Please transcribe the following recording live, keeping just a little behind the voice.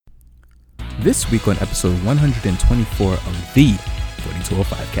This week on episode 124 of the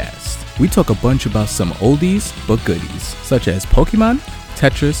 4205 cast, we talk a bunch about some oldies but goodies, such as Pokemon,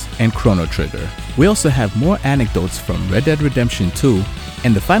 Tetris, and Chrono Trigger. We also have more anecdotes from Red Dead Redemption 2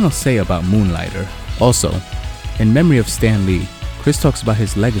 and the final say about Moonlighter. Also, in memory of Stan Lee, Chris talks about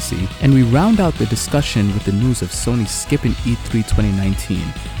his legacy, and we round out the discussion with the news of Sony skipping E3 2019,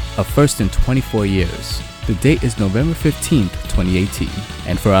 a first in 24 years. The date is November 15th, 2018.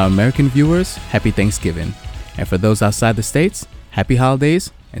 And for our American viewers, happy Thanksgiving. And for those outside the States, happy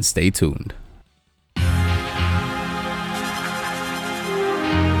holidays, and stay tuned.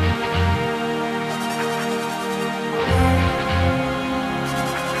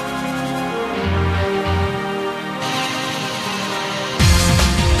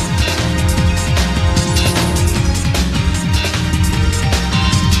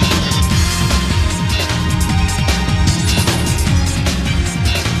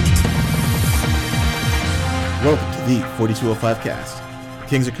 Welcome to the 4205 cast. The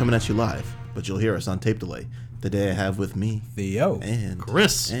Kings are coming at you live, but you'll hear us on tape delay. Today I have with me Theo and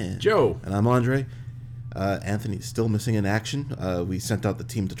Chris and Joe, and I'm Andre. Anthony's still missing in action. We sent out the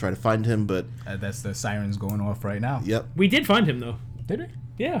team to try to find him, but that's the sirens going off right now. yep. we did find him though. Did we?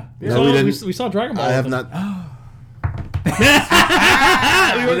 Yeah. No, we didn't. We saw Dragon Ball. I have with him. not.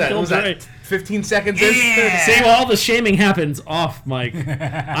 Was that 15 seconds in? See, while all the shaming happens off mic,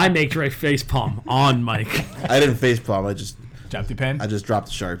 I make Dre face palm on mic. I didn't facepalm. I just Dropped your pen? dropped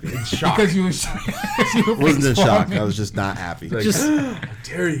the Sharpie. Shock. Because you were Wasn't in shock. I was just not happy. Just How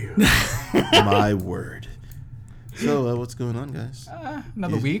dare you? My word. So what's going on, guys?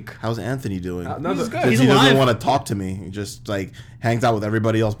 another week. How's Anthony doing? He's good. Because He's he doesn't alive. want to talk to me. He just like hangs out with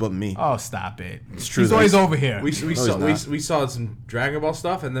everybody else but me. Oh, stop it. It's true. He's always over here. We he's saw not. we saw some Dragon Ball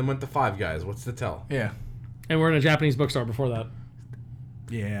stuff and then went to Five Guys. What's the tell? Yeah. and we're in a Japanese bookstore before that.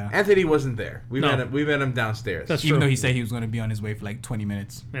 Yeah. Anthony wasn't there. We No. met him downstairs. That's Even true. though he said he was going to be on his way for like 20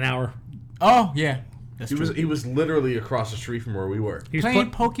 minutes. An hour. Oh, yeah. That's he true. was literally across the street from where we were. He was Playing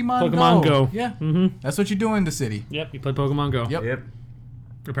Pokemon Pokemon Go. Yeah. Mm-hmm. That's what you do in the city. Yep, he played Pokemon Go. Yep. Yep.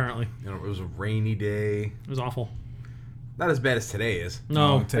 Apparently, You know, it was a rainy day. it was awful. Not as bad as today is.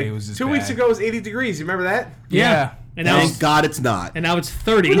 No. Today was just 2 weeks bad. ago it was 80 degrees. You remember that? Yeah. And now Thank it's God it's not.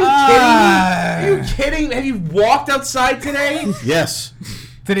 30. Are you kidding? Have you walked outside today? Yes.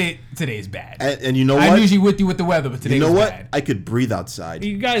 Today is bad. And you know what? I'm usually with you with the weather, but today You know was what? bad. I could breathe outside.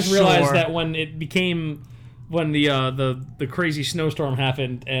 You guys realize Sure. that when it became when the crazy snowstorm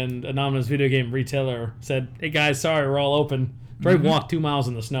happened and anonymous video game retailer said, "Hey guys, sorry, we're all open." Dre walked 2 miles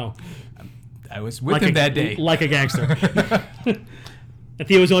in the snow I was with him that day. like a gangster. And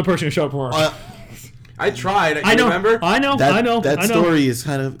Theo was the only person who showed up for work. I tried. I know. Remember? I know. That story is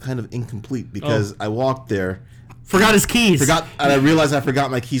kind of incomplete because I walked there, Forgot his keys. and I realized I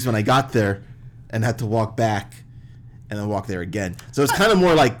forgot my keys when I got there, and had to walk back, and then walk there again. So it's kind of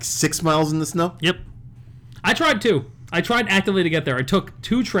more like 6 miles in the snow. Yep. I tried too. I tried actively to get there. I took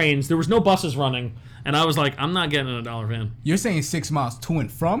 2 trains. There was no buses running, and I was like, I'm not getting in a dollar van. You're saying 6 miles to and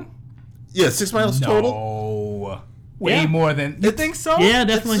from? Yeah, 6 miles total. No. Way Yeah. more than... You think so? Yeah,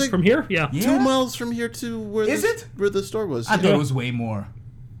 definitely. like- From here, yeah. Yeah. 2 miles from here to where Is it? where the store was. I thought it was way more.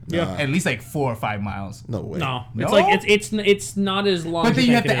 Yeah. At least like 4 or 5 miles. No way. No, No? it's like it's not as long. But as then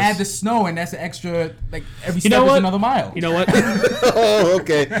you have think to it add is. the snow, and that's an extra, like, every You step know is what? another mile. You know what? Oh,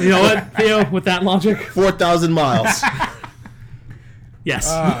 okay. You know what, Theo? With that logic, 4,000 miles. yes.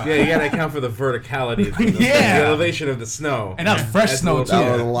 Yeah, you gotta account for the verticality, of the, Yeah. the elevation of the snow. And that was fresh That's snow, a little- too.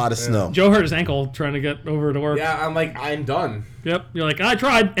 That was a lot of snow. Joe hurt his ankle trying to get over to work. Yeah, I'm like, I'm done. Yep. You're like, I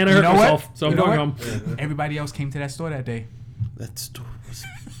tried and I You hurt know myself, what? so I'm You know going what? home. Everybody else came to that store that day. That store was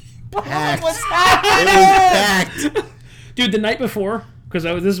packed. What's It was packed. Dude, the night before, because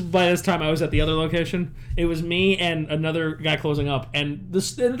by this time I was at the other location. It was me and another guy closing up, and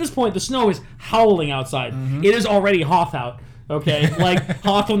at this point the snow is howling outside. It is already Hoth out. Okay, like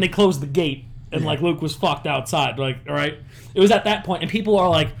Hoth when they closed the gate, and like Luke was fucked outside. Like, all right, it was at that point, and people are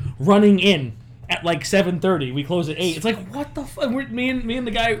like running in at like 7:30. We close at 8. It's like, what the fuck? Me and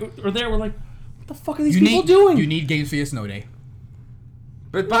the guy are there. We're like, what the fuck are these people doing? You need games for your snow day.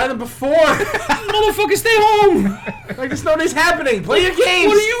 But buy them before. Motherfucker, stay home. Like, the snow day's happening. Play your games.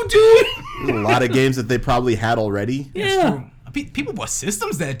 What are you doing? There's a lot of games that they probably had already. Yeah. People bought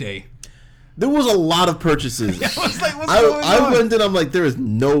systems that day. There was a lot of purchases. I was like, what's going I on? went in, I'm like, there is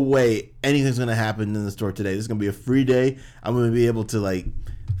no way anything's going to happen in the store today. This is going to be a free day. I'm going to be able to, like,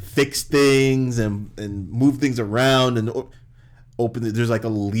 fix things and move things around and open it. There's, like, a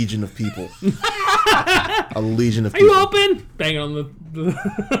legion of people. A legion of Are people. you open? Banging on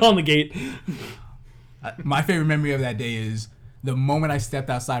the on the gate. My favorite memory of that day is The moment I stepped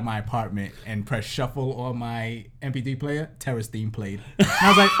outside my apartment and pressed shuffle on my MP3 player, Terrace theme played. And I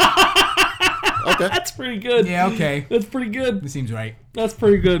was like, Okay. That's pretty good. yeah, okay. That's pretty good. This seems right. That's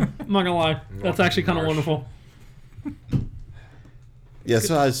pretty good. I'm not gonna lie. That's actually kind of wonderful. Yeah,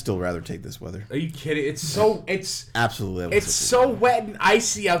 so I'd still rather take this weather. Are you kidding? It's Absolutely. it's so wet and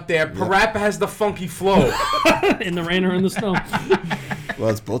icy out there. Parappa has the funky flow. In the rain or in the snow. Well,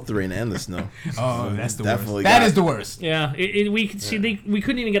 it's both the rain and the snow. Oh, that's the Definitely worst. That got is it. the worst. Yeah, we could see we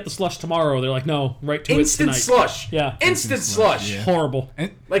couldn't even get the slush tomorrow. They're like, no, right to Instant it tonight. slush. Yeah. Instant slush. yeah. Horrible.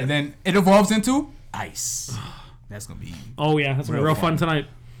 And, Like- and then it evolves into ice. That's going to be... Oh yeah, that's gonna be real fun tonight.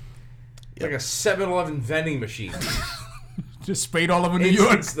 Like a 7-Eleven vending machine. Just sprayed all over New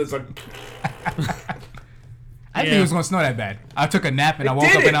York. There's a, I didn't think it was going to snow that bad. I took a nap and I woke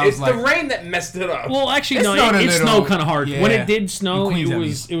did up it? and I was It's like... the rain that messed it up. Well, actually, It no, snowed a it little. snowed kind of hard. When Yeah. it did snow, In Queens, at it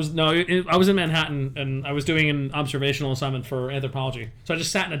least. was no. I was in Manhattan and I was doing an observational assignment for anthropology. So I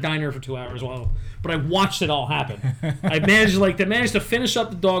just sat in a diner for 2 hours but I watched it all happen. I managed to finish up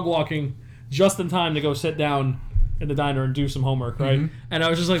the dog walking just in time to go sit down in the diner and do some homework, right? Mm-hmm. And I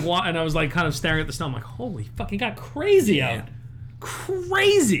was just like, and I was like, kind of staring at the snow. I'm like, holy fucking got crazy out,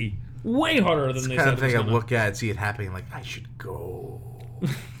 crazy, way harder than they kind said. of it was thing I gonna. look at and see it happening. Like, I should go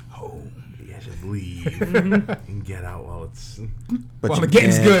home. Maybe I should leave and get out while it's. But Well, you the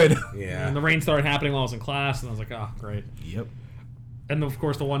game's can't. good. Yeah. And the rain started happening while I was in class, and I was like, oh, great. Yep. And of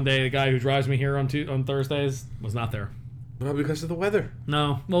course, the one day, the guy who drives me here on Thursdays was not there. Well, because of the weather.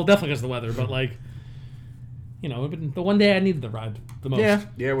 No, well, definitely because of the weather, but like, it would have been the one day I needed the ride the most. Yeah,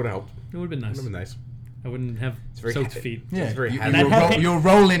 it would have helped. It would have been nice. It would have been nice. I wouldn't have very soaked ha- feet. Yeah. It's very You, hazardous. And I'd have- you're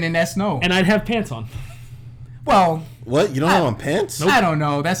rolling in that snow. And I'd have pants on. Well, What? You don't have on pants? I don't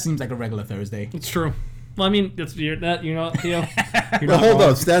know. That seems like a regular Thursday. It's true. Well, I mean, you're not Well, hold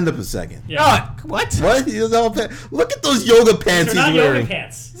on. Stand up a second. Yeah. What? What? You don't have pants? Look at those yoga pants They're he's not yoga wearing.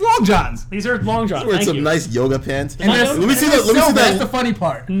 pants. It's long johns. These are long johns. Wearing Thank some you. nice yoga pants. And there's- Let me see that. Let me So see that's the that. funny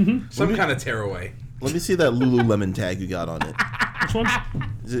part. Some kind of tearaway. Let me see that Lululemon tag you got on it. Which one?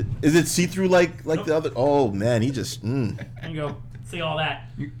 Is it see through like the other? Oh man, he just. There you go. See all that.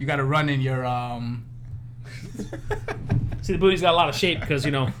 You got to run in your See, the booty's got a lot of shape because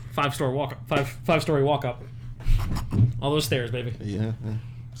 5-story walk up, five-story walk up. All those stairs, baby. Yeah.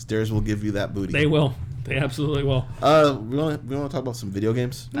 Stairs will give you that booty. They will. They absolutely will. We want to talk about some video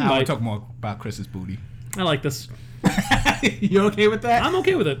games. I want Might. to talk more about Chris's booty. I like this. You okay with that? I'm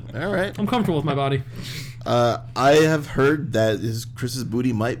okay with it. All right. I'm comfortable with my body. I have heard that Chris's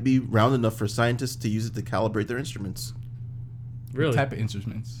booty might be round enough for scientists to use it to calibrate their instruments. Really? Type of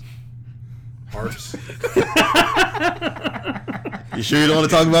instruments. Harps. You sure you don't want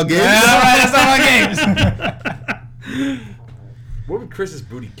to talk about games? All right, that's not my games. What would Chris's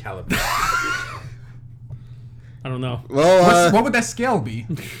booty calibrate? I don't know. Well, What would that scale be?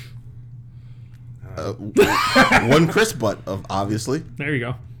 1 Chris butt, obviously. There you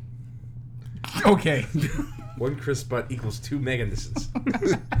go. Okay. 1 Chris butt equals 2 meganisons.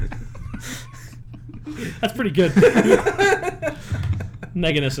 That's pretty good.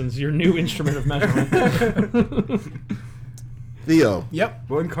 Meganisons, your new instrument of measurement. Theo, Yep.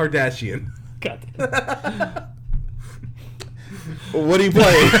 1 Kardashian. God. what are you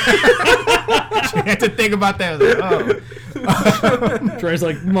playing? I had to think about that. I was like, Dre's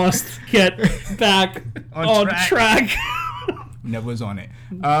like, must get back on track. Never was on it.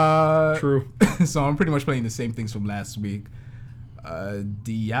 True. So I'm pretty much playing the same things from last week.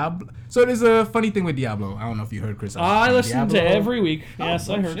 Diablo. So there's a funny thing with Diablo. I don't know if you heard, Chris. I listen to Diablo. every week. Yes,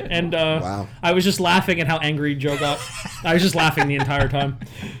 I heard. shit. And Wow. I was just laughing at how angry Joe got. I was just laughing the entire time.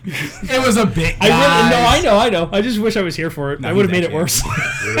 It was a bit. I know. I just wish I was here for it. No, I would have he's made it worse.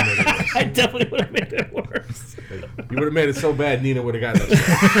 actually- I definitely would have made it worse. You would have made it so bad, Nina would have gotten upset.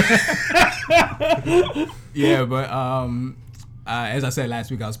 Yeah, but as I said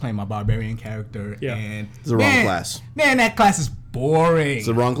last week, I was playing my barbarian character, Yeah. and It's the wrong class. Man, that class is boring. It's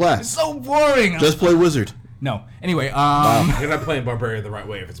the wrong class. so boring. Just play wizard. No. Anyway, You're not playing Barbarian the right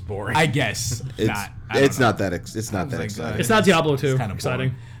way if it's boring. I guess It's not. I don't it's know. not that it's not that like, exciting. It's not Diablo 2. It's kind of exciting.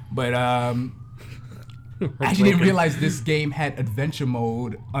 boring. But I actually didn't realize this game had adventure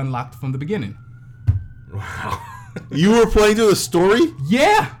mode unlocked from the beginning. Wow. You were playing through the story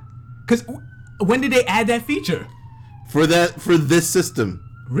Yeah, because when did they add that feature? for this system.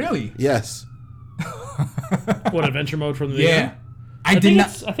 Really? Yes. What, adventure mode from the Yeah. beginning? I did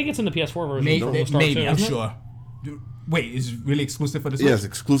not. I think it's in the PS4 version. Maybe, from the start maybe too, I'm isn't it? sure. Wait, is it really exclusive for the Switch? Yes,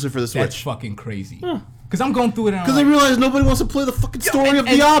 exclusive for the That's Switch. fucking crazy. Because I'm going through it and I'm Because I like, realized nobody wants to play the fucking story of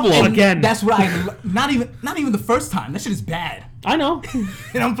Diablo. and Again. That's what not even the first time. That shit is bad. I know.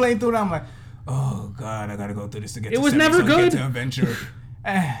 And I'm playing through it. I'm like, oh god, I gotta go through this to get. It to was 70, never so I get good. to adventure.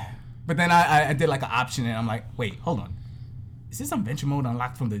 But then I did like an option, and I'm like, wait, hold on, is this adventure mode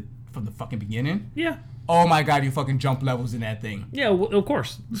unlocked from the fucking beginning? Yeah. Oh my god, you fucking jump levels in that thing. Yeah, of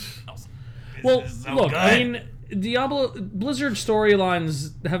course. Well, so look, good. I mean, Blizzard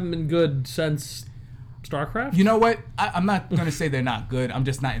storylines haven't been good since StarCraft. You know what? I'm not gonna say they're not good. I'm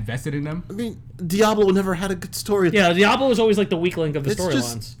just not invested in them. I mean, Diablo never had a good story. Yeah, Diablo is always like the weak link of the It's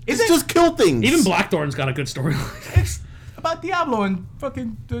storylines. just kill things. Even Blackthorn's got a good storyline. It's about Diablo and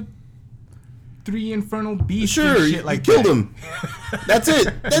fucking the 3 infernal beasts Sure, and you shit like killed that. him. That's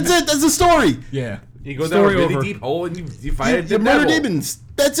it. That's the story. Yeah. You go Story down a really over. deep hole and you fight You the murder devil. demons.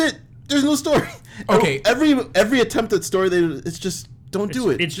 That's it. There's no story. Okay. Every attempt at story, it's just don't do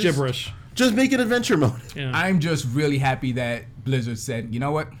it. It's Just- gibberish. Just make it adventure mode. Yeah. I'm just really happy that Blizzard said, you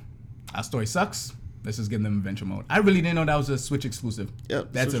know what? Our story sucks. Let's just give them adventure mode. I really didn't know that was a Switch exclusive. Yep,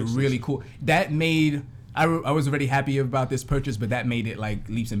 That's Switch a really cool. That made I was already happy about this purchase, but that made it like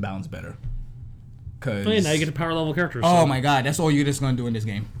leaps and bounds better. Cause Oh, yeah, now you get to power level characters. oh so- my god, that's all you're just gonna do in this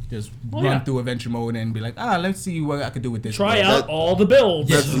game. Just run yeah. through adventure mode and be like, let's see what I could do with this. Try one. out all the builds.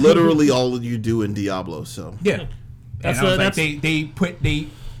 That's literally all you do in Diablo. So Yeah. That's And I was the- like, that's- they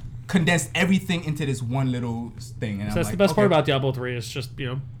condensed everything into this one little thing. And So I'm that's like, the best part okay. about Diablo 3 is just,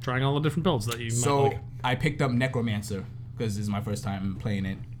 trying all the different builds that you So might like. I picked up Necromancer because this is my first time playing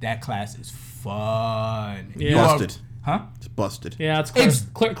it. That class is fun. Yeah. You are- busted. Huh? It's busted. Yeah, It's-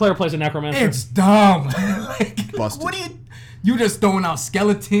 Claire plays a necromancer. It's dumb. Like, Busted. what are you just throwing out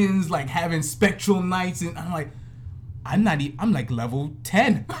skeletons, like having spectral knights, and I'm like, I'm not. I'm like level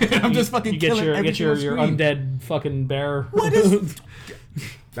 10. I'm just fucking you get killing your everything your on screen. undead fucking bear. What is?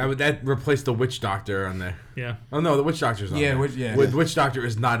 That replaced the Witch Doctor on there. Yeah. Oh no, the Witch Doctor's not Yeah, there. yeah. Witch Doctor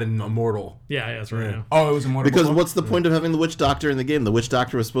is not an immortal. Yeah, that's right. Yeah. Oh, it was immortal. Because before? what's the point of having the Witch Doctor in the game? The Witch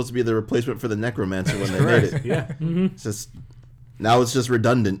Doctor was supposed to be the replacement for the Necromancer when they made it. Yeah, It's just now it's just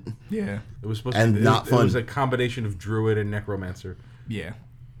redundant. Yeah, it was supposed And to be not It fun. was a combination of Druid and Necromancer. yeah.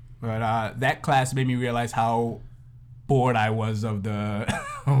 But that class made me realize how bored I was of the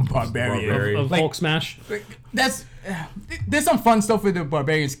barbarian. Barbarian. Of Like, Hulk Smash. That's there's some fun stuff with the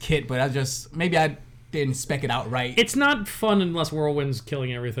barbarian's kit, but maybe I didn't spec it out right. It's not fun unless Whirlwind's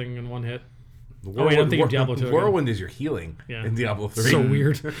killing everything in one hit. Oh, wait, I'm thinking of Diablo 2 again. Whirlwind is your healing Yeah. in Diablo 3. So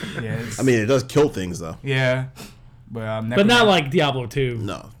weird. yeah, it's- I mean, it does kill things though. yeah, but But not like Diablo 2.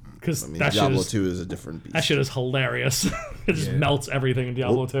 No, Because I mean that, Diablo shit is, 2 is a different beast. that shit is hilarious. It just Yeah. melts everything in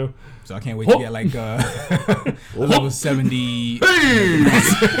Diablo 2. So I can't wait to get like level 70.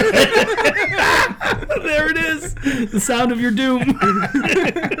 There it is. The sound of your doom.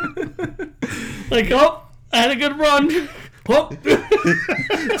 Like, oh, I had a good run. Oh.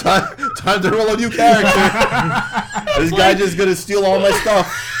 Time to roll a new character. This guy just gonna steal all my stuff.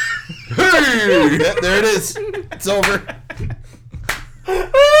 Hey, there it is. It's over.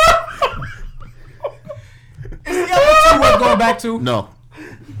 Is Diablo 2 worth going back to? No,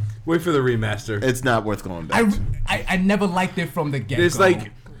 Wait for the remaster. it's not worth going back. to. I never liked it from the get-go. There's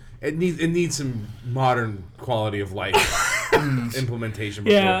like it needs some modern quality of life implementation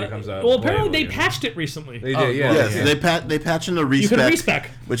before Yeah. it becomes a. Well, apparently playable they game. patched it recently. They Oh, did, yeah. Yes, yeah. they patch in a You could respec,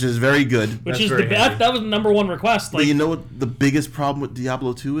 respec, which is very good. which That's is very handy. that was the number one request. But Like, you know what the biggest problem with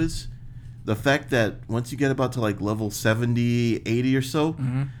Diablo 2 is? The fact that once you get about to like level 70, 80 or so,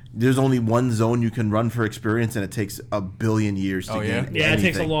 there's only one zone you can run for experience, and it takes a billion years to Oh, yeah? gain yeah, it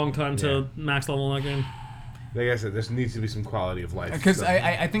takes a anything. long time to max level in that game. Like I said, there needs to be some quality of life. Because So-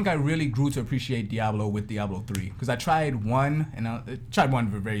 I think I really grew to appreciate Diablo with Diablo 3. Because I tried one, and I tried one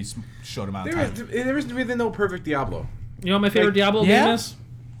for a very short amount of time. there isn't really no perfect Diablo. You know what my favorite Diablo yeah? game is?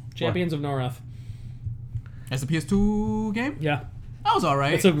 Champions of Noreth. That's a PS2 game? Yeah, That was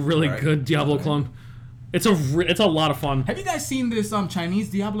alright. it's a really Alright. good Diablo clone. It's a lot of fun Have you guys seen this Chinese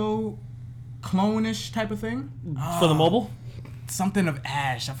Diablo clone-ish type of thing? for the mobile. Something of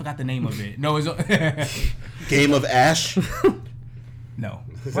Ash. I forgot the name of it. No, it's Game of Ash. no.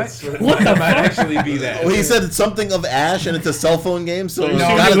 That's What? What the that might fuck? actually be that. Well, he said it's something of Ash, and it's a cell phone game, so No, you No,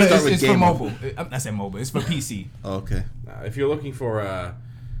 gotta it's, start with it's for game. mobile. I said mobile. It's for PC. Oh, okay. If you're looking for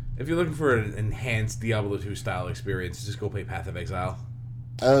an enhanced Diablo 2 style experience, just go play Path of Exile.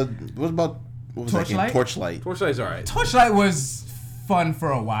 What was that game? Torchlight? Torchlight. Torchlight's alright. Torchlight was fun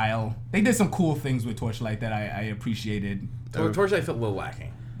for a while. They did some cool things with Torchlight that I appreciated. Torchlight felt a little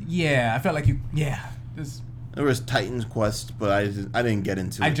lacking. Yeah, I felt like this. There was Titan's Quest, but I didn't get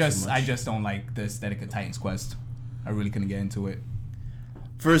into it. too much. I just don't like the aesthetic of Titan's Quest. I really couldn't get into it.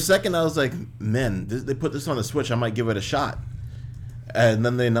 For a second, I was like, man, they put this on the Switch. I might give it a shot. And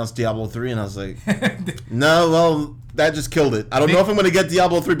then they announced Diablo 3, and I was like, no, well, that just killed it. I don't know if I'm going to get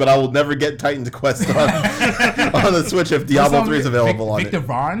Diablo 3, but I will never get Titan's Quest on the Switch if Diablo 3 is available on Victor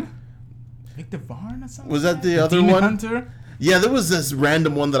it. Victor Varn or something? Was that the other Demon one? Hunter? Yeah, there was this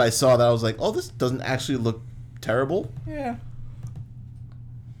random one that I saw that I was like, oh, this doesn't actually look terrible. Yeah.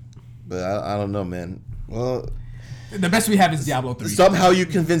 But I don't know, man. Well, The best we have is Diablo 3. somehow you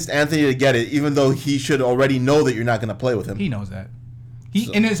convinced Anthony to get it, even though he should already know that you're not going to play with him. He knows that.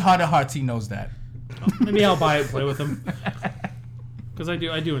 In his heart of hearts, he knows that. Maybe I'll buy it and play with him. Because I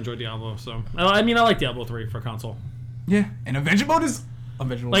do enjoy Diablo. So I mean, I like Diablo 3 for console. Yeah, and Adventure Mode is on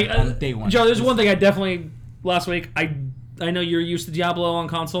day one. Joe, there's one thing I definitely last week. I know you're used to Diablo on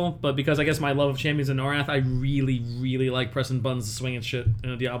console, but because I guess my love of Champions and Norath, I really, really like pressing buttons and swinging shit in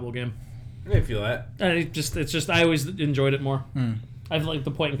a Diablo game. I feel that. And it's just I always enjoyed it more. I feel like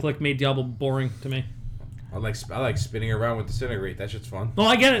the point and click made Diablo boring to me. I like spinning around with Disintegrate. That shit's fun. No,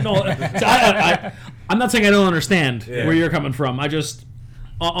 I get it. No, so I'm not saying I don't understand where you're coming from. I just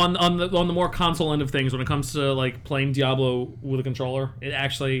on the more console end of things, when it comes to like playing Diablo with a controller, it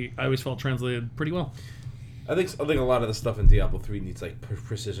actually I always felt translated pretty well. I think a lot of the stuff in Diablo 3 needs like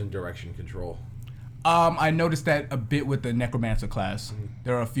precision direction control. I noticed that a bit with the Necromancer class.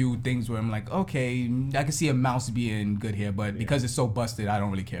 There are a few things where I'm like, okay, I can see a mouse being good here, but because it's so busted, I don't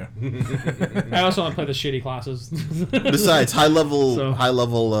really care. I also want to play the shitty classes. Besides, high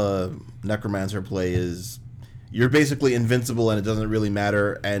level Necromancer play is you're basically invincible and it doesn't really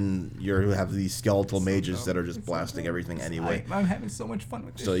matter, and you have these skeletal mages that are just blasting everything anyway. I'm having so much fun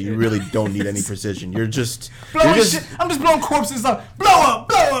with this. So shit. you really don't need any precision. You're just blowing shit. I'm just blowing corpses up. Blow up,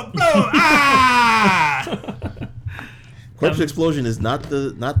 blow up, blow up. Ah! Corpse explosion is not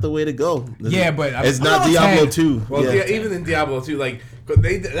the way to go. Yeah, but it's not Diablo 2. Well, yeah. Even in Diablo 2, like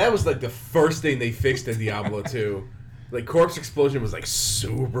that was like the first thing they fixed in Diablo 2. Like corpse explosion was like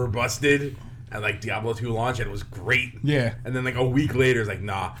super busted. And like Diablo 2 launch, and it was great. Yeah. And then like a week later, it's like,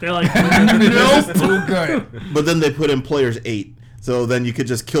 nah. They're like, Nope. Too good. But then they put in players 8. So then you could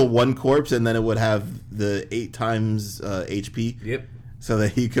just kill one corpse, and then it would have the 8 times HP. Yep. So that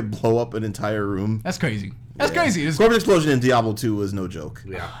he could blow up an entire room. That's crazy. That's crazy. Corpse explosion in Diablo 2 was no joke.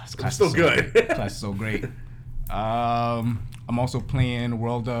 Yeah. It's Class still is so good. Class is so great. I'm also playing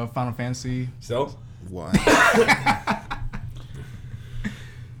World of Final Fantasy. So? Why?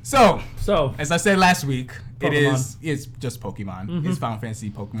 So, as I said last week, Pokemon. it's just Pokemon. It's Final Fantasy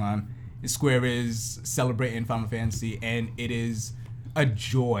Pokemon. Square is celebrating Final Fantasy, and it is a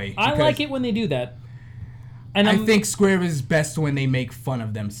joy. I like it when they do that. And I think Square is best when they make fun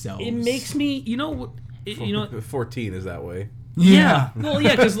of themselves. it makes me, you know, 14 is that way. Yeah. Well,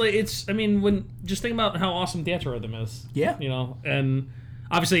 yeah, because like, it's. I mean, when just think about how awesome Theatrhythm is. Yeah. You know, and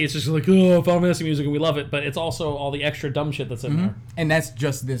obviously it's just like, oh, Final Fantasy music and we love it, but it's also all the extra dumb shit that's in there. And that's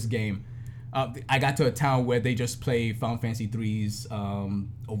just this game. I got to a town where they just play Final Fantasy 3's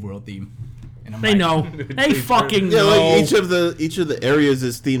overworld theme. And I'm They like, know. They fucking Yeah, know. like each of the areas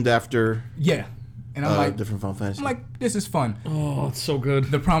is themed after Yeah. And I'm like, different Final Fantasy. I'm like, this is fun. Oh, it's so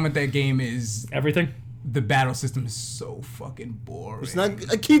good. The problem with that game is Everything. the battle system is so fucking boring. It's not.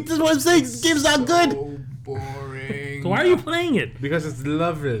 I keep this what I'm saying. This game's not good. So boring. So why are you playing it? Because it's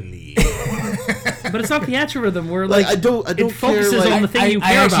lovely. But it's not Theatrhythm where Like like I don't it care. focuses Like, on the thing you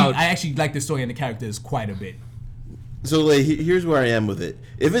care about. I actually like the story and the characters quite a bit. so like here's where I am with it.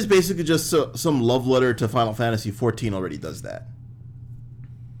 If it's basically just some love letter to Final Fantasy 14, already does that.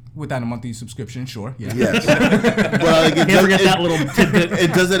 Without a monthly subscription, sure. Yeah. Yes, but like, Can't forget that little tidbit.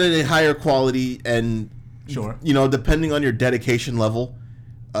 it does it at a higher quality, and Sure. you know, depending on your dedication level,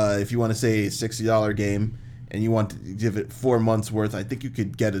 if you want to say a $60 game and you want to give it 4 months worth, I think you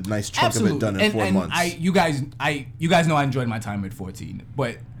could get a nice chunk of it done in 4 months. You guys know I enjoyed my time at 14.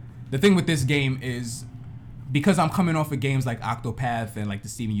 But the thing with this game is because I'm coming off of games like Octopath and like the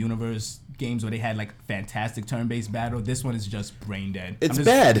Steven Universe games where they had like fantastic turn-based battle, this one is just brain dead. It's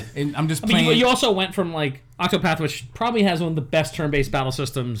bad. And I'm just I mean, playing. you also went from like Octopath, which probably has one of the best turn-based battle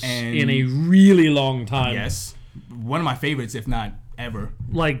systems And- in a really long time. Yes, one of my favorites, if not ever.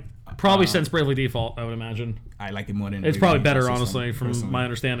 Like probably since Bravely Default, I would imagine. I like it more than It's probably Bravely better, Default honestly, system, from personally. my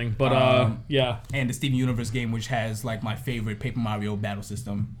understanding. But yeah, And the Steven Universe game, which has like my favorite Paper Mario battle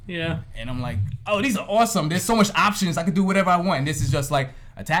system. yeah. And I'm like, oh, these are awesome. There's so much options. I can do whatever I want. And this is just like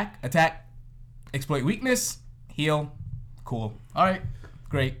attack, exploit weakness, heal. Cool. All right,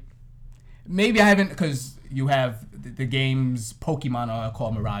 great. Maybe I haven't, because you have the game's Pokemon are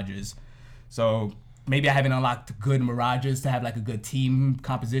called Mirages. So maybe I haven't unlocked good Mirages to have like a good team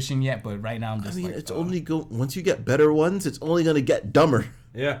composition yet. But right now I'm I just mean, like, it's only once you get better ones, it's only gonna get dumber.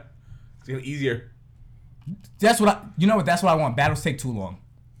 Yeah. It's getting easier. That's what that's what I want. Battles take too long.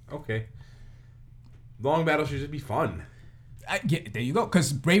 Okay. Long battles should just be fun. There you go.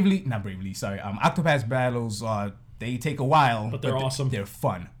 Because Octopath battles, they take a while. But they're awesome. They're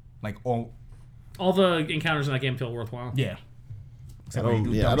fun. Like, all the encounters in that game feel worthwhile. Yeah. I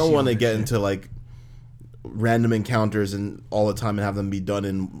don't want to get into like random encounters and all the time and have them be done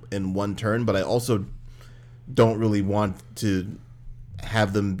in one turn, but I also don't really want to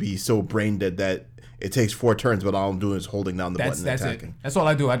have them be so brain dead that it takes 4 turns, but all I'm doing is holding down the button and attacking. It. That's all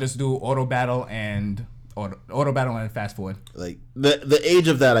I do. I just do auto battle and fast forward. Like the age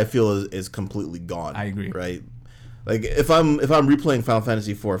of that, I feel is completely gone. I agree. Right? Like if I'm replaying Final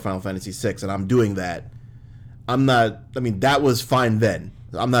Fantasy 4 or Final Fantasy 6 and I'm doing that, I'm not. I mean, that was fine then.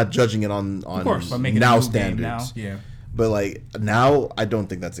 I'm not judging it on of course, but now standards. Now, yeah. But like now, I don't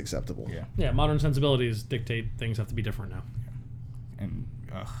think that's acceptable. Yeah. Yeah. Modern sensibilities dictate things have to be different now. And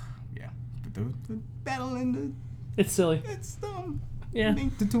yeah, the battle and It's silly. it's dumb. Yeah.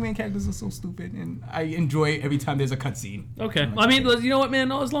 The 2 main characters are so stupid, and I enjoy every time there's a cutscene. Okay. I mean, you know what,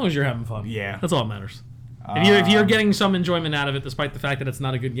 man? As long as you're having fun. Yeah. That's all that matters. If you're getting some enjoyment out of it, despite the fact that it's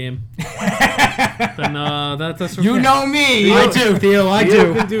not a good game, then that's okay. You know me. I do, Theo. I You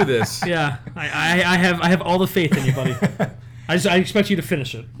do. can do this. Yeah. I have all the faith in you, buddy. I expect you to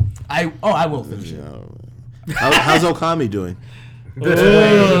finish it. I will finish it. How's Okami doing? Oh, there's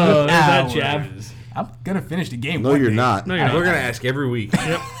that Hours. jab. I'm gonna finish the game. No, one you're day. not. No, you're We're not. gonna ask every week.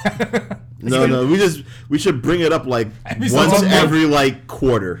 No. We should bring it up like so once month. every like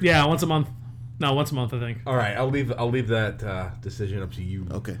quarter. Yeah, once a month. No, once a month, I think. All right, I'll leave that decision up to you.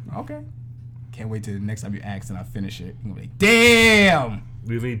 Okay. Okay. Can't wait till the next time you ask and I finish it. You're gonna be like, damn.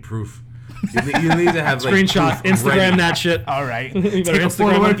 We need proof. You need to have like Screenshot, proof Instagram ready. that shit. All right. You better Take a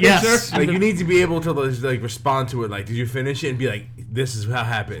Instagram Polaroid it. Yes. picture. Like you need to be able to like respond to it. Like, did you finish it? And be like, this is how it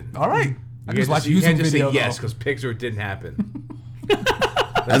happened. All right. I just watched you YouTube can't just video. say yes though. because pics or it didn't happen.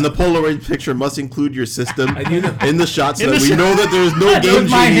 And the Polaroid picture must include your system And you know- in the shot so In that the we shot. know that there is no With game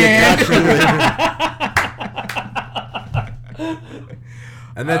my genie hand. attached to it.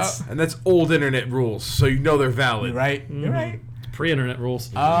 And that's old internet rules, so you know they're valid. You're right. You're right. Pre-internet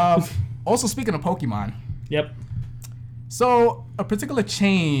rules. Also, speaking of Pokemon, Yep. so a particular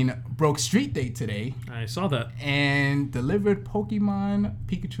chain broke Street Date today I saw that. and delivered Pokemon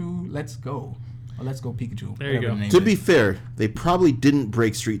Pikachu Let's Go. Or Let's Go Pikachu. There you whatever go. the name To is. be fair, they probably didn't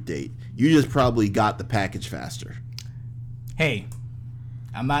break Street Date. You just probably got the package faster. Hey,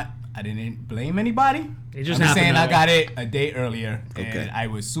 I didn't blame anybody. It just I'm just happened saying that I way. got it a day earlier, Okay. and I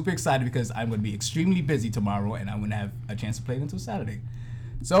was super excited because I'm going to be extremely busy tomorrow, and I'm going to have a chance to play it until Saturday.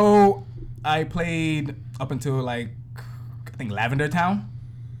 So I played up until like I think Lavender Town.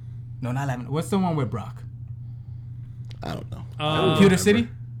 No, not Lavender. What's the one with Brock? I don't know. Pewter City.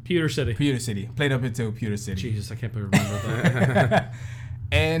 Pewter City. Pewter City. Played up until Pewter City. Jesus, I can't remember that.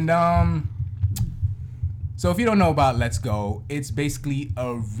 And so if you don't know about Let's Go, it's basically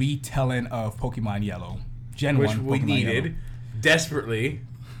a retelling of Pokemon Yellow. Gen Which 1 we Pokemon needed Yellow. desperately.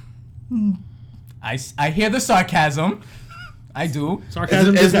 I hear the sarcasm. I do.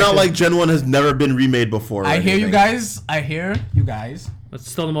 Sarcasm. It's not detected. like Gen 1 has never been remade before. or I hear you anything. guys. I hear you guys. That's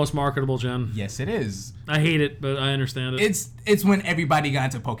still the most marketable gen. Yes, it is. I hate it, but I understand it. It's when everybody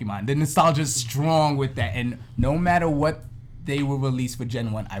got into Pokemon. The nostalgia's strong with that, and no matter what they will release for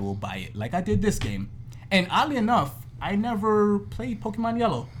Gen 1, I will buy it. Like I did this game. And oddly enough, I never played Pokemon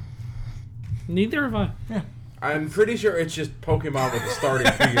Yellow. Neither have I. Yeah. I'm pretty sure it's just Pokemon with a starting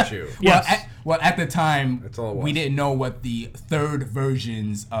Pikachu. Yes. Well, at the time, That's all it was. we didn't know what the third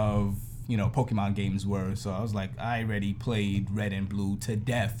versions of Pokemon games were. So I was like, I already played Red and Blue to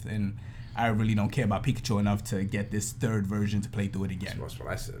death, and I really don't care about Pikachu enough to get this third version to play through it again. That's what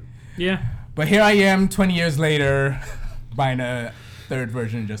I said. Yeah. But here I am, 20 years later, buying a third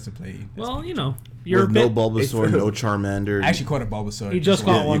version just to play. this. Well, you're a With no bit. Bulbasaur, no Charmander. I actually caught a Bulbasaur. He just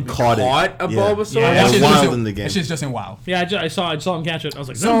caught you one. caught it. Caught a Bulbasaur? Yeah, That's that shit's wild just in the game. That shit's just in WoW. Yeah, I saw him catch it. I was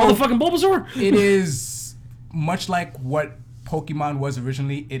like, is So- that a motherfucking Bulbasaur? It is much like what Pokemon was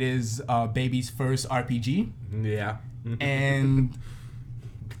originally. It is baby's first RPG, Yeah. and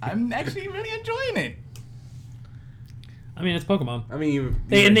I'm actually really enjoying it. I mean, it's Pokemon. I mean,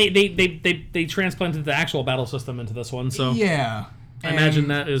 They transplanted the actual battle system into this one, so Yeah, I imagine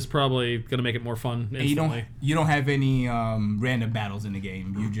that is probably going to make it more fun And you instantly. don't have any random battles in the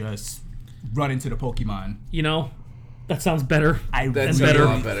game. You just run into the Pokemon. That sounds better. That's better. a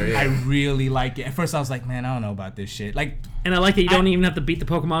lot better. Yeah. I really like it. At first, I was like, man, I don't know about this shit. Like, And I like that you don't even have to beat the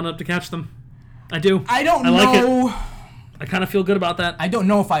Pokemon up to catch them. I do. I don't like know. it. I kind of feel good about that. I don't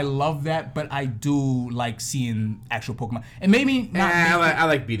know if I love that, but I do like seeing actual Pokemon. And maybe not. I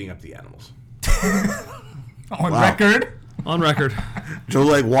like beating up the animals. On Wow. record. On record. Joe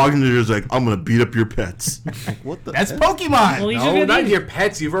like walking in there is like, I'm gonna beat up your pets. Like, what the? That's heck? Pokemon. Well, he's No, just not gonna, your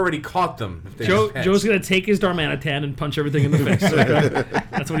pets. You've already caught them. If they're just pets. Joe's gonna take his Darmanitan and punch everything in the face. Okay?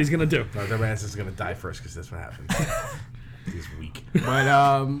 That's what he's gonna do. No, Darmanitan is gonna die first because that's what happens. He's weak. But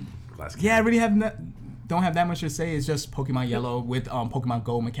Glass yeah, I really don't have that much to say. It's just Pokemon Yellow with Pokemon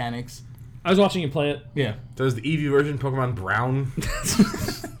Go mechanics. I was watching you play it. Yeah. So is the Eevee version Pokemon Brown?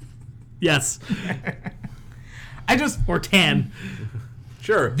 Yes. I just Or tan.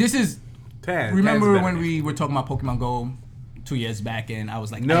 Sure. this is Tan. remember Tan's when better. we were talking about Pokemon Go 2 years back, and I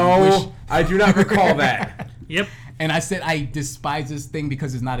was like, I wish, No, I do not recall that. Yep. and I said I despise this thing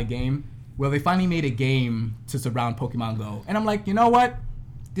because it's not a game. Well, they finally made a game to surround Pokemon Go, and I'm like, you know what?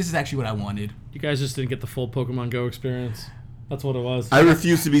 This is actually what I wanted. You guys just didn't get the full Pokemon Go experience. That's what it was. I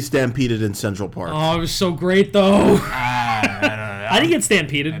refuse to be stampeded in Central Park. Oh, it was so great though. I I didn't get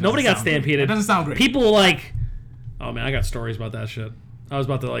stampeded. Nobody got sound great. stampeded. That doesn't sound great. People were like, oh man, I got stories about that shit. I was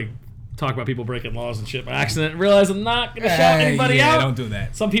about to like talk about people breaking laws and shit by accident. Realize I'm not gonna shout anybody yeah, out. don't do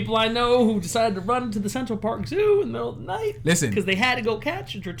that. Some people I know who decided to run to the Central Park Zoo in the middle of the night. Listen. because they had to go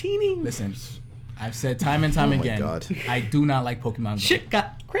catch a Dratini. Listen, I've said time and time Oh my again, God. I do not like Pokemon Go, Shit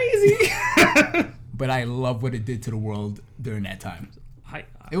got crazy. but I love what it did to the world during that time. I,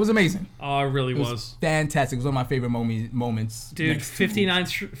 It was amazing. oh, it really It was was. fantastic. It was one of my favorite moments. Dude, next to-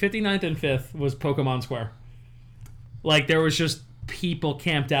 59th and 5th was Pokemon Square. Like, there was just people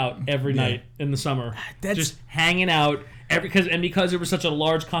camped out every night in the summer. That's- just hanging out. Because there was such a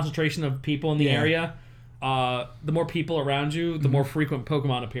large concentration of people in the Yeah. area, the more people around you, the more frequent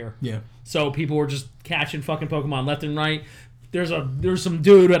Pokemon appear. Yeah. So people were just catching fucking Pokemon left and right. There's some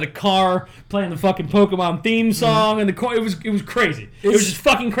dude who had a car playing the fucking Pokemon theme song, and it was crazy. It was just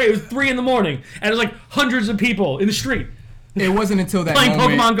fucking crazy. It was 3 a.m, and it was like hundreds of people in the street It wasn't until that playing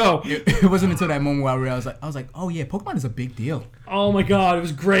moment, Pokemon Go. It wasn't until that moment where I realized, oh yeah, Pokemon is a big deal. Oh my god, it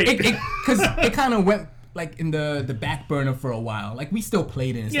was great. Because it kind of went like in the back burner for a while. Like we still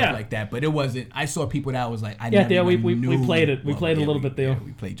played it and Yeah. stuff like that, but it wasn't. I saw people that was like, I Yeah, never Theo, we even played it. We knew- played a little bit, Theo. Yeah,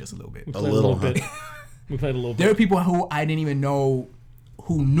 we played just a little bit. We played a little, little bit. huh? We played a little There bit. are people who I didn't even know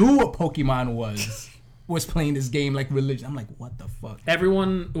who knew what Pokemon was playing this game like religion. I'm like, what the fuck?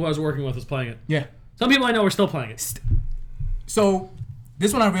 Everyone who I was working with was playing it. Yeah. Some people I know are still playing it. So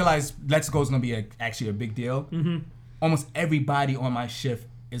this one I realized Let's Go is gonna be actually a big deal. Mm-hmm. Almost everybody on my shift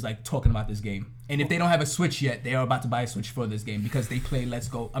is like talking about this game, and if they don't have a Switch yet, they are about to buy a Switch for this game because they play Let's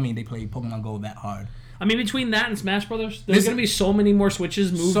Go. I mean, they play Pokemon Go that hard. I mean, between that and Smash Brothers, there's Listen- going to be so many more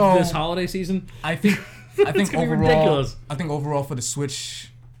Switches moved So- this holiday season. I think gonna be overall, ridiculous. I think overall for the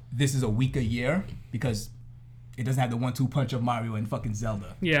Switch, this is a weaker year because it doesn't have the 1-2 punch of Mario and fucking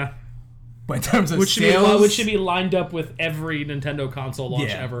Zelda. Yeah. But in terms of Which should, sales, which should be lined up with every Nintendo console launch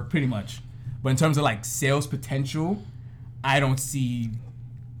yeah, ever. pretty much. But in terms of like sales potential, I don't see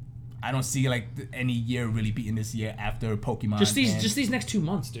like any year really beating this year after Pokemon. Just and- these next 2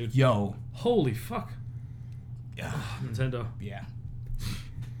 months, dude. yo, Holy fuck. yeah, Nintendo. yeah.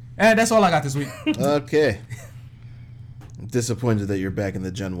 And that's all I got this week. Okay. I'm disappointed that you're back in the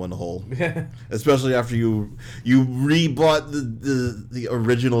Gen 1 hole. Especially after you rebought the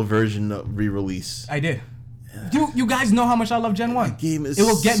original version re-release. I did. You guys know how much I love Gen 1. Game is It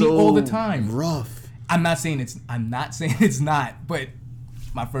will get me so all the time. rough. I'm not saying it's not, but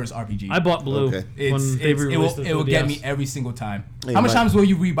my first RPG. I bought Blue Okay. when they re-released it will get me DS. every single time. Hey, how much my- times will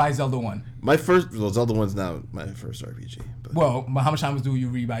you rebuy Zelda 1? My first, well, Zelda 1's now my first RPG. But, Well, how much times do you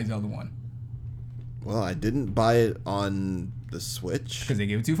rebuy Zelda 1? well, I didn't buy it on the Switch. Because they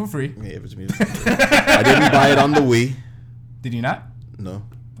gave it to you for free. They gave it to me. I didn't buy it on the Wii. Did you not? No.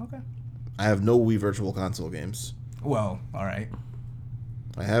 Okay. I have no Wii Virtual Console games. Well, all right.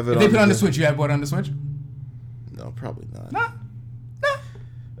 I have it If on they put it on the Switch, you have what on the Switch? No, probably not. Nah.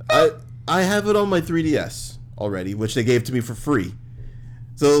 I have it on my 3DS already, which they gave to me for free.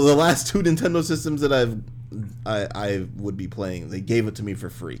 So the last 2 Nintendo systems that I would be playing, they gave it to me for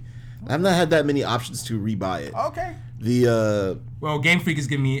free. I've not had that many options to rebuy it. Okay. The Well, Game Freak is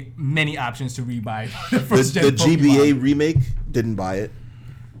giving me many options to rebuy the the, first gen the Pokemon. GBA remake, didn't buy it.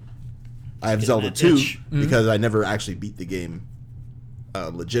 I have Zelda that 2 itch. because I never actually beat the game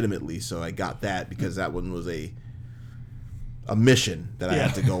legitimately, so I got that because that one was a mission that I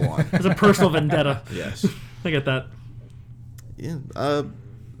had to go on. It's a personal vendetta. Yes. I get that. Yeah.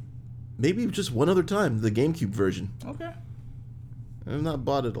 Maybe just one other time, the GameCube version. Okay. I've not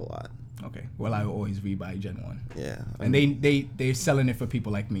bought it a lot. Okay. Well, I will always rebuy Gen 1. Yeah. And they're selling it for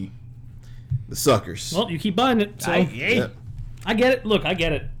people like me. the suckers. Well, you keep buying it, so Yeah, I get it. Look, I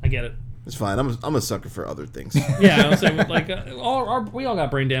get it. it's fine. I'm a sucker for other things. Yeah, I was saying, like, we all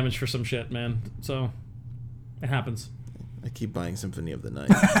got brain damage for some shit, man. So It happens. I keep buying Symphony of the Night.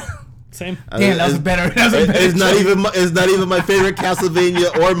 Same. Damn, that was better. It's not even my favorite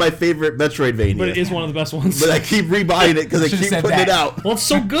Castlevania or my favorite Metroidvania. But it is one of the best ones. But I keep rebuying it because I Should've keep said putting that. it out. Well, it's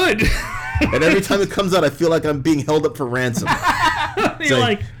so good. And every time it comes out, I feel like I'm being held up for ransom. You're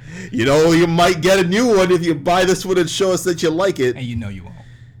like, you know, you might get a new one if you buy this one and show us that you like it. And you know you won't.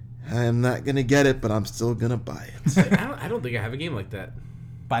 I'm not going to get it, but I'm still going to buy it. I don't think I have a game like that.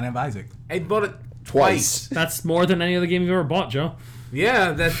 Binding of Isaac. I bought it Twice. that's more than any other game you've ever bought, Joe.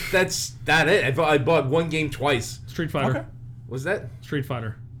 Yeah, that's it. I bought one game twice. Street Fighter. Okay. Was that? Street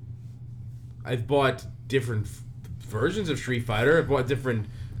Fighter. I've bought different versions of Street Fighter. I've bought different,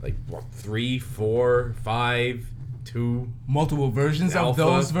 3, 4, 5, 2. Multiple versions Alpha. of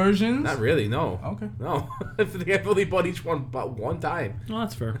those versions? Not really, no. Okay. No. I think I've only bought each one about one time. Well,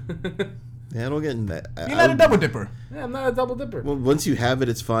 that's fair. Yeah, I don't get in that. You're not a double dipper. Yeah, I'm not a double dipper. Well, once you have it,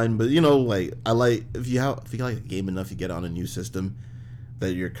 it's fine. But I like if you like a game enough, you get on a new system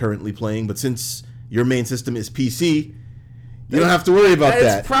that you're currently playing. But since your main system is PC, you don't have to worry about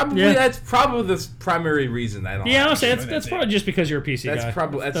that. That's probably the primary reason I don't. Yeah, have I'll it. say that's probably just because you're a PC guy. That's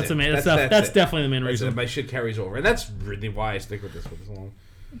probably that's the it. main. That's it. definitely the main That's reason. it. My shit carries over, and that's really why I stick with this for this long.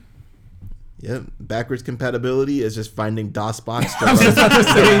 Yeah, backwards compatibility is just finding DOSBox to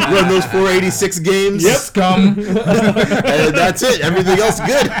run those 486 games. Yep. Scum. And that's it. Everything else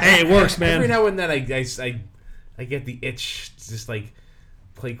good. Hey, it works, man. Every now and then I get the itch to just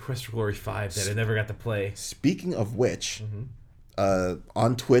play Quest for Glory 5 that I never got to play. Speaking of which,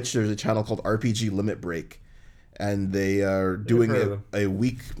 on Twitch there's a channel called RPG Limit Break, and they are doing heard of a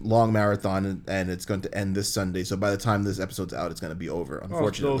week-long marathon, and it's going to end this Sunday. So by the time this episode's out, it's going to be over,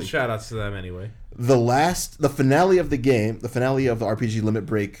 unfortunately. Little shout outs to them anyway. The finale of the game, the finale of the RPG Limit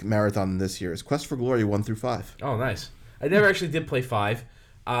Break marathon this year is Quest for Glory 1 through 5. Oh, nice. I never actually did play 5.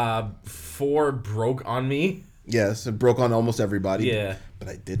 4 broke on me. Yes, it broke on almost everybody. Yeah. But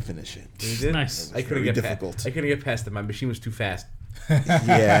I did finish it. You did? Nice. I couldn't very get difficult. I couldn't get past it. My machine was too fast.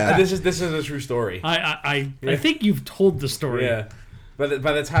 Yeah. This is a true story. I think you've told the story. Yeah. By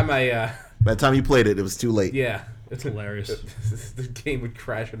the time By the time you played it, it was too late. yeah. It's hilarious. The game would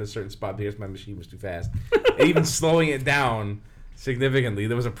crash in a certain spot because my machine was too fast. And even slowing it down significantly,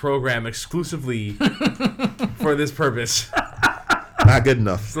 there was a program exclusively for this purpose. Not good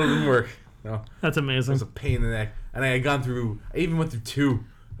enough. Still didn't work. No. That's It amazing. was a pain in the neck. And I had gone through, I even went through 2.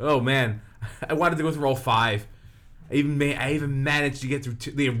 Oh man. I wanted to go through all 5. I even managed to get through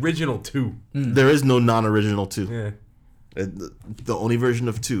the original 2. There is no non-original 2. Yeah. The only version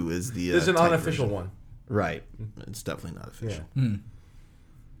of 2 is the There's an type unofficial version. one. Right. It's definitely not official. Yeah.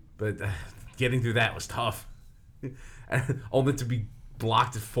 But getting through that was tough. Only to be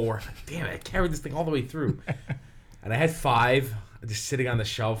blocked at 4. Like, damn it, I carried this thing all the way through. And I had 5 just sitting on the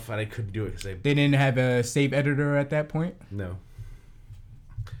shelf, and I couldn't do it because They didn't have a save editor at that point? no.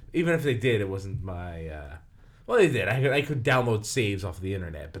 Even if they did, it wasn't my... well, they did. I could download saves off the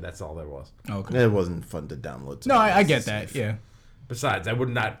internet, but that's all there was. Okay. It wasn't fun to download. No, I get that, yeah. Besides, I would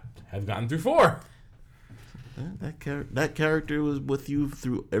not have gotten through 4. That character was with you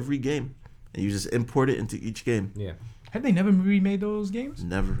through every game, and you just import it into each game. Yeah. Have they never remade those games?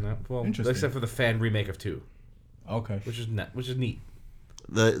 Never. No, well, Interesting. except for the fan remake of 2, Okay. which is neat.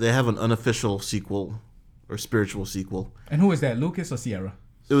 They have an unofficial sequel or spiritual sequel. And who was that, Lucas or Sierra?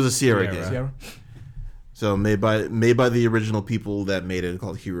 It was a Sierra Sierra. game. Sierra? So made by the original people that made it,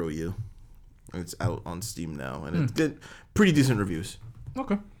 called Hero U. It's out on Steam now, and it's good, pretty decent reviews.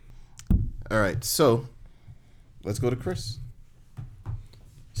 Okay. All right, so let's go to Chris.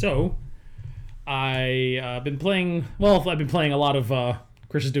 So, I've been playing a lot of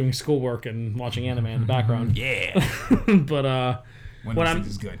Chris is doing schoolwork and watching anime in the background. Yeah. But One What of I'm-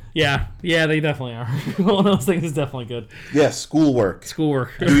 these is good. yeah, they definitely are. One of those things is definitely good. Yes, schoolwork.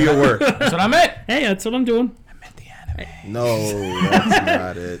 Schoolwork. Do your work. That's what I meant. Hey, that's what I'm doing. I meant the anime. No, that's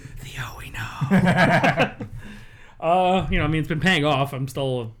not it. Theo, we know. I mean, it's been paying off. I'm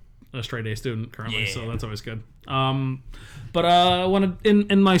still a straight A student currently, Yeah. so that's always good. But I want to,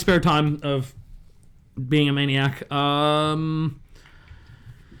 in my spare time of being a maniac, oh,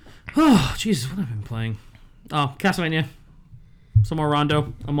 Jesus, what have I been playing? Oh, Castlevania. Some more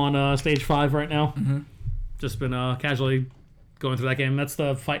Rondo. I'm on stage 5 right now. Just been casually going through that game. That's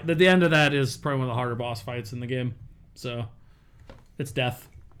the fight. The end of that is probably one of the harder boss fights in the game. So, it's death.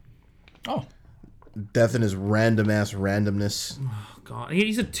 Oh. Death in his random ass randomness. Oh, God.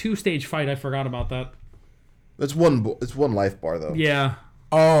 He's a 2-stage fight. I forgot about that. It's one life bar though. Yeah.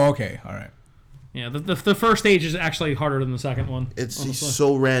 Oh, okay. All right. Yeah, the first stage is actually harder than the second one. He's honestly.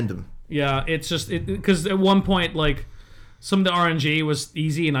 so random. Yeah, it's just because at one point, like, some of the RNG was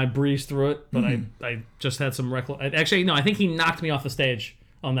easy and I breezed through it, but I just had some Actually, no, I think he knocked me off the stage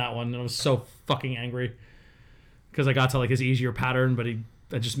on that one, and I was so fucking angry because I got to like his easier pattern, but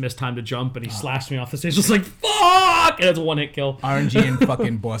I just missed time to jump, and he slashed me off the stage. Just like fuck, and it's a one-hit kill. RNG in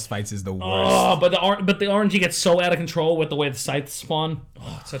fucking boss fights is the worst. Oh, but the RNG gets so out of control with the way the scythes spawn.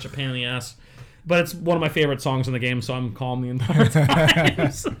 Oh, it's such a pain in the ass. But it's one of my favorite songs in the game, so I'm calm the entire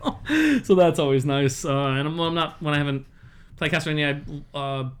time. so that's always nice. And I'm not, when I haven't played Castlevania,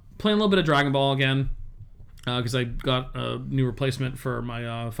 I playing a little bit of Dragon Ball again because I got a new replacement for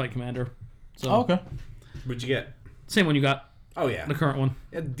my Fight Commander. So Okay. What'd you get? same one you got, Oh yeah, the current one.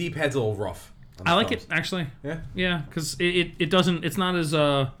 yeah, Deep Head's a little rough. on the I like thumbs. it actually. Yeah. Yeah, because it doesn't. It's not as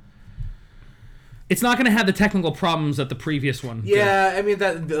It's not going to have the technical problems that the previous one. did. Yeah, I mean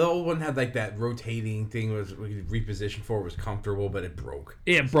the old one had like that rotating thing was we could reposition for it was comfortable, but it broke.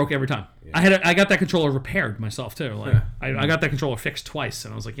 Yeah, it broke every time. I got that controller repaired myself too. Like I got that controller fixed twice,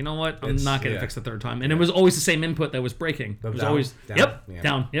 and I was like, you know what? I'm not getting it fixed the third time. And it was always the same input that was breaking. It was down, always down, yeah.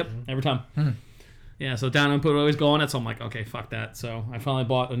 down, every time. Yeah, so down input would always go on it. So I'm like, okay, fuck that. So I finally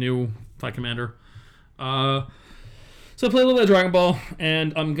bought a new Fight Commander. So I play a little bit of Dragon Ball,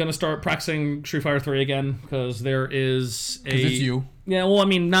 and I'm gonna start practicing Street Fighter 3 again because there is a. Because it's you. Yeah, well, I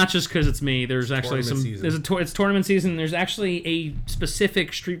mean, not just because it's me. There's actually Tournament season. It's tournament season. There's actually a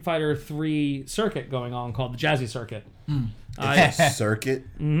specific Street Fighter 3 circuit going on called the Jazzy Circuit. Circuit.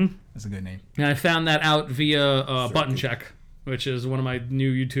 That's a good name. And I found that out via Button Check, which is one of my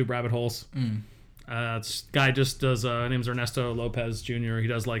new YouTube rabbit holes. This guy just does. His name's Ernesto Lopez Jr. He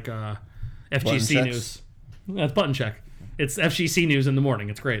does like FGC Button news. That's Button Check. It's FGC news in the morning.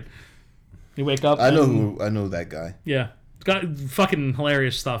 It's great. You wake up. I know that guy. Yeah, it's got fucking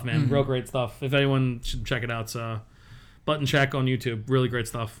hilarious stuff, man. Real great stuff. If anyone should check it out, it's Button Check on YouTube. Really great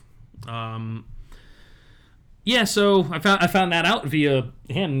stuff. Yeah, so I found that out via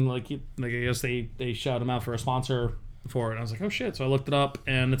him. Like I guess they shout him out for a sponsor for it. And I was like, oh shit! So I looked it up,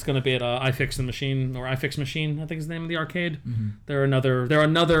 and it's gonna be at iFix the Machine or iFix Machine, I think is the name of the arcade. They're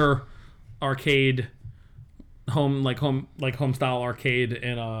another arcade. Home style arcade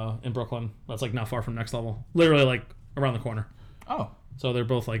in Brooklyn. That's like not far from Next Level. Literally like around the corner. Oh. So they're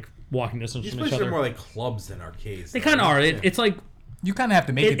both like walking distance These from each places other. are more like clubs than arcades. They though, kind of right? are. Yeah. It's like You kind of have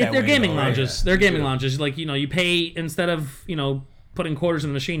to make it that they're way. gaming though, right? lounges. Yeah. They're gaming lounges. Like you pay instead of putting quarters in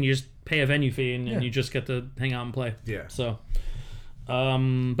the machine. You just pay a venue fee and you just get to hang out and play. Yeah. So,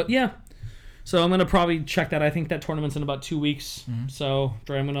 but yeah. So I'm gonna probably check that. I think that tournament's in about 2 weeks. So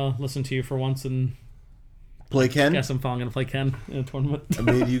Dre, I'm gonna listen to you for once and. Play Ken. Guess I'm finally gonna play Ken in a tournament. I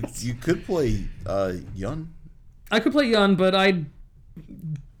mean, you could play Yun. I could play Yun, but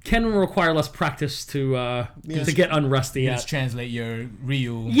Ken will require less practice to get unrusty Just at. translate your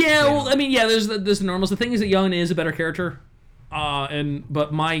Ryu. Yeah, well, I mean, yeah. There's the normals. The thing is that Yun is a better character, but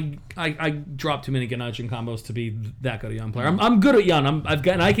I dropped too many Ganajin combos to be that good a Yun player. I'm good at Yun.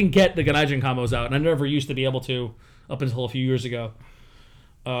 I can get the Ganajin combos out, and I never used to be able to up until a few years ago.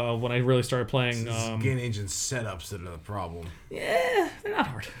 When I really started playing. Game agent setups that are the problem. Yeah, they're not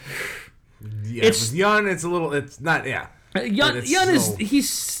hard. Yeah, with Yun, it's a little. It's not. Yeah. Yun is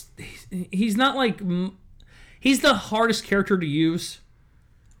he's not like he's the hardest character to use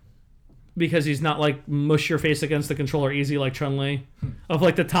because he's not like mush your face against the controller easy like Chun-Li. Of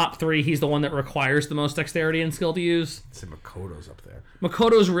like the top 3, he's the one that requires the most dexterity and skill to use. Say Makoto's up there.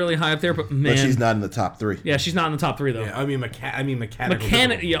 Makoto's really high up there, but man, But she's not in the top 3. Yeah, she's not in the top 3 though. Yeah, I mean mechanical.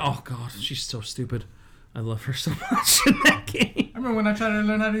 Yeah, oh god, she's so stupid. I love her so much in that game. I remember when I tried to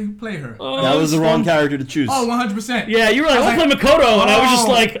learn how to play her. Oh, That was the it's wrong fun. character to choose. Oh, 100%. Yeah, you were like, I I'll was play Makoto, and I was just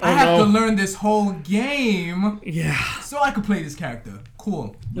like, oh I have no. to learn this whole game Yeah. so I could play this character.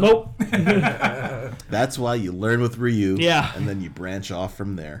 Cool. Nope. That's why you learn with Ryu. Yeah. And then you branch off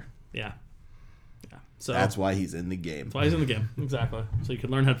from there. Yeah. So That's why he's in the game. That's why he's in the game. Exactly. So you can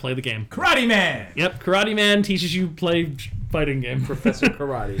learn how to play the game. Karate Man. Yep, Karate Man teaches you play fighting game. Professor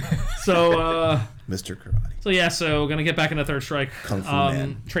Karate. So Mr. Karate. so yeah, so gonna get back into Third Strike. Kung Fu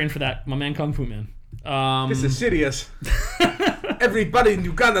Man. Train for that. My man Kung Fu Man. This is serious. Everybody in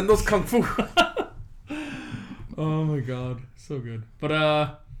Uganda knows Kung Fu. Oh my god, so good. But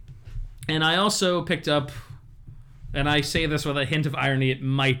and I also picked up, and I say this with a hint of irony, it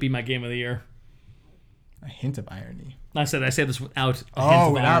might be my game of the year. A hint of irony. I say this without a hint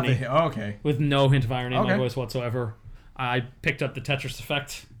of without irony. the okay. With no hint of irony in my Okay. voice whatsoever. I picked up the Tetris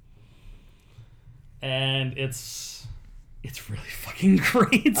Effect. And it's It's really fucking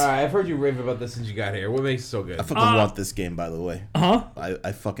great. All right, I've heard you rave about this since you got here. What makes it so good? I fucking want this game, by the way. Huh?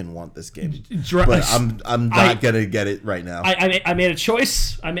 I fucking want this game, Dra- but I'm not gonna get it right now. I made a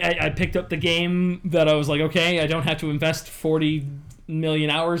choice. I picked up the game that I was like, okay, I don't have to invest 40 million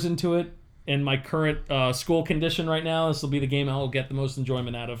hours into it. In my current school condition right now, this will be the game I'll get the most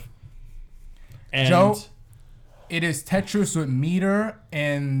enjoyment out of. And Joe, it is Tetris with meter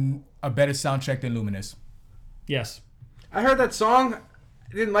and a better soundtrack than Luminous. yes, I heard that song.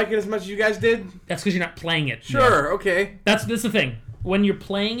 I didn't like it as much as you guys did. that's because you're not playing it. Sure, okay. That's the thing. When you're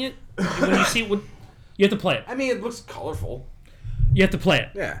playing it, when you see what you have to play it. I mean, it looks colorful. You have to play it.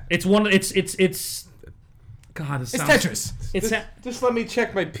 Yeah. It's one. It's. God, It's Tetris. It's Just let me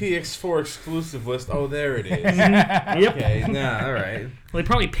check my PX4 exclusive list. Oh, there it is. Yep. Okay, nah, all right. Well, they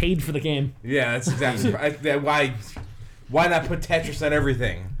probably paid for the game. Yeah, that's exactly why not put Tetris on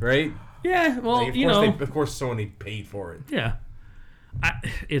everything, right? Yeah. Well, Like, you know. of course, Sony paid for it. Yeah.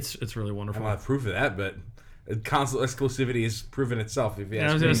 It's really I wonderful. don't have proof of that, but console exclusivity has proven itself. If you I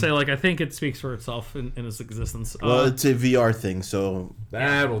ask was me. gonna say, like, I think it speaks for itself in its existence. Well, it's a VR thing, so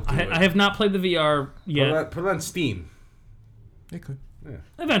That'll do it. I have not played the VR yet. Put it on Steam. They could.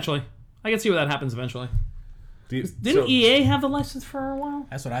 Eventually, I can see where that happens. Eventually, didn't So- EA have the license for a while?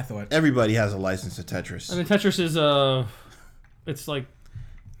 That's what I thought. everybody has a license to Tetris. I mean, Tetris is it's like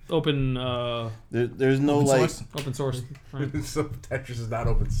open There's no Open like. source? open source. Right? So Tetris is not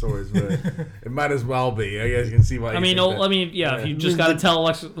open source, but it might as well be. I guess you can see why. I mean, yeah. If you just got to tell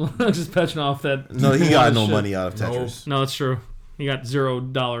Alexis Pechnov that. No, he got no Shit. money out of Tetris. No, that's true. He got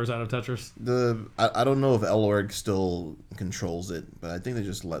 $0 out of Tetris. I don't know if Elorg still controls it, but I think they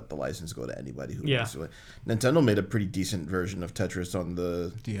just let the license go to anybody who wants to. Nintendo made a pretty decent version of Tetris on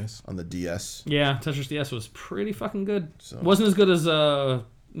the DS. DS. Yeah, Tetris DS was pretty fucking good. So- Wasn't as good as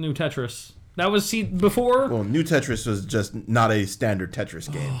new Tetris. That was before. Well, New Tetris was just not a standard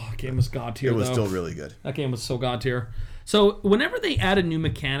Tetris game. Oh, game was god tier. It was though. still really good. That game was so god tier. So whenever they add a new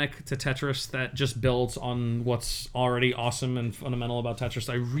mechanic to Tetris that just builds on what's already awesome and fundamental about Tetris,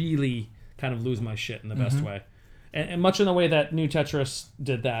 I really kind of lose my shit in the best way. And much in the way that new Tetris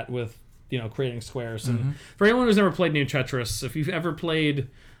did that with, creating squares. And for anyone who's never played new Tetris, if you've ever played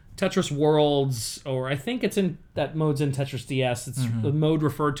Tetris Worlds, or I think it's in that mode's in Tetris DS, it's the mode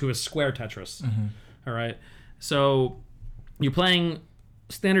referred to as Square Tetris. All right. So you're playing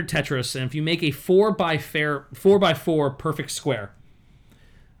standard Tetris, and if you make a 4x4 perfect square,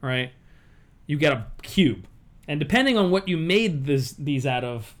 right, you get a cube. And depending on what you made these out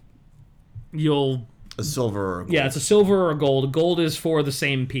of, you'll... A silver or a gold. Yeah, it's a silver or a gold. Gold is for the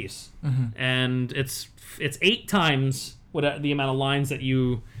same piece. And it's 8 times the amount of lines that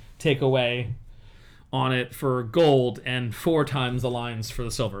you take away on it for gold, and 4 times the lines for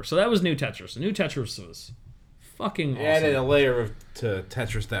the silver. So that was new Tetris. New Tetris was fucking awesome. Added a layer to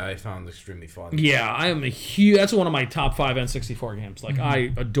Tetris that I found extremely fun. Yeah, I am a huge... That's one of my top 5 N64 games. Like,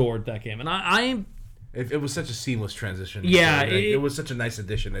 I adored that game. And It was such a seamless transition. Yeah, it was such a nice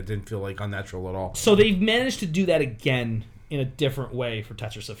addition. It didn't feel like unnatural at all. So they've managed to do that again in a different way for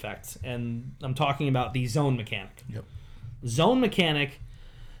Tetris Effect. And I'm talking about the zone mechanic. Yep. Zone mechanic.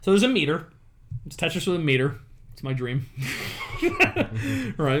 So there's a meter. It's Tetris with a meter. It's my dream.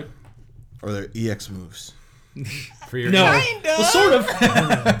 Right? Or their EX moves. For your No. inner, Well, sort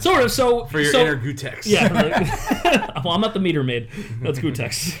of. Sort of. So for your inner Gutex. Yeah. Right. Well, I'm not the meter maid. That's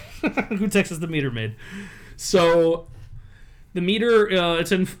Gutex. Gutex is the meter maid. So the meter,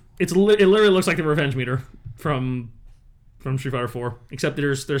 it literally looks like the revenge meter from Street Fighter 4, except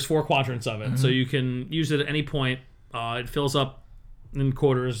there's 4 quadrants of it, so you can use it at any point. It fills up in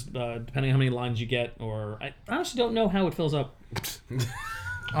quarters, depending on how many lines you get. Or I honestly don't know how it fills up.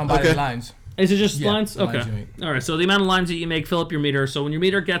 By the lines. Is it just Yeah, lines? the Okay. lines you make. All right. So the amount of lines that you make fill up your meter. So when your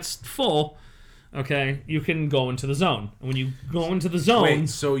meter gets full, okay, you can go into the zone. And when you go into the zone, Wait,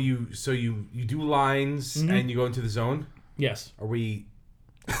 so you do lines and you go into the zone? yes, Are we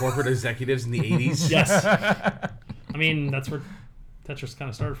corporate executives in the 80s? yes. I mean, that's where Tetris kind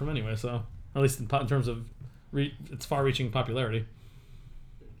of started from anyway. So at least in terms of its far-reaching popularity,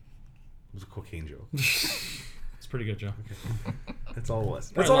 It was a cocaine joke. it's pretty good, Joe. That's all it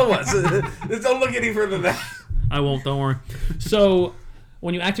was. That's all it was. Don't look any further than that. I won't. Don't worry. So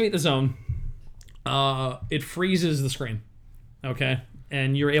when you activate the zone, it freezes the screen. Okay,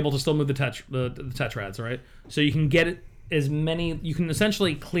 and you're able to still move the tetrads, right? So you can get it as many. You can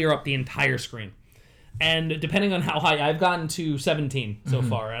essentially clear up the entire screen. And depending on how high, I've gotten to 17 so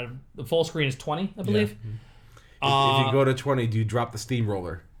far. Out of the full screen is 20, I believe. If you go to 20, do you drop the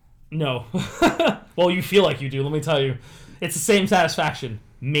steamroller? No. Well, you feel like you do. Let me tell you, it's the same satisfaction,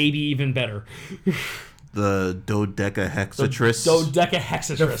 maybe even better. The dodecahexatrice.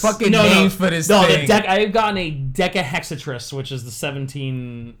 Dodecahexatrice. The fucking names for this thing. I've gotten a decahexatrice, which is the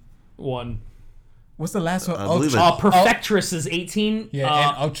 17 one. What's the last one? I believe Perfectress is 18. Yeah,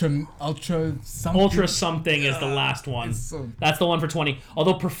 and ultra something. Ultra something is the last one. That's the one for 20.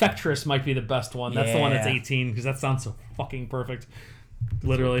 Although Perfectress might be the best one. That's the one that's 18 because that sounds so fucking perfect.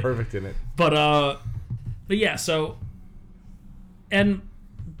 Literally. Perfect in it. But yeah, so and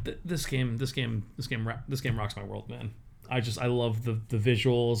this game rocks my world, man. I love the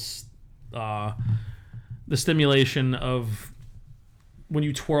visuals, the stimulation of when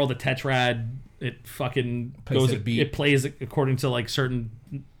you twirl the tetrad. It fucking goes. It plays according to like certain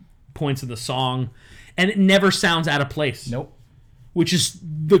points of the song, and it never sounds out of place. Nope. Which is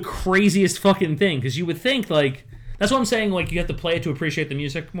the craziest fucking thing, because you would think like that's what I'm saying. Like you have to play it to appreciate the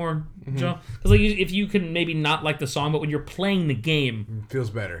music more, Joe. Because like if you can maybe not like the song, but when you're playing the game, It feels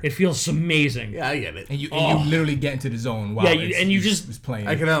better. it feels amazing. Yeah, I get it. And you literally get into the zone while it's playing.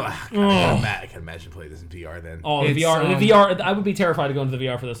 I can imagine playing this in VR then. Oh, the It's, VR. I would be terrified to go into the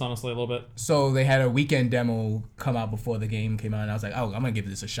VR for this, honestly, a little bit. So they had a weekend demo come out before the game came out, and I was like, oh, I'm gonna give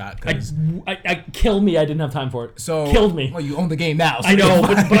this a shot. I killed me. I didn't have time for it. Killed me. Well, you own the game now. So I know,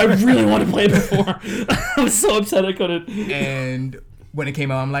 but I really want to play it before. I was so upset I couldn't. And when it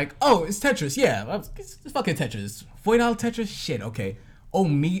came out, I'm like, oh, it's Tetris. Yeah, it's fucking Tetris. $40 Tetris? Shit, okay. Oh,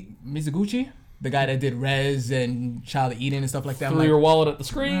 Mizuguchi? The guy that did Rez and Child of Eden and stuff like that. Threw your wallet at the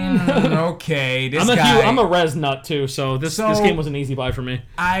screen. Okay, this guy. I'm a Rez nut, too, so this game was an easy buy for me.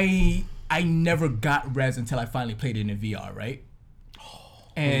 I never got Rez until I finally played it in VR, right?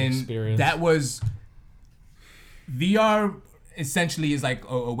 And experience. That was... VR... essentially is like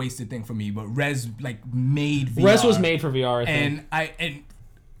a wasted thing for me, but Rez like made VR. Rez was made for VR, I think. And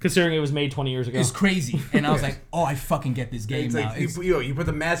considering it was made 20 years ago. It's crazy. And I was like, oh, I fucking get this game It's now. like, you put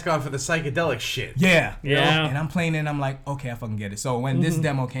the mask on for the psychedelic shit. Yeah. Yeah. And I'm playing it and I'm like, okay, I fucking get it. So when this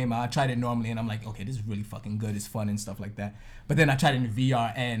demo came out, I tried it normally and I'm like, okay, this is really fucking good. It's fun and stuff like that. But then I tried it in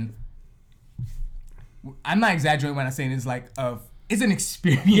VR and I'm not exaggerating when I say it's like it's an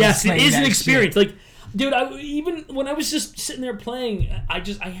experience. Yes, it is an shit. experience. Like, dude, even when I was just sitting there playing, I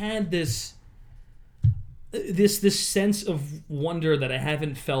had this sense of wonder that I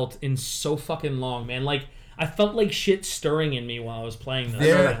haven't felt in so fucking long, man. Like, I felt like shit stirring in me while I was playing this.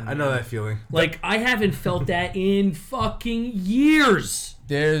 I know that feeling. Like, I haven't felt that in fucking years.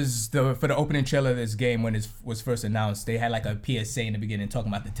 There's for the opening trailer of this game when it was first announced, they had like a PSA in the beginning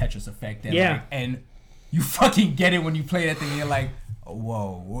talking about the Tetris Effect. And yeah. Like, and you fucking get it when you play that thing and you're like,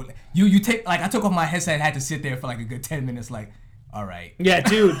 whoa. You take, like, I took off my headset and had to sit there for like a good 10 minutes like, all right. Yeah,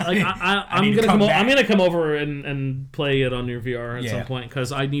 dude. Like, I'm gonna come over and play it on your VR at some point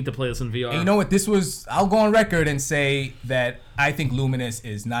because I need to play this in VR. And you know what? I'll go on record and say that I think Luminous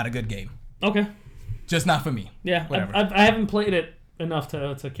is not a good game. Okay. Just not for me. Yeah, whatever. I haven't played it enough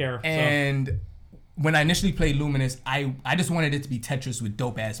to care. And when I initially played Luminous, I just wanted it to be Tetris with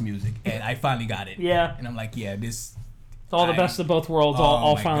dope ass music, and I finally got it. Yeah. And I'm like, yeah, this. It's all the best of both worlds,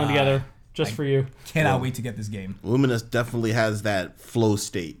 all finally together, just for you. Cannot wait to get this game. Luminous definitely has that flow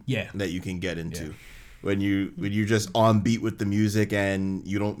state that you can get into. When you're just on beat with the music and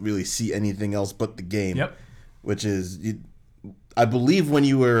you don't really see anything else but the game. Yep. Which is, I believe when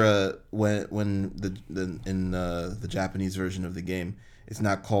you were when the Japanese version of the game, it's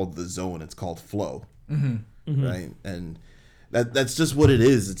not called the zone, it's called flow. Mm-hmm. Right? And that's just what it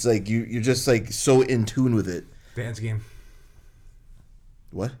is. It's like you're just like so in tune with it. Dan's game.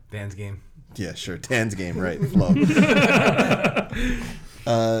 What? Dan's game. Yeah, sure. Dan's game, right? Flow.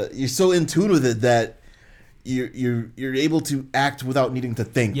 You're so in tune with it that you're able to act without needing to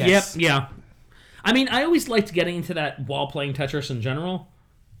think. Yes. Yep. Yeah. I mean, I always liked getting into that while playing Tetris in general.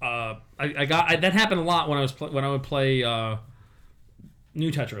 That happened a lot when I would play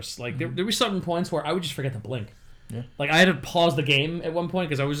new Tetris. Like there were certain points where I would just forget to blink. Yeah. Like I had to pause the game at one point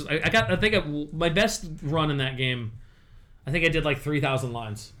because my best run in that game. I think I did like 3,000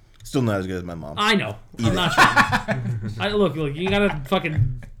 lines. Still not as good as my mom. I know. I'm not trying. Look, you gotta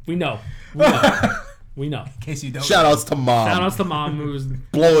fucking. We know. We know. In case you don't. Shoutouts to mom. Shoutouts to mom who's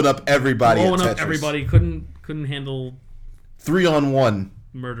blowing up everybody. Blowing at up Tetris. everybody. Couldn't handle. 3-on-1.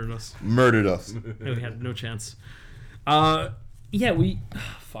 Murdered us. We had no chance. Yeah,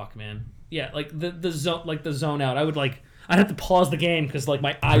 fuck, man. Yeah, like the zone out. I'd have to pause the game because like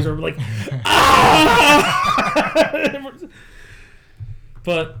my eyes are like,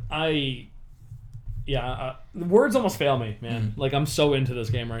 But the words almost fail me, man. Like I'm so into this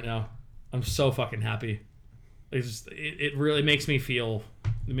game right now. I'm so fucking happy. It really makes me feel.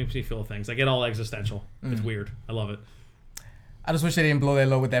 It makes me feel things. I get all existential. It's weird. I love it. I just wish they didn't blow their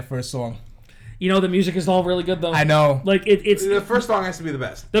load with that first song. The music is all really good though. I know. Like it's The first song has to be the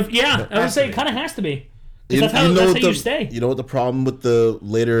best. yeah. I would say it kind of has to be. That's how you stay. You know what the problem with the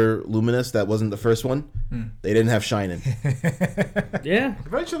later Luminous that wasn't the first one? They didn't have Shining. Yeah.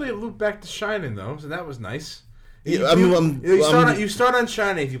 Eventually, it looped back to Shining though, so that was nice. Yeah, You start on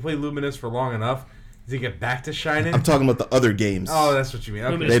Shining if you play Luminous for long enough to get back to Shining. I'm talking about the other games. Oh, that's what you mean.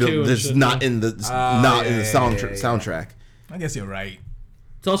 Okay. Luminous They 2 don't. and There's shit, not yeah. in the soundtrack. I guess you're right.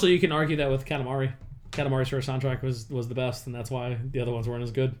 It's also you can argue that with Katamari. Katamari's first soundtrack was the best, and that's why the other ones weren't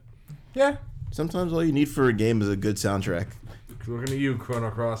as good. Yeah. Sometimes all you need for a game is a good soundtrack. Looking at you, Chrono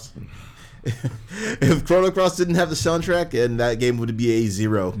Cross. If Chrono Cross didn't have the soundtrack, and that game would be a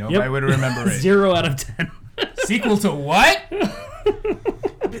 0. Nobody would remember it. 0 out of 10. Sequel to what?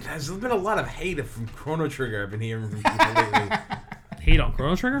 There's been a lot of hate from Chrono Trigger I've been hearing from people lately. Hate on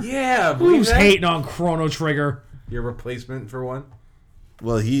Chrono Trigger? Yeah, believe Who's that? hating on Chrono Trigger? Your replacement for one?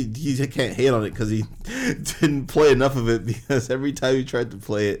 Well, he can't hate on it because he didn't play enough of it. Because every time he tried to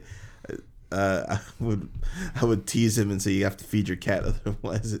play it, I would tease him and say you have to feed your cat,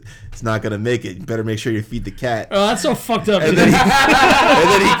 otherwise it's not gonna make it. You better make sure you feed the cat. Oh, that's so fucked up. And then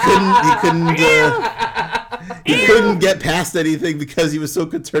he couldn't get past anything because he was so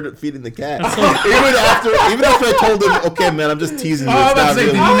concerned at feeding the cat. Even after I told him, okay, man, I'm just teasing you. Oh, It's not did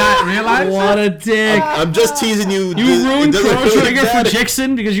you really- not realize? What a dick. I'm just teasing you. You ruined It doesn't Chrono really Trigger for matter.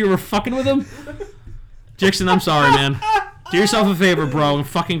 Jixon because you were fucking with him? Jixon, I'm sorry, man. Do yourself a favor, bro, and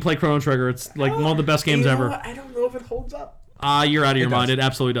fucking play Chrono Trigger. It's like one of the best games ever. I don't know if it holds up. You're out of your does. mind. It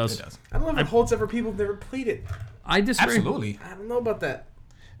absolutely does. It does. I don't know if it holds up for people who've never played it. I disagree. Absolutely. I don't know about that.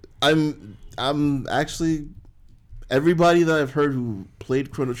 I'm actually everybody that I've heard who played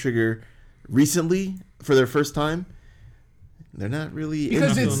Chrono Trigger recently for their first time, they're not really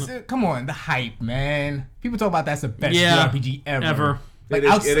Because into it's come on, the hype, man. People talk about that's the best Yeah, RPG ever. Like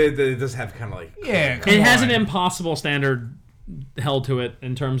It does have kind of like... yeah, come It has on. an impossible standard held to it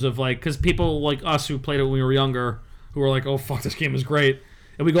in terms of like, because people like us who played it when we were younger, who were like, oh fuck, this game is great.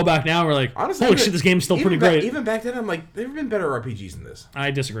 And we go back now, we're like, Honestly, holy shit, this game's still pretty great. Even back then, I'm like, there have been better RPGs than this. I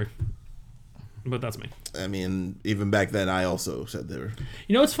disagree. But that's me. I mean, even back then, I also said they were.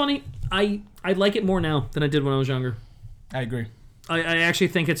 You know what's funny? I like it more now than I did when I was younger. I agree. I actually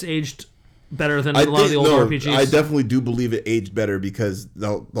think it's aged better than a lot of the old RPGs. I definitely do believe it aged better because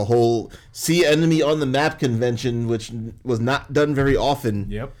the whole see enemy on the map convention, which was not done very often.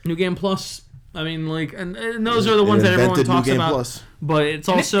 Yep. New Game Plus. I mean, like, and those are the ones that everyone invented New talks Game about. Plus. But it's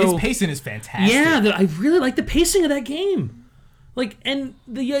And also its pacing is fantastic. yeah. I really like the pacing of that game. Like, and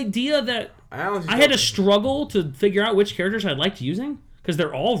the idea that I had to struggle to figure out which characters I liked using because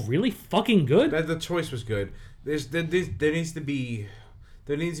they're all really fucking good. The choice was good. There needs to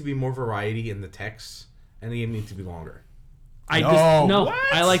be more variety in the text, and the game needs to be longer. I what?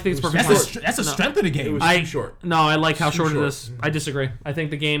 I like things perfect. That's a strength of the game. It was too short. No, I like how Too short it short. is. I disagree. I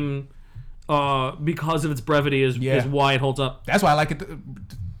think the game, because of its brevity, is why it holds up. That's why I like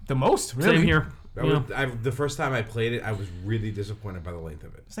it the most. Really. Same here. The first time I played it, I was really disappointed by the length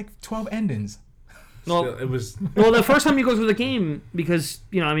of it. It's like 12 endings. Well, Still, it was. well, the first time you go through the game, because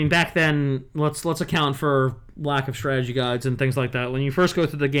I mean, back then, let's account for lack of strategy guides and things like that. When you first go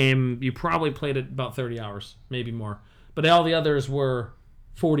through the game, you probably played it about 30 hours, maybe more. But all the others were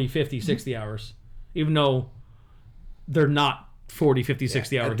 40, 50, 60 hours, even though they're not 40, 50,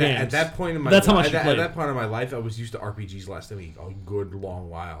 60 hour games. At that point in my That's how much you at played. that point in my life, I was used to RPGs lasting me a good long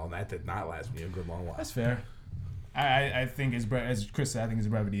while, and that did not last me a good long while. That's fair. I think as Chris said, I think his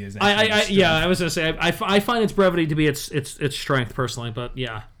brevity is. I was gonna say I find its brevity to be its strength personally, but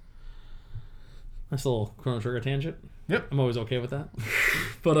yeah, that's a little Chrono Trigger tangent. Yep. I'm always okay with that.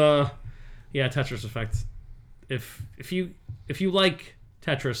 But yeah, Tetris Effect. If you like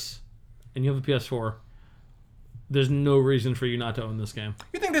Tetris and you have a PS4, there's no reason for you not to own this game.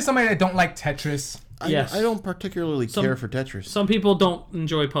 You think there's somebody that don't like Tetris? Yes. I don't particularly care for Tetris. Some people don't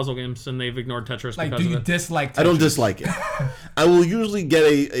enjoy puzzle games and they've ignored Tetris Like, because do you of it. dislike Tetris? I don't dislike it. I will usually get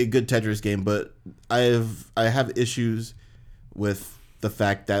a good Tetris game, but I have issues with the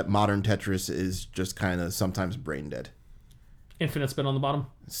fact that modern Tetris is just kind of sometimes brain dead. Infinite spin on the bottom.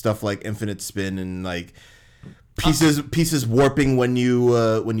 Stuff like infinite spin and like pieces warping when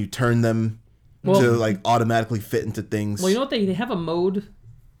you turn them to like automatically fit into things. Well, you know what? They have a mode.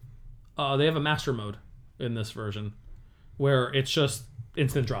 They have a master mode in this version where it's just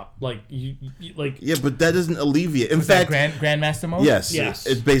instant drop. Like you like. Yeah, but that doesn't alleviate. In Was that fact, Grandmaster mode? yes, Yes.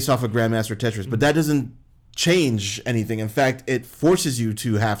 it's based off of Grandmaster Tetris, but that doesn't change anything. In fact, it forces you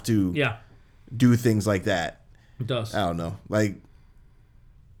to have to do things like that. It does. I don't know. Like,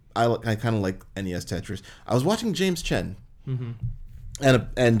 I kind of like NES Tetris. I was watching James Chen,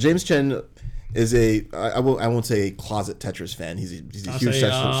 and James Chen, is I won't say a closet Tetris fan. He's a huge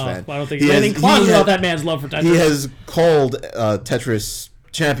Tetris fan. I don't think there's anything closet about that man's love for Tetris. He has called Tetris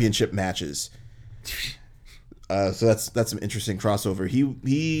championship matches. So that's some interesting crossover.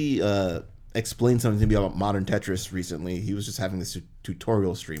 He explained something to me about modern Tetris recently. He was just having this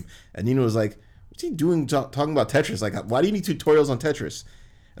tutorial stream, and Nino was like, "What's he doing talking about Tetris? Like, why do you need tutorials on Tetris?"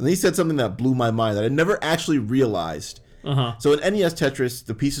 And then he said something that blew my mind that I never actually realized. So in NES Tetris,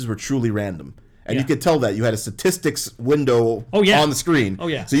 the pieces were truly random. And you could tell that. You had a statistics window on the screen. Oh,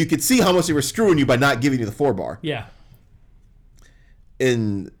 yeah. So you could see how much they were screwing you by not giving you the 4-bar. Yeah.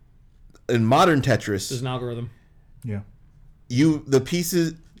 In modern Tetris, there's an algorithm. Yeah. You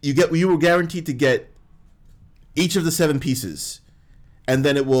were guaranteed to get each of the 7 pieces, and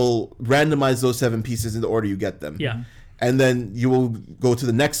then it will randomize those 7 pieces in the order you get them. Yeah. And then you will go to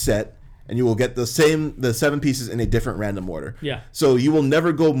the next set, and you will get the 7 pieces in a different random order. Yeah. So you will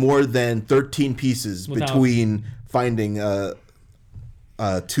never go more than 13 pieces between finding a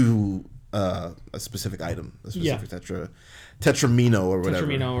specific item, a specific Tetramino or whatever.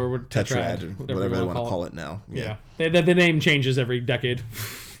 Tetramino or Tetrad, or whatever they want to call it now. Yeah. The name changes every decade.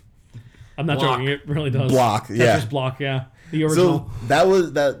 I'm not joking. It really does. Block. Tetris Block. Yeah. The original. So that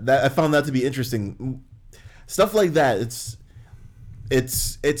was that. I found that to be interesting. Stuff like that.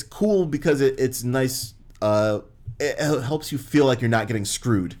 It's cool because it's nice. It helps you feel like you're not getting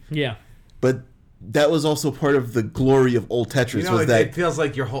screwed. Yeah. But that was also part of the glory of old Tetris. Was that it feels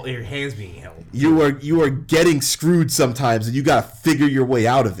like your hands being held. You are getting screwed sometimes, and you got to figure your way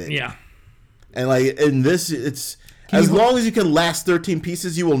out of it. Yeah. And like in this, it's as long as you can last 13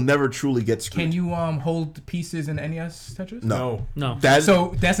 pieces, you will never truly get screwed. Can you hold the pieces in NES Tetris? No.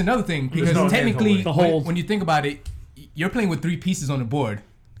 So that's another thing because technically, the hold. when you think about it, you're playing with 3 pieces on the board.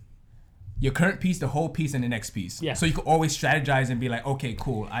 Your current piece, the whole piece, and the next piece. Yeah. So you can always strategize and be like, okay,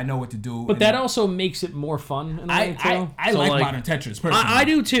 cool, I know what to do. But that also makes it more fun. In a way, too. I So, like modern Tetris personally. I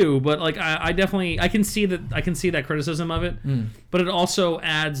do too, but like I definitely I can see that criticism of it, but it also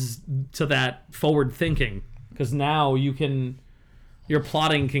adds to that forward thinking because now your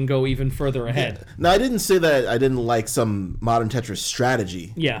plotting can go even further ahead. No, I didn't say that I didn't like some modern Tetris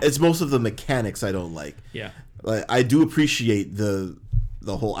strategy. Yeah. It's most of the mechanics I don't like. Yeah. Like I do appreciate the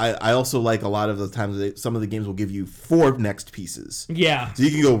whole. I also like a lot of the times some of the games will give you 4 next pieces. Yeah. So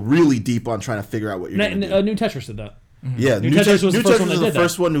you can go really deep on trying to figure out what you're going to do. New Tetris did that. Yeah, New Tetris was the first one that was the did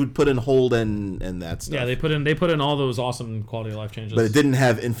first one who put in hold and that stuff. Yeah, they put in all those awesome quality of life changes. But it didn't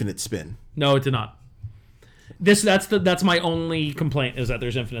have infinite spin. No, it did not. That's my only complaint is that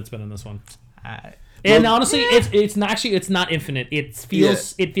there's infinite spin in this one. And honestly, it's not infinite. It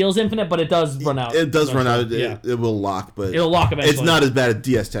feels infinite, but it does run out. It does run out. Yeah. It will lock, but it'll lock eventually. It's not as bad as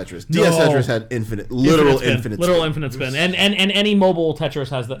DS Tetris. DS Tetris had literal infinite spin. And any mobile Tetris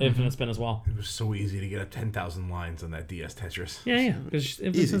has the infinite spin as well. It was so easy to get up 10,000 lines on that DS Tetris. Yeah. It's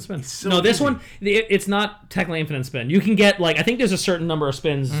infinite spin. So no, this easy. one it's not technically infinite spin. You can get I think there's a certain number of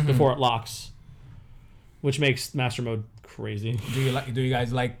spins before it locks, which makes Master Mode crazy. Do you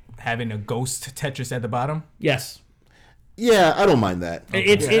guys like having a ghost Tetris at the bottom? Yes. Yeah, I don't mind that.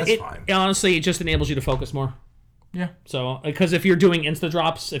 That's fine. Honestly, it just enables you to focus more. Yeah. So, because if you're doing insta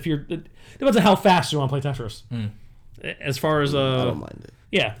drops, it depends on how fast you want to play Tetris. As far as I don't mind it.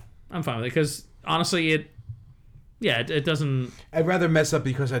 Yeah, I'm fine with it because honestly, it doesn't. I'd rather mess up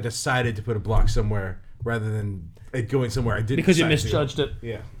because I decided to put a block somewhere rather than it going somewhere I didn't. Because you decide to. misjudged it.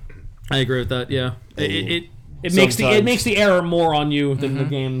 Yeah. I agree with that. Yeah. It Sometimes- makes the error more on you than the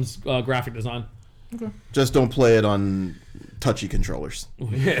game's graphic design. Just don't play it on touchy controllers.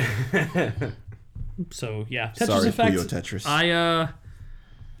 So yeah, Tetris Sorry, Effect. Puyo Tetris.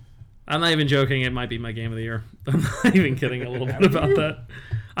 I'm not even joking. It might be my game of the year. I'm not even kidding a little bit about that.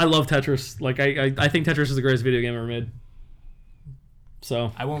 I love Tetris. Like I think Tetris is the greatest video game ever made.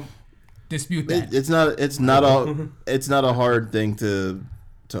 So I won't dispute that. It's not a hard thing to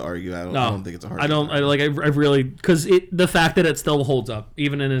argue. I don't think it's a hard. I really because the fact that it still holds up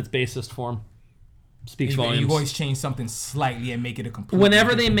even in its basest form speaks volumes. You always change something slightly and make it a complete.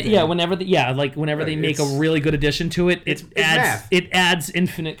 Whenever they make a really good addition to it, it adds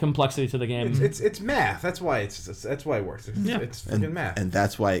infinite complexity to the game. It's math. That's why it works. It's freaking math. And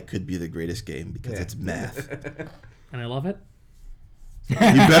that's why it could be the greatest game because it's math. And I love it. You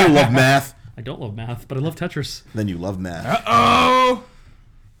better love math. I don't love math, but I love Tetris. Then you love math. Uh-oh!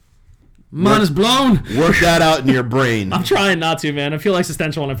 Mine is blown. Work that out in your brain. I'm trying not to, man. I feel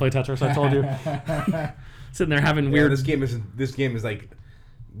existential when I play Tetris. I told you. Sitting there having weird. This game is like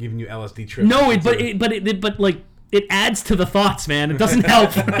giving you LSD trips. No, it adds to the thoughts, man. It doesn't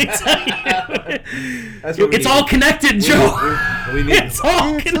help. It's all connected, Joe. We need. It's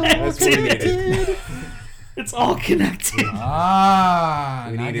all That's what we needed. connected. It's all connected. Ah,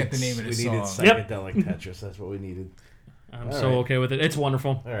 We now I needed, get the name of the we needed song. psychedelic Tetris. That's what we needed. I'm All so right. okay with it. It's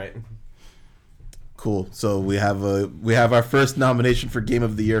wonderful. All right. Cool. So we have our first nomination for Game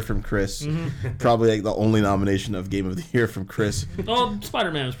of the Year from Chris. Probably like the only nomination of Game of the Year from Chris. Well,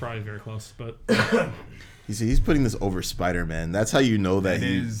 Spider-Man is probably very close, but He's putting this over Spider-Man. That's how you know that It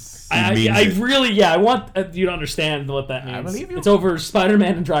he. is. I means it. really, I want you to understand what that means. I believe you. It's over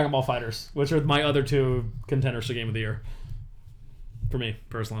Spider-Man and Dragon Ball Fighters, which are my other two contenders for Game of the Year. For me,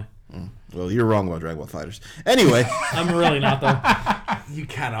 personally. Well, you're wrong about Dragon Ball Fighters. Anyway, I'm really not, though. You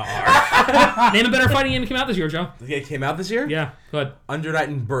kind of are. Name a better fighting game that came out this year, Joe. It came out this year? Yeah, go ahead. Under Night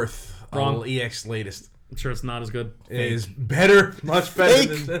and Birth. Wrong. EX latest. I'm sure it's not as good. It is better. Much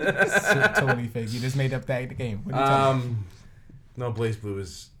better Fake. than... Totally fake. You just made up the game. What are you talking about? No, Blaze Blue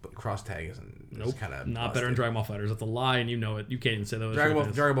is... Cross Tag isn't... Nope. Kind of Not better than Dragon Ball Fighters. That's a lie, and you know it. You can't even say that.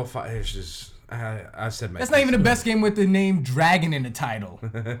 Dragon Ball Fighters is... I said my... That's not even the best game with the name Dragon in the title.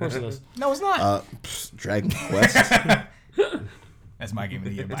 Of course it is. No, it's not. Dragon Quest. That's my game of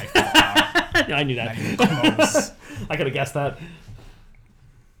the year by far. I knew Not even that. close. I could have guessed that.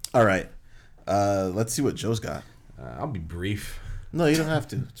 All right. Let's see what Joe's got. I'll be brief. No, you don't have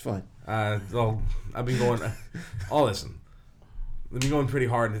to. It's fine. Well, I've been going... Oh, listen. I've been going pretty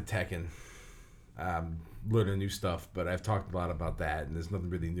hard into Tekken. Learning new stuff, but I've talked a lot about that, and there's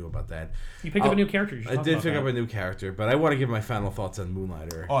nothing really new about that. You picked up a new character. You should I talk did about pick that. up a new character, but I want to give my final thoughts on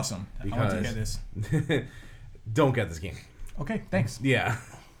Moonlighter. Awesome. I want to hear Because- this. Don't get this game. Okay, thanks. Yeah.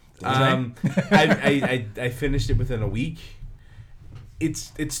 I finished it within a week.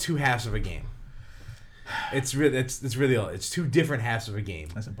 It's two halves of a game. It's two different halves of a game.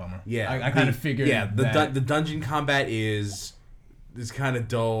 That's a bummer. Yeah, I kind of figured. Yeah, that. the dungeon combat is kind of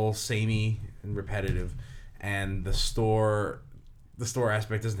dull, samey, and repetitive, and the store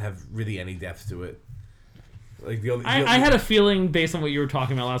aspect doesn't have really any depth to it. Like I had a feeling based on what you were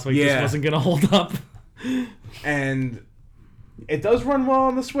talking about last week, this Yeah. wasn't going to hold up. and it does run well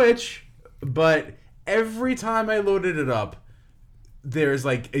on the Switch, but every time I loaded it up, there's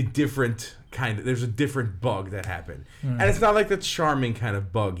like a different there's a different bug that happened. And it's not like the charming kind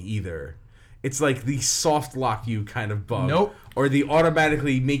of bug either. It's like the soft lock you kind of bug. Nope. Or the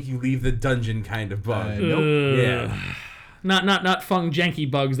automatically make you leave the dungeon kind of bug. Nope. Yeah. Not fun janky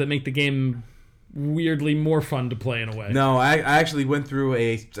bugs that make the game weirdly more fun to play in a way. No, I actually went through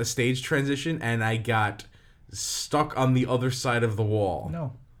a stage transition and I got stuck on the other side of the wall.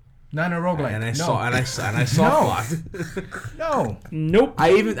 No. Not in a roguelike. And I no. soft locked. No. Nope.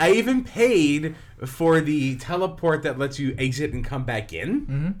 I even paid for the teleport that lets you exit and come back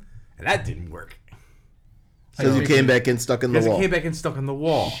in, and that didn't work. Because you came back in stuck in the Because wall. it came back and stuck on the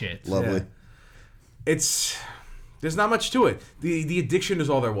wall. Shit. Lovely. Yeah. There's not much to it. The addiction is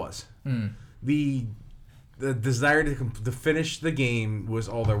all there was. The desire to finish the game was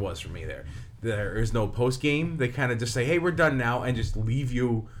all there was for me there. There is no post game. They kind of just say, "Hey, we're done now," and just leave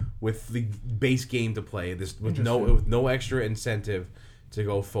you with the base game to play. With no extra incentive to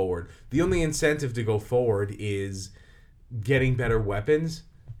go forward. The only incentive to go forward is getting better weapons.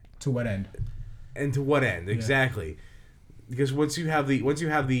 To what end? And to what end exactly? Because once you have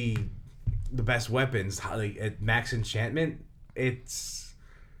the best weapons, like at max enchantment, it's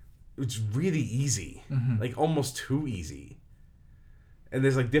really easy, like almost too easy. And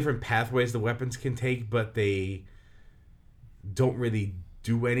there's like different pathways the weapons can take, but they don't really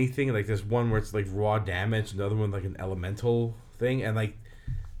do anything. Like there's one where it's like raw damage, another one like an elemental thing, and like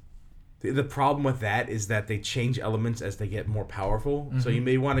the problem with that is that they change elements as they get more powerful. So you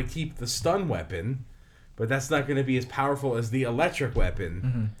may want to keep the stun weapon, but that's not going to be as powerful as the electric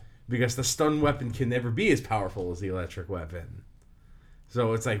weapon, because the stun weapon can never be as powerful as the electric weapon.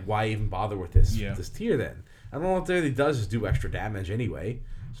 So it's like, why even bother with this tier then? I don't know what it really does is do extra damage anyway.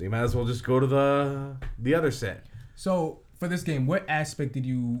 So you might as well just go to the other set. So for this game, what aspect did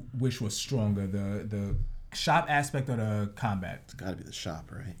you wish was stronger? The shop aspect or the combat? It's got to be the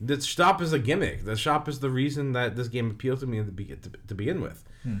shop, right? The shop is a gimmick. The shop is the reason that this game appealed to me to begin with.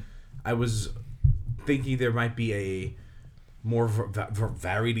 I was thinking there might be a more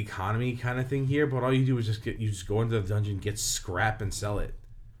varied economy kind of thing here, but all you do is just go into the dungeon, get scrap, and sell it.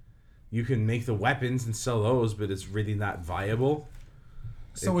 You can make the weapons and sell those, but it's really not viable.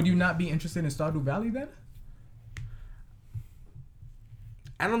 So would you not be interested in Stardew Valley then?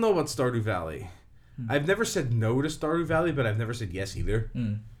 I don't know about Stardew Valley. I've never said no to Stardew Valley, but I've never said yes either.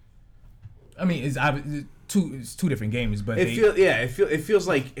 I mean, it's two different games, but It feels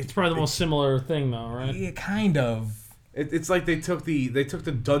like It's probably the most similar thing, though, right? yeah, kind of. It's like they took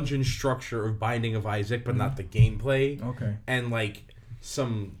the dungeon structure of Binding of Isaac, but not the gameplay. Okay. And like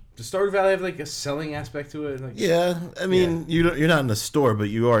does Stardew Valley have like a selling aspect to it? Like, Yeah, I mean, you're not in the store, but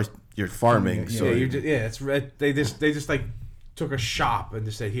you're farming. Yeah, So it's they just like took a shop and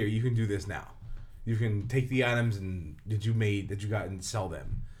just said, here, you can do this now. You can take the items that you got and sell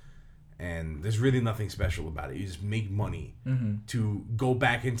them. And there's really nothing special about it. You just make money to go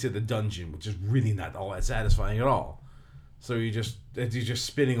back into the dungeon, which is really not all that satisfying at all. So you're just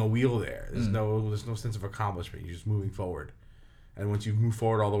spinning a wheel there. There's no sense of accomplishment. You're just moving forward. And once you move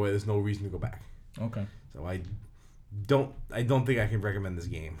forward all the way, there's no reason to go back. Okay. So I don't think I can recommend this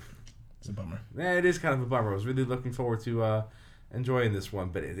game. It's a bummer. Yeah, it is kind of a bummer. I was really looking forward to enjoying this one,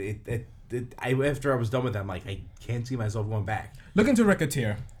 but after I was done with that, I'm like, I can't see myself going back. Look into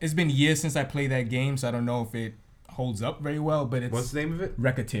Racketeer. It's been years since I played that game, so I don't know if it holds up very well, but it's... What's the name of it?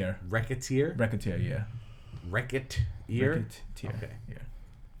 Racketeer. Racketeer? Racketeer, yeah. Racketeer? Racketeer. Okay.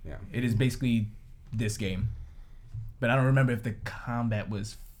 Yeah. It is basically this game. But I don't remember if the combat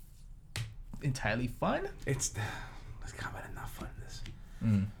was entirely fun. It's combat is not fun in this.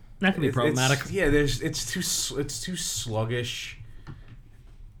 That can be problematic. It's too sluggish,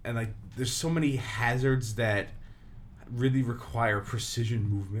 and like there's so many hazards that really require precision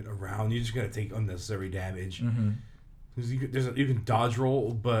movement around. You're just gonna take unnecessary damage. You can dodge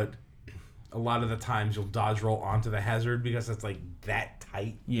roll, but a lot of the times you'll dodge roll onto the hazard because it's like that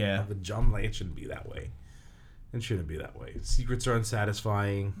tight of a jump. Like it shouldn't be that way. It shouldn't be that way. Secrets are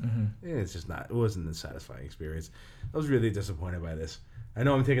unsatisfying. It's just not. It wasn't a satisfying experience. I was really disappointed by this. I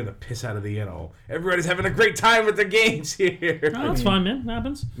know I'm taking the piss out of the, everybody's having a great time with the games here. No, that's fine, man. It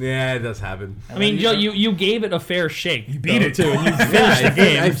happens. Yeah, it does happen. I mean, Joe, you gave it a fair shake. You beat it, too. And you finished the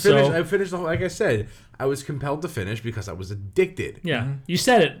game. I finished the whole, like I said, I was compelled to finish because I was addicted. Yeah, you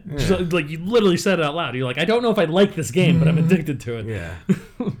said it. Yeah. Like, you literally said it out loud. You're like, I don't know if I like this game, but I'm addicted to it. Yeah.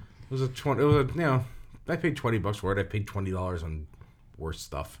 I paid $20 for it. I paid $20 on worse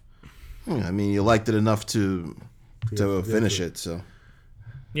stuff. I mean, you liked it enough to finish it, so.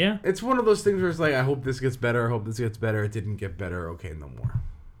 Yeah. It's one of those things where it's like, I hope this gets better. I hope this gets better. It didn't get better. Okay, no more.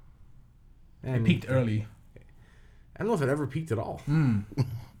 And it peaked early. I don't know if it ever peaked at all. It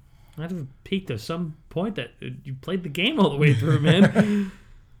might have peaked at some point that you played the game all the way through, man.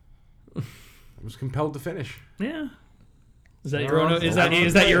 I was compelled to finish. Yeah. Is that your own? Is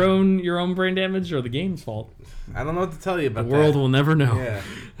that your own brain damage or the game's fault? I don't know what to tell you about that. The world will never know. Yeah.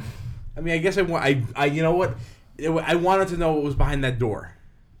 I mean, I guess I you know what? I wanted to know what was behind that door.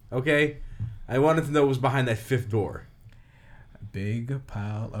 Okay? I wanted to know what was behind that fifth door. A big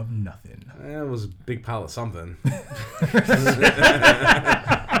pile of nothing. It was a big pile of something.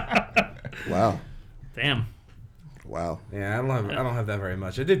 Wow. Damn. Wow. Yeah, I don't have that very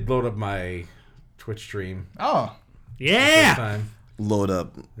much. I did load up my Twitch stream. Oh. Yeah. Load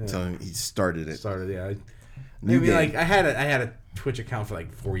up. Yeah. Tell him he started it. I had a Twitch account for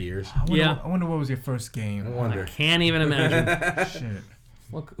like 4 years. I wonder what was your first game. I can't even imagine. Shit.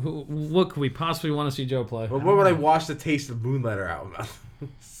 What could we possibly want to see Joe play? Well, what would I watch the Taste of Moonlighter out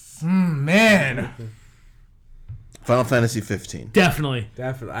of? Man. Final Fantasy 15. Definitely,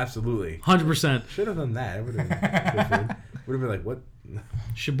 absolutely. 100%. Should have done that. It would have been like, what?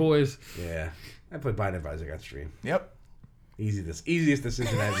 Shaboys. Yeah. I played Binding of Isaac on stream. Yep. Easiest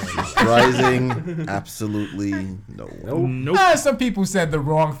decision I've made. Surprising, absolutely no. Nope. Some people said the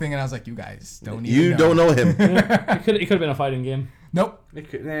wrong thing, and I was like, "You guys don't even You don't know him." It could have been a fighting game. Nope.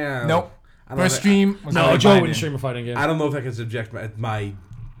 Nope. First stream was no. Joe wouldn't stream a fighting game. I don't know if I can subject my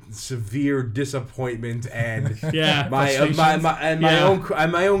severe disappointment and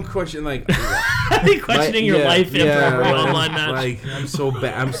my own question, like questioning your life after an online match. Like I'm so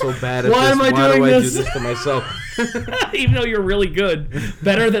bad at Why this. am I Why doing do I this? do this to myself? Even though you're really good,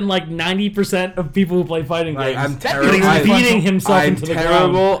 better than like 90% of people who play fighting games. I'm terrible. He's beating himself into the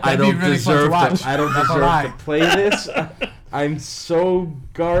ground. I don't deserve to play this. I'm so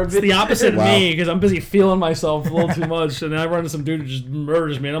garbage. It's the opposite of me because I'm busy feeling myself a little too much, and then I run into some dude who just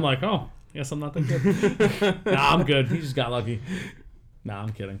murders me, and I'm like, oh, guess I'm not that good. Nah, I'm good. He just got lucky. Nah,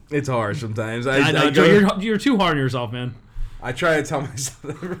 I'm kidding. It's hard sometimes. I know, Joe, you're too hard on yourself, man. I try to tell myself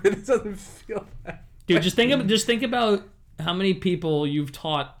that it really doesn't feel that. Dude, just think about how many people you've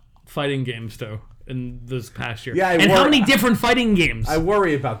taught fighting games to in this past year. Yeah, how many different fighting games. I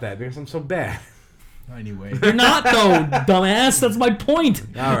worry about that because I'm so bad. Anyway. You're not, though, dumbass. That's my point.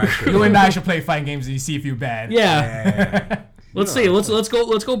 All right. Sure. You and I should play fighting games and you see if you're bad. Yeah. Let's see. Let's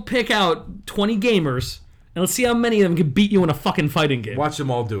go pick out 20 gamers and let's see how many of them can beat you in a fucking fighting game. Watch them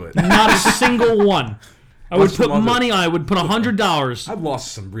all do it. Not a single one. I would put money on. I would put $100. I've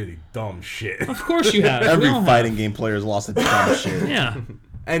lost some really dumb shit. Of course you have. Every We all fighting game player has lost a ton of shit. have. Yeah.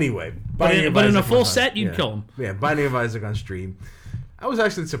 Anyway, But in a Binding of full Isaac set, you'd kill him. Yeah, Binding of Isaac on stream. I was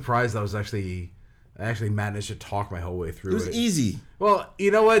actually surprised. I actually managed to talk my whole way through It was easy. Well,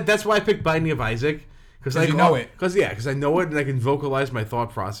 you know what? That's why I picked Binding of Isaac. Because you know it. Because I know it and I can vocalize my thought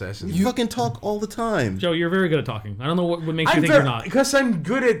process. And You fucking talk all the time. Joe, you're very good at talking. I don't know what makes you think you're not. Because I'm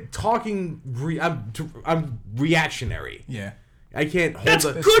good at talking. I'm reactionary. Yeah. I can't hold That's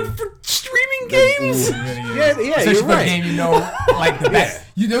good for streaming games. Yeah, Especially you're for right. a game you know like the best.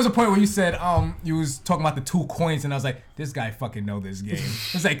 There was a point where you said you was talking about the 2 coins, and I was like, this guy fucking know this game.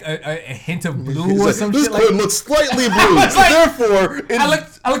 It's like a hint of blue or some This shit. coin Like, looks slightly blue. was like- Therefore,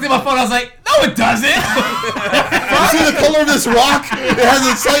 I looked at my phone. I was like, no, it doesn't. you see the color of this rock? It has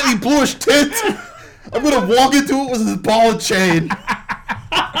a slightly bluish tint. I'm gonna walk into it with this ball and chain.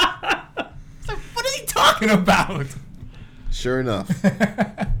 What is he talking about? Sure enough.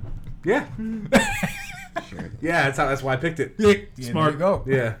 Yeah. Yeah, that's why I picked it. Yeah, Smart. There you go.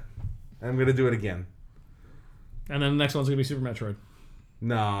 Yeah. I'm going to do it again. And then the next one's going to be Super Metroid.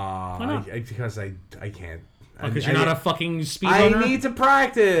 No. not? Because I can't. Because you're not a fucking I speedrunner? need to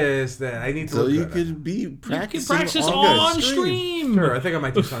practice then. I need to So look you good. could be You practicing can practice on on stream. Sure, I think I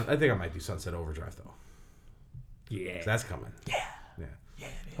might do Sunset Overdrive though. Yeah. So that's coming. Yeah.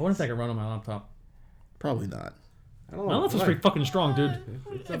 I wonder if I could run on my laptop. Probably not. I don't know. My laptop's pretty fucking strong, dude.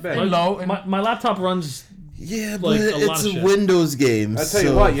 It's not bad. Low. And My laptop runs... Yeah, but Like, a lot it's of a shit. Windows game. I'll tell you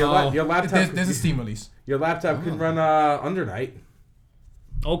so- what, your laptop there's a Steam release. your laptop can run Under Night.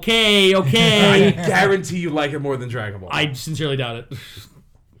 Okay. I guarantee you like it more than Dragon Ball. I sincerely doubt it.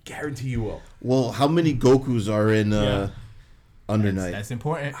 guarantee you will. Well, how many Gokus are in Under Night? That's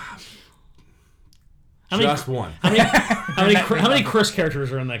important. How many, Just one. how many Chris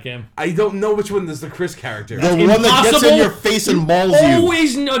characters are in that game? I don't know which one is the Chris character. The one that gets in Impossible. your face and mauls you.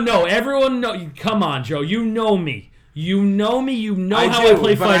 Always no. Everyone know. Come on, Joe. You know me. You know me. You know how I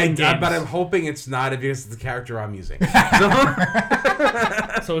play fighting games. But I'm hoping it's not because it's the character I'm using.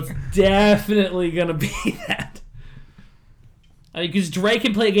 So it's definitely gonna be that. Because Drake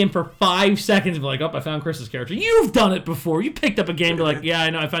can play a game for 5 seconds and be like, "Oh, I found Chris's character." You've done it before. You picked up a game, be like, "Yeah, I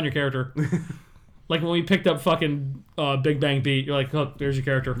know. I found your character." Like when we picked up fucking Big Bang Beat, you're like, "Oh, there's your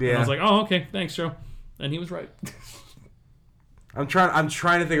character." And I was like, "Oh, okay, thanks, Joe." And he was right. I'm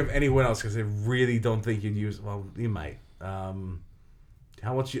trying to think of anyone else because I really don't think you'd use. Well, you might. How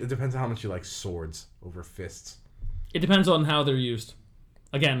much? It depends on how much you like swords over fists. It depends on how they're used.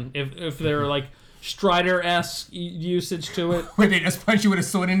 Again, if they're like Strider-esque usage to it, Where they just punch you with a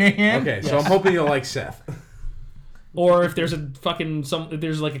sword in their hand. Okay, so I'm hoping you'll like Seth. or if there's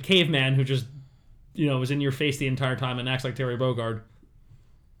there's like a caveman who just is in your face the entire time and acts like Terry Bogard,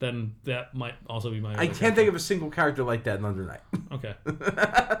 then that might also be my. I can't think of a single character like that in Under Night. Okay.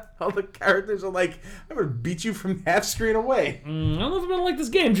 All the characters are like, I'm gonna beat you from half screen away. I don't know if I'm gonna like this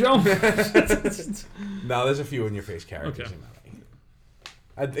game, Joe. No, there's a few in your face characters. Okay.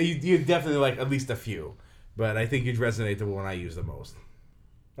 You definitely like at least a few, but I think you'd resonate the one I use the most.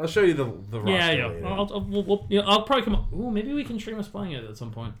 I'll show you the roster yeah. later. I'll probably come up. Ooh, maybe we can stream us playing it at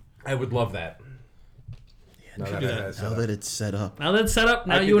some point. I would love that. Now do that. that it's set up. Now that's set up.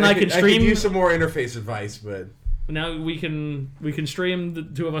 Now you and I can stream. I could use some more interface advice, but Now we can stream the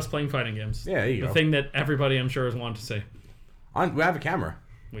two of us playing fighting games. yeah, there you The go. thing that everybody I'm sure has wanted to see. We have a camera.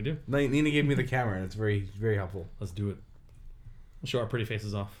 We do. Nina gave me the camera, and it's very, very helpful. Let's do it. We'll show our pretty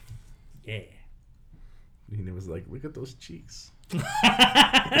faces off. Yeah. Nina was like, "Look at those cheeks."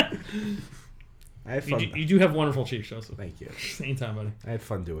 I had fun. You do have wonderful cheeks, Joseph. Thank you. Anytime, buddy. I had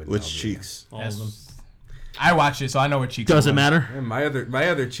fun doing it. Which cheeks? All of them. I watched it, so I know what cheeks. Doesn't are. matter. And my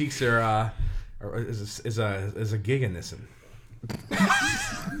other cheeks are is a gigantism.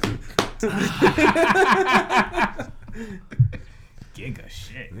 Giga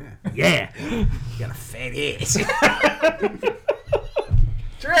shit. Yeah. You got a fat ass.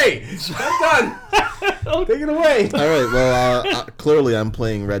 Trey, I'm done. Take it away. All right. Well, clearly I'm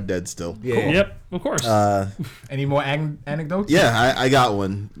playing Red Dead still. Yeah. Yep. Of course. Any more anecdotes? Yeah, I got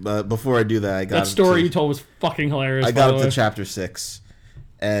one. But before I do that, I got that story to, you told was fucking hilarious. I by got the up to way. chapter 6,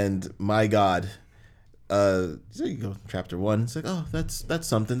 and my God. So you go chapter 1. It's like, oh, that's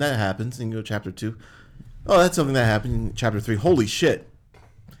something that happens. And you go chapter 2. Oh, that's something that happened. Chapter 3. Holy shit.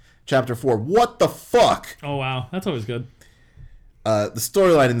 Chapter 4. What the fuck? Oh wow, that's always good. The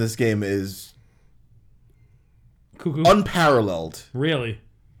storyline in this game is Cuckoo. unparalleled. Really?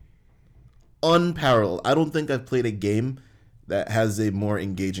 Unparalleled. I don't think I've played a game that has a more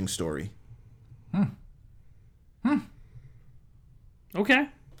engaging story. Okay.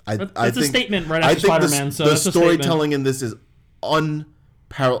 It's a statement right I after think Spider-Man. So the that's a statement. storytelling in this is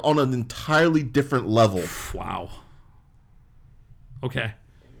unparalleled on an entirely different level. Wow. Okay.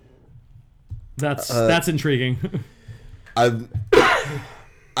 That's intriguing. I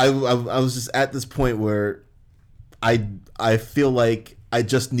was just at this point where I feel like I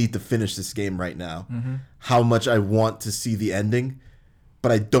just need to finish this game right now. Mm-hmm. How much I want to see the ending,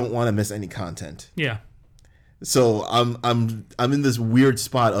 but I don't want to miss any content. Yeah. So I'm in this weird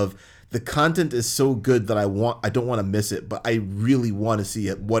spot of the content is so good that I don't want to miss it, but I really want to see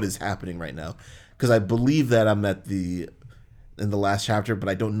what is happening right now, because I believe that I'm in the last chapter, but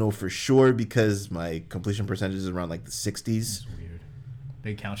I don't know for sure because my completion percentage is around like the 60s. It's weird.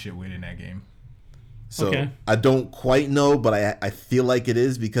 They count shit weird in that game. So Okay. I don't quite know, but I feel like it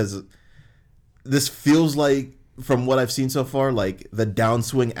is, because this feels like, from what I've seen so far, like the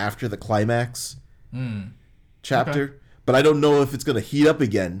downswing after the climax chapter. Okay. But I don't know if it's gonna heat up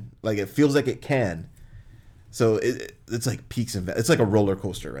again. Like, it feels like it can. So it's like peaks and it's like a roller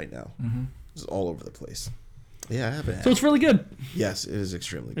coaster right now. Mm-hmm. It's all over the place. Yeah, I haven't. So it's really good. Yes, it is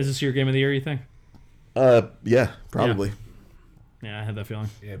extremely good. Is this your game of the year, you think? Yeah, probably. Yeah, I had that feeling.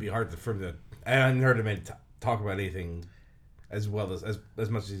 Yeah, it'd be hard for him to. I haven't heard him talk about anything as well as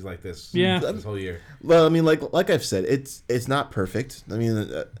much as he's like this. Yeah. This whole year. Well, I mean, like I've said, it's not perfect. I mean,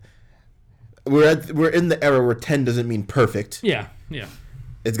 we're in the era where 10 doesn't mean perfect. Yeah.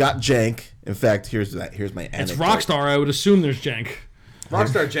 It's got jank. In fact, here's my anecdote. It's Rockstar. I would assume there's jank.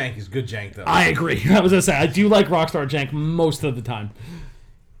 Rockstar jank is good jank though. I agree. I was gonna say I do like Rockstar jank most of the time.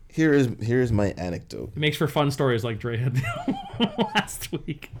 Here's my anecdote. It makes for fun stories like Dre had last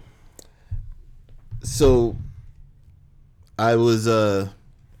week. So, I was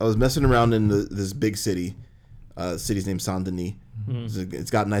messing around in this big city. The city's named Saint Denis. Mm-hmm. It's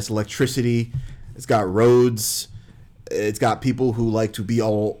got nice electricity. It's got roads. It's got people who like to be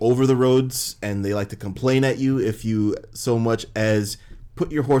all over the roads, and they like to complain at you if you so much as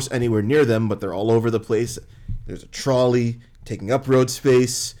put your horse anywhere near them, but they're all over the place. There's a trolley taking up road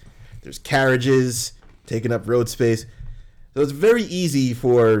space. There's carriages taking up road space. So it's very easy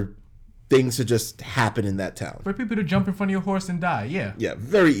for things to just happen in that town. For people to jump in front of your horse and die, yeah. Yeah,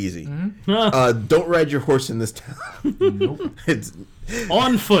 very easy. Mm-hmm. Don't ride your horse in this town. Nope. It's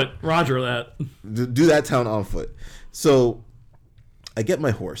On foot, Roger that. do that town on foot. So I get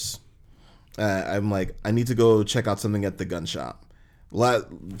my horse. I'm like, I need to go check out something at the gun shop.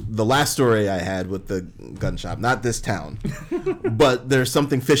 The last story I had with the gun shop, not this town, but there's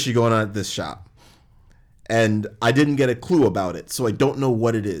something fishy going on at this shop. And I didn't get a clue about it, so I don't know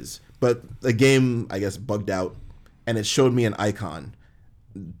what it is. But the game, I guess, bugged out, and it showed me an icon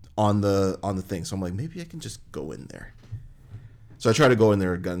on the thing. So I'm like, maybe I can just go in there. So I try to go in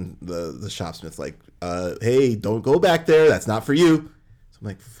there, the shopsmith's like, hey, don't go back there. That's not for you. So I'm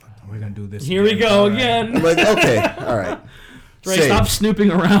like, fuck. We're gonna do this. Here we go again. I'm like, okay, all right. Dre, Save. stop snooping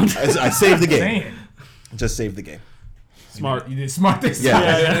around. I saved the game. Saying. Just saved the game. Smart. You did smart this Yeah.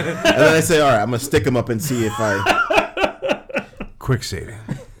 time. And then I say, all right, I'm going to stick them up and see if Quick saving.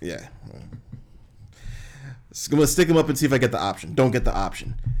 yeah. So I'm going to stick him up and see if I get the option. Don't get the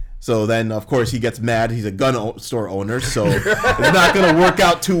option. So then, of course, he gets mad. He's a gun store owner, so it's not going to work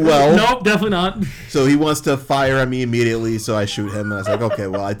out too well. Nope, definitely not. So he wants to fire at me immediately, so I shoot him. And I was like, okay,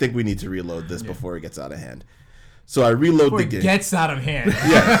 well, I think we need to reload this before it gets out of hand. So I reload Before the it game. gets out of hand.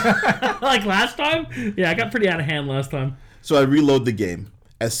 Like last time? Yeah, I got pretty out of hand last time. So I reload the game.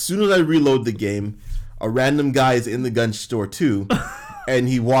 As soon as I reload the game, a random guy is in the gun store too, and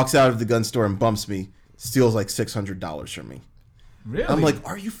he walks out of the gun store and bumps me, steals like $600 from me. Really? I'm like,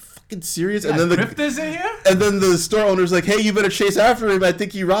 are you fucking serious? and And then grifters in here? and then the store owner's like, hey, you better chase after him. I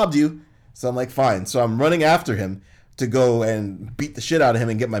think he robbed you. So I'm like, fine. So I'm running after him to go and beat the shit out of him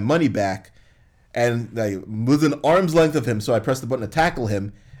and get my money back. And I within arm's length of him, so I press the button to tackle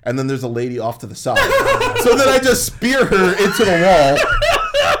him. And then there's a lady off to the side. So then I just spear her into the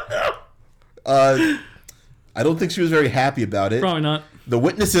wall. I don't think she was very happy about it. Probably not. The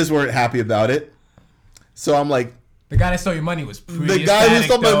witnesses weren't happy about it. So I'm like, The guy that stole your money was pretty the guy who ecstatic,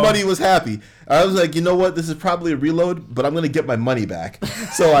 stole my though. money was happy. I was like, you know what? This is probably a reload, but I'm going to get my money back.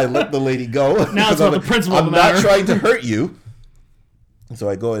 So I let the lady go. Now it's I'm about the principle of I'm the not matter. trying to hurt you. So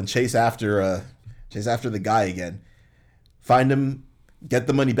I go and chase after the guy again. Find him, get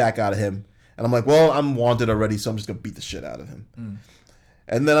the money back out of him. And I'm like, well, I'm wanted already, so I'm just going to beat the shit out of him.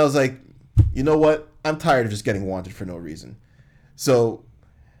 And then I was like, you know what? I'm tired of just getting wanted for no reason. So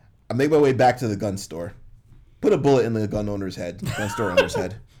I make my way back to the gun store. Put a bullet in the gun store owner's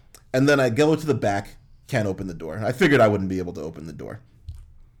head. And then I go to the back, can't open the door. I figured I wouldn't be able to open the door.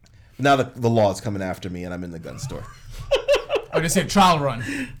 Now the law is coming after me and I'm in the gun store. Oh, they said trial run.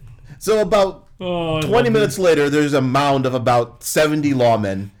 So about 20 minutes later, there's a mound of about 70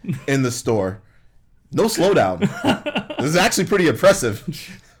 lawmen in the store. No slowdown. This is actually pretty impressive.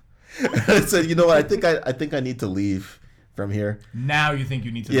 I said, you know what? I think I need to leave from here. Now you think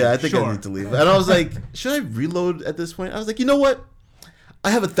you need to leave. Yeah, I think I need to leave. And I was like, should I reload at this point? I was like, you know what? I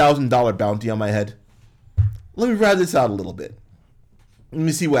have $1,000 bounty on my head. Let me ride this out a little bit. Let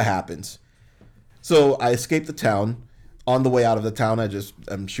me see what happens. So I escaped the town. On the way out of the town,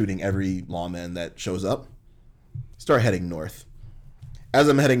 I'm shooting every lawman that shows up. Start heading north. As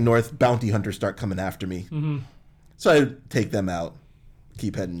I'm heading north, bounty hunters start coming after me. Mm-hmm. So I take them out.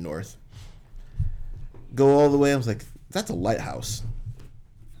 Keep heading north. Go all the way. I was like, that's a lighthouse.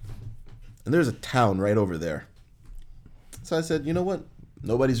 And there's a town right over there. So I said, you know what?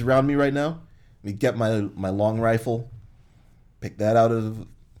 Nobody's around me right now. Let me get my long rifle. Pick that out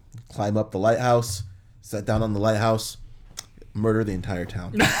climb up the lighthouse. Sit down on the lighthouse. Murder the entire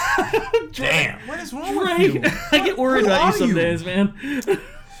town. Damn. What is wrong with you? I get worried about you some days, man.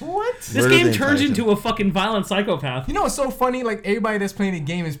 What? This game turns into a fucking violent psychopath. You know what's so funny? Like, everybody that's playing the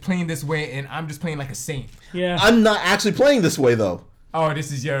game is playing this way, and I'm just playing like a saint. Yeah. I'm not actually playing this way, though. Oh,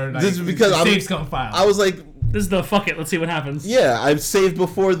 this is your... Like, this is because save scum file. I was like... This is the fuck it, let's see what happens. Yeah, I saved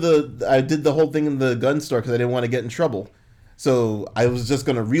before I did the whole thing in the gun store because I didn't want to get in trouble. So I was just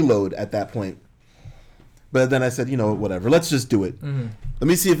going to reload at that point. But then I said, you know, whatever. Let's just do it. Mm-hmm. Let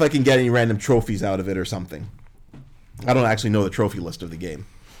me see if I can get any random trophies out of it or something. I don't actually know the trophy list of the game.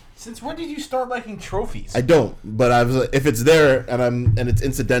 Since when did you start liking trophies? I don't, but I was like, if it's there and it's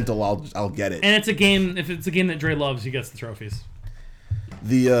incidental, I'll get it. And it's a game. If it's a game that Dre loves, he gets the trophies.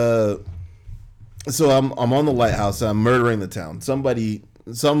 So I'm on the lighthouse and I'm murdering the town. Some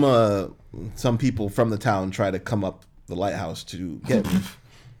people from the town try to come up the lighthouse to get me.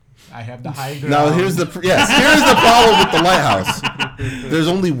 I have the high ground. Now here's the problem with the lighthouse. There's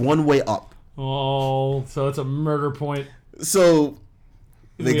only one way up. Oh, so it's a murder point. So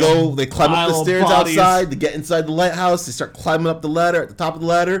they climb up the stairs outside to get inside the lighthouse. They start climbing up the ladder. At the top of the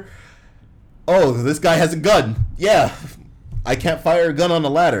ladder, oh, this guy has a gun. Yeah, I can't fire a gun on a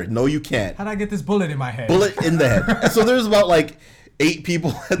ladder. No, you can't. How'd I get this bullet in my head? Bullet in the head. And so there's about like 8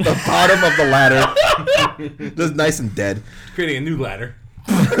 people at the bottom of the ladder, just nice and dead. Creating a new ladder.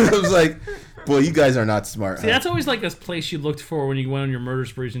 I was like, boy, you guys are not smart. See, that's always like this place you looked for when you went on your murder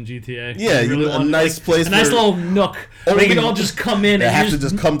sprees in GTA. Yeah, a nice place. A nice little nook where you can all just come in and have to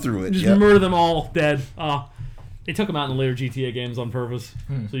just come through it. Just murder them all dead. They took them out in the later GTA games on purpose,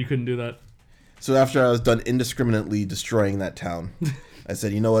 so you couldn't do that. So after I was done indiscriminately destroying that town, I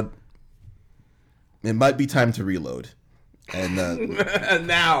said, you know what? It might be time to reload. And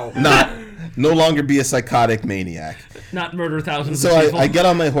now. No longer be a psychotic maniac. Not murder thousands of people. So I get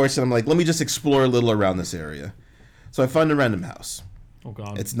on my horse and I'm like, let me just explore a little around this area. So I find a random house. Oh,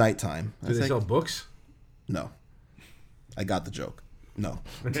 God. It's nighttime. Do they sell books? No. I got the joke. No.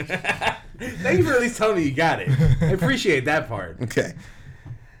 Thank you for at least telling me you got it. I appreciate that part. Okay.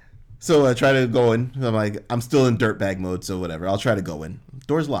 So I try to go in. I'm like, I'm still in dirtbag mode, so whatever. I'll try to go in.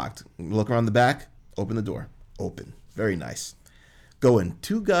 Door's locked. Look around the back. Open the door. Open. Very nice. Go in.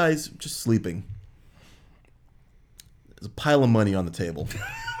 2 guys just sleeping. There's a pile of money on the table.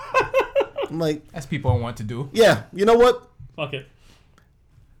 I'm like, that's people I want to do. Yeah, you know what? Fuck it.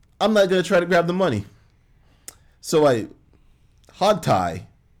 I'm not going to try to grab the money. So I hog tie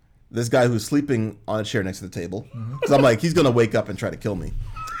this guy who's sleeping on a chair next to the table. Because I'm like, he's going to wake up and try to kill me.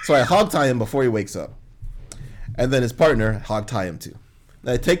 So I hog tie him before he wakes up. And then his partner, hog tie him too.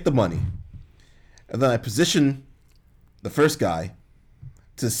 Then I take the money. And then I position the first guy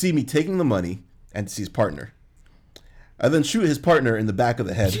to see me taking the money and to see his partner. I then shoot his partner in the back of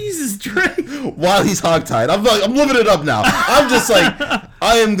the head. Jesus, Dre. While he's hogtied. I'm living it up now. I'm just like,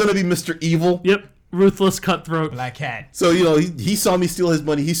 I am going to be Mr. Evil. Yep. Ruthless cutthroat. Black cat. So, you know, he saw me steal his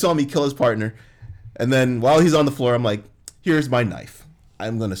money. He saw me kill his partner. And then while he's on the floor, I'm like, here's my knife.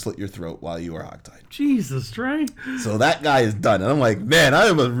 I'm going to slit your throat while you are hogtied. Jesus, Dre. So that guy is done. And I'm like, man, I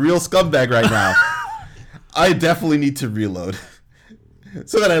am a real scumbag right now. I definitely need to reload.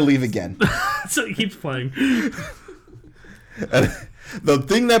 So then I leave again. So he keeps playing. And the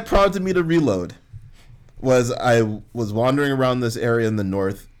thing that prompted me to reload was I was wandering around this area in the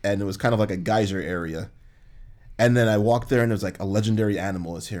north, and it was kind of like a geyser area. And then I walked there, and it was like, a legendary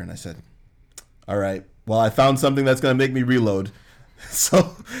animal is here. And I said, all right, well, I found something that's going to make me reload.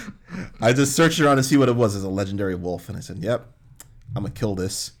 So I just searched around to see what it was as a legendary wolf. And I said, yep, I'm going to kill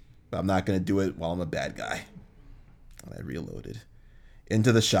this, but I'm not going to do it while I'm a bad guy. And I reloaded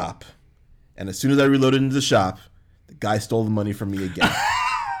into the shop. And as soon as I reloaded into the shop, the guy stole the money from me again.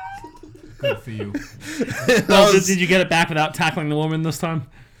 Good for you. Well, did you get it back without tackling the woman this time?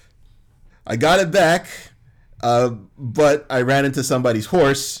 I got it back, but I ran into somebody's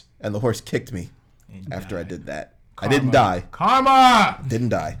horse, and the horse kicked me after I did that. Karma. I didn't die. Karma! Didn't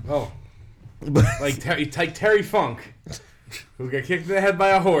die. Oh, like Terry Funk, who got kicked in the head by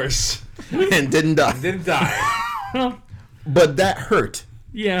a horse And didn't die. didn't die. But that hurt.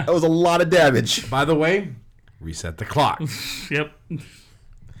 Yeah. That was a lot of damage. By the way, reset the clock. Yep.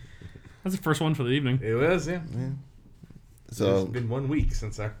 That's the first one for the evening. It was, yeah. So It's been 1 week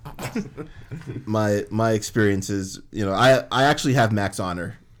since I. my experience is, I actually have max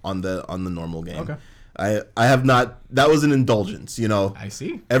honor on the normal game. Okay. I have not. That was an indulgence. I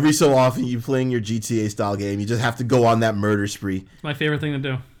see. Every so often you playing your GTA style game, you just have to go on that murder spree. It's my favorite thing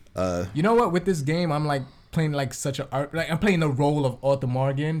to do. You know what? With this game, I'm like playing like such a I'm playing the role of Arthur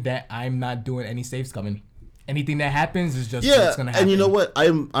Morgan that I'm not doing any saves coming. Anything that happens is just what's gonna happen. And you know what?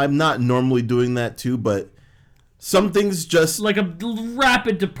 I'm not normally doing that too, but some things just Like a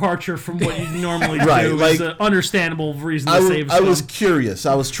rapid departure from what you normally Right, do like, is an understandable reason to save I was stuff. curious.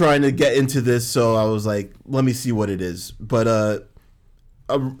 I was trying to get into this, so I was like, let me see what it is. But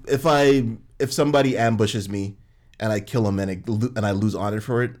if somebody ambushes me and I kill him and I lose honor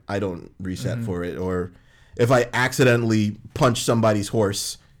for it, I don't reset for it. Or if I accidentally punch somebody's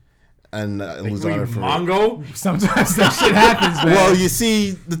horse and lose honor for it. Mongo? Sometimes that shit happens, man. Well, you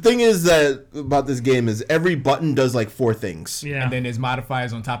see, the thing is that about this game is every button does like 4 things. Yeah. And then there's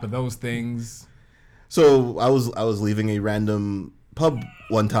modifiers on top of those things. So I was leaving a random pub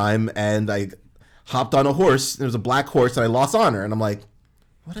one time and I hopped on a horse. There was a black horse and I lost honor. And I'm like,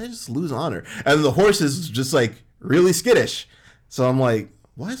 why did I just lose honor? And the horse is just like really skittish. So I'm like,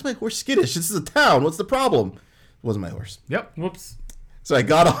 why is my horse skittish? This is a town. What's the problem? It wasn't my horse. Yep. Whoops. So I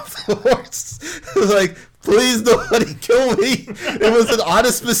got off the horse. I was like, please nobody kill me. It was an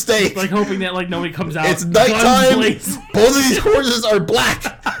honest mistake. Like hoping that like nobody comes out. It's guns nighttime. blazing. Both of these horses are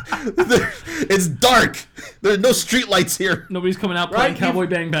black. It's dark. There's no street lights here. Nobody's coming out playing Right, Cowboy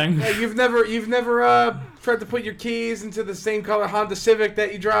Bang Bang. Yeah, you've never tried to put your keys into the same color Honda Civic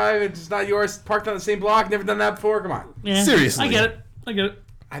that you drive. It's not yours. Parked on the same block. Never done that before. Come on. Yeah, Seriously. I get it.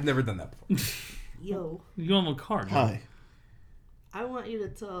 I've never done that before. Yo, You don't have a car. man. Hi. I want you to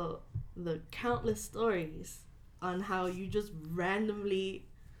tell the countless stories on how you just randomly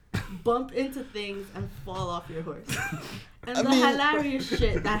bump into things and fall off your horse. And the hilarious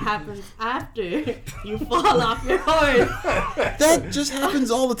shit that happens after you fall off your horse. That just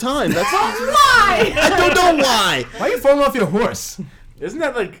happens all the time. That's Why? I don't know why. Why are you falling off your horse? Isn't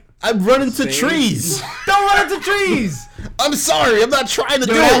that like... I run into Same. trees. Don't run into trees! I'm sorry. I'm not trying to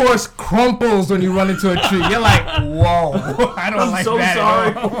do Your it. horse crumples when you run into a tree. You're like, whoa. I don't like so that. sorry.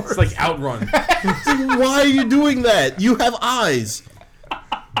 at all. It's like Outrun. Why are you doing that? You have eyes.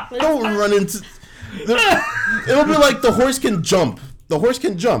 Don't run into... It'll be like the horse can jump. The horse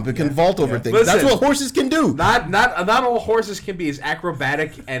can jump. It can vault over things. Listen. That's what horses can do. Not all horses can be as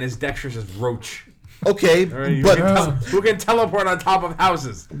acrobatic and as dexterous as Roach. Okay, Right, but who can teleport on top of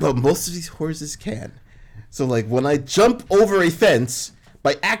houses? most of these horses can. So like when I jump over a fence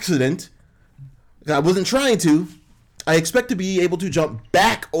by accident, I wasn't trying to. I expect to be able to jump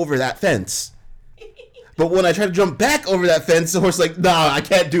back over that fence. But when I try to jump back over that fence, the horse is like, nah, I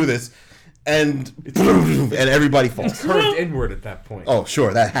can't do this. And everybody falls. Curved inward at that point. Oh,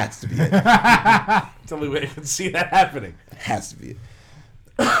 sure, that has to be it. It's the only way I can see that happening. Has to be it.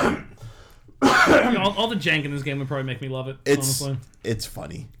 All the jank in this game would probably make me love it. Honestly. It's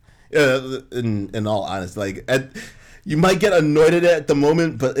funny. In all honesty, like you might get annoyed at it at the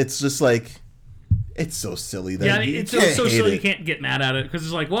moment, but it's just like it's so silly that Yeah, you it's can't so hate silly it. you can't get mad at it because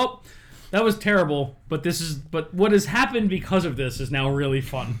it's like, well, that was terrible, but what has happened because of this is now really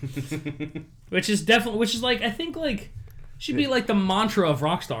fun. which is like I think like should be like the mantra of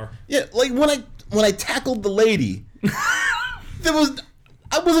Rockstar. Yeah, like when I tackled the lady,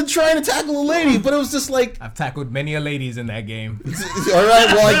 I wasn't trying to tackle a lady, but it was just like, I've tackled many a ladies in that game. all right,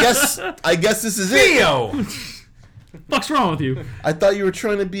 well I guess this is it. Theo! What's wrong with you? I thought you were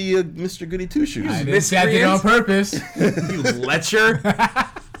trying to be a Mr. Goody Two Shoes. I didn't say I did it on purpose. You lecher.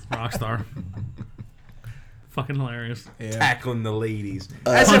 Rockstar. Fucking hilarious. Yeah. Tackling the ladies.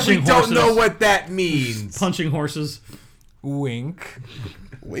 As if we Punching don't horses. know what that means. Punching horses. Wink.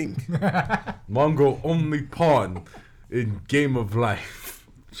 Wink. Mongo only pawn in Game of Life.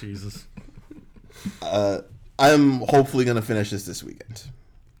 Jesus. I'm hopefully gonna finish this weekend,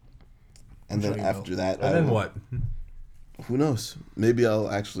 and then after that, And then what? Who knows? Maybe I'll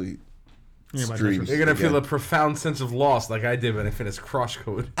actually stream. You're gonna feel again. a profound sense of loss like I did when I finished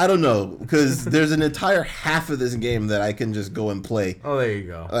Crosscode. I don't know, because there's an entire half of this game that I can just go and play. Oh, there you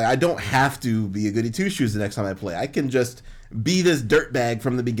go. Like, I don't have to be a Goody Two Shoes the next time I play. I can just be this dirtbag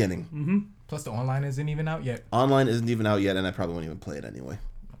from the beginning. Plus, the online isn't even out yet. Online isn't even out yet, and I probably won't even play it anyway.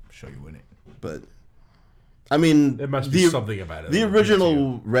 I'm sure you wouldn't. But I mean, There must be something about it. The that appeals to you.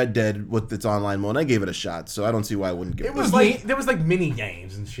 original Red Dead with its online mode, I gave it a shot, so I don't see why I wouldn't give it. It was like there was like mini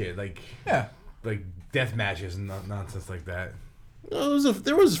games and shit, like Yeah. death matches and nonsense like that.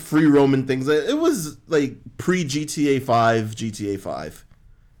 There was free roaming things. It was like pre GTA 5, GTA 5,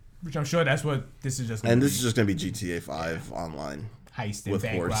 Which I'm sure that's what this is just. and this is just gonna be GTA 5 online heist and with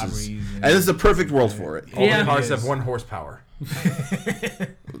bank horses, robberies. and it's a perfect world for it. All Yeah. the cars It have is. 1 horsepower.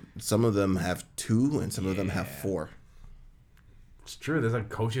 Some of them have 2, and some of them have 4. It's true. There's like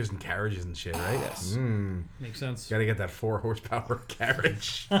coaches and carriages and shit, right? Yes. Makes sense. Gotta get that 4 horsepower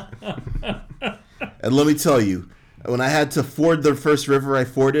carriage. And let me tell you, when I had to ford the first river I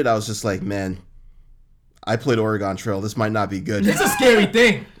forded, I was just like, man, I played Oregon Trail. This might not be good. It's a scary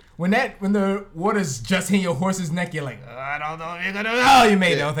thing. When the water's just hitting your horse's neck, you're like, I don't know if you're gonna. Oh, you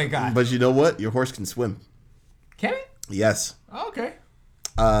made it. Oh, thank God. But you know what? Your horse can swim. Can it? Yes. Oh, okay.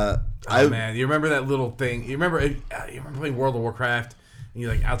 Oh man, you remember that little thing? You remember playing World of Warcraft and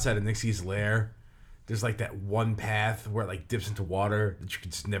you're like outside of Nixie's lair? There's like that one path where it like dips into water that you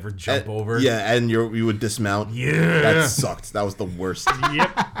could just never jump over. Yeah, and you would dismount. Yeah. That sucked. That was the worst.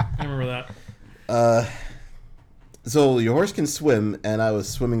 Yep. I remember that. So your horse can swim, and I was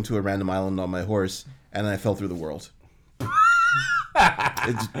swimming to a random island on my horse, and I fell through the world.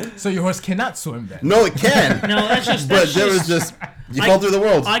 So your horse cannot swim then? No, it can. No, that's just. But That's there was just. you fell through the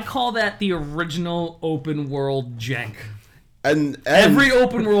world. I call that the original open world jank. And Every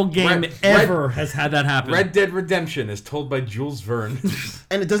open world game Red- ever has had that happen. Red Dead Redemption is told by Jules Verne.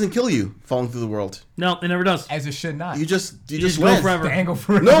 and it doesn't kill you falling through the world. No, it never does. As it should not. You just just go land. forever. Dangle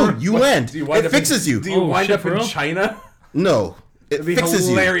forever. No, you land. Do you wind It up in- fixes you. Do you Oh, wind shit, up for in real? China? No, it It'd be fixes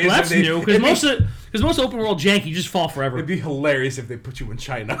you. hilarious. Well, that's if they, new because most open world jank you just fall forever. It'd be hilarious if they put you in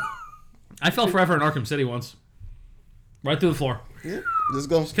China. I fell forever in Arkham City once, right through the floor. Yeah, just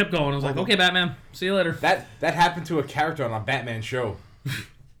go. Kept going. I was like, okay, Batman, see you later. That happened to a character on a Batman show.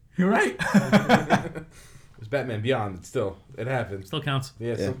 You're right. It was Batman Beyond, but still, it happened. Still counts. Yeah,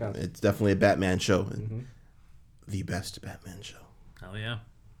 it Yeah, still counts. it's definitely a Batman show. The best Batman show. Hell yeah.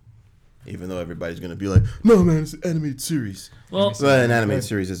 Even though everybody's going to be like, no, man, it's an animated series. Well, Well, an animated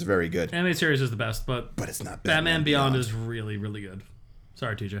series is very good. animated series is the best, but But it's not Batman Beyond is really, really good.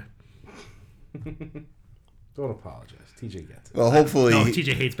 Sorry, TJ. Don't apologize. TJ gets it. Well, hopefully, No,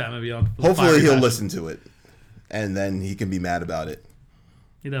 TJ hates Batman Beyond. with hopefully fiery he'll passion. listen to it. And then he can be mad about it.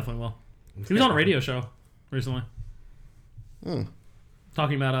 He definitely will. He was on a radio show recently.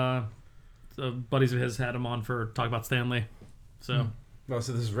 Talking about buddies of his had him on for talk about Stan Lee. So No,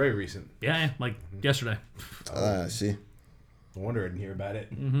 so this is very recent. yeah, like yesterday. I see. No wonder I didn't hear about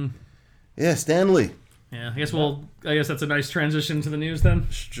it. Yeah, Stanley. Yeah, I guess that's a nice transition to the news then.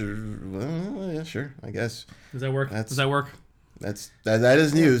 Sure, well, yeah, sure. I guess Does that work? Does that work? that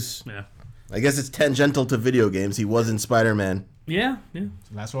is news. Yeah. I guess it's tangential to video games. He was in Spider-Man. Yeah, yeah.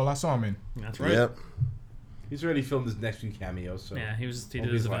 That's all I saw him in. That's right. Yep. He's already filmed his next few cameos, so Yeah, he Won't did be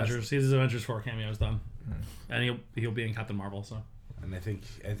his his last. Avengers. His Avengers 4 cameos done, and he'll be in Captain Marvel. So and I think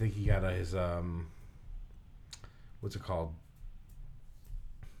he got his what's it called?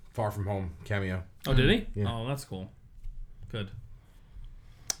 Far From Home cameo. oh, did he? Yeah. Oh, that's cool. Good.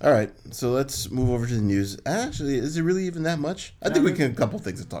 All right, so let's move over to the news. Actually, is it really even that much? I think we can a couple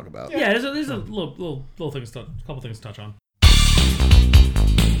things to talk about. Yeah, there's a little things, a couple things to touch on.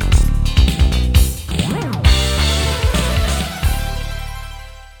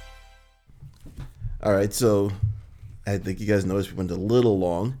 All right, so I think you guys noticed we went a little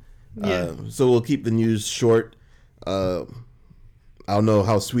long. Yeah. So we'll keep the news short. I don't know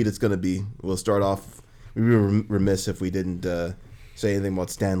how sweet it's going to be. We'll start off. We'd be remiss if we didn't say anything about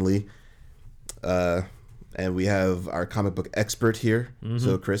Stan Lee. And we have our comic book expert here.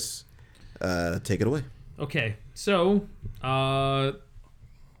 So, Chris, take it away. Okay, so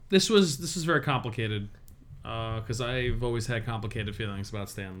this was very complicated because I've always had complicated feelings about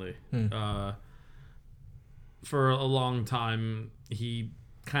Stan Lee. For a long time, he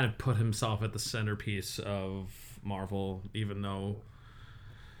kind of put himself at the centerpiece of Marvel, even though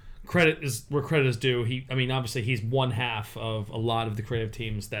credit is where credit is due. Obviously, he's one half of a lot of the creative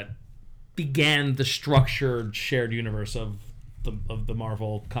teams that began the structured shared universe of the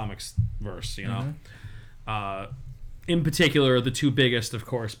Marvel comics verse. You know. In particular, the two biggest, of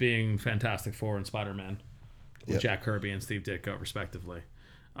course, being Fantastic Four and Spider-Man, with Yep. Jack Kirby and Steve Ditko, respectively.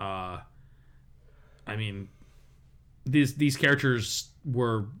 These characters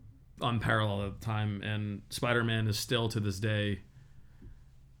were unparalleled at the time, and Spider-Man is still to this day.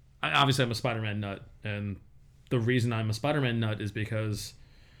 Obviously, I'm a Spider-Man nut, and the reason I'm a Spider-Man nut is because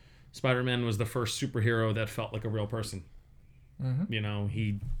Spider-Man was the first superhero that felt like a real person. Mm-hmm. You know,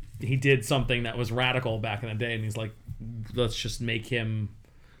 he did something that was radical back in the day, and he's like, let's just make him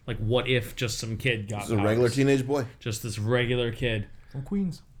like, what if just some kid got He's a regular powers? teenage boy. Just this regular kid From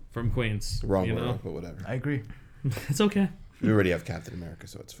Queens. from Queens. Wrong you word, know? but whatever. I agree. It's okay. We already have Captain America,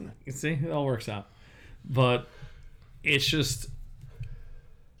 so it's fine. You see, it all works out. But it's just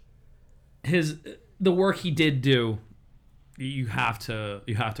the work he did do. You have to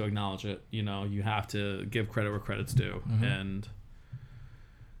acknowledge it. You know, you have to give credit where credit's due. Mm-hmm. And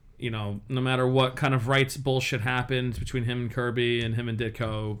you know, no matter what kind of rights bullshit happened between him and Kirby and him and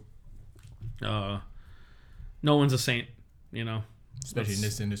Ditko, no one's a saint. You know, Especially in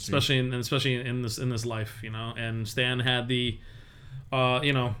this industry. especially in this life. You know, and Stan had the.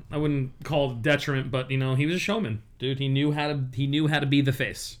 You know, I wouldn't call it detriment, but you know, he was a showman, dude. He knew how to be the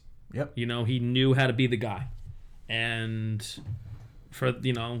face. Yep. You know, he knew how to be the guy, and for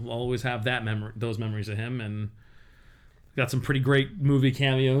you know, I'll always have those memories of him, and got some pretty great movie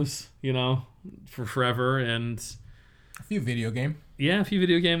cameos. You know, for forever, and A few video game. yeah, a few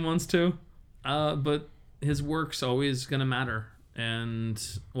video game ones too. But his work's always gonna matter, and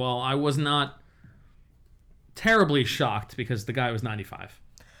while I was not terribly shocked because the guy was 95,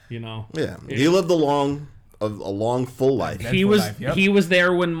 you know. Yeah, he lived a long, full life. He for was life, yep. he was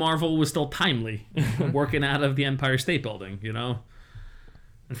there when Marvel was still timely, working out of the Empire State Building, you know.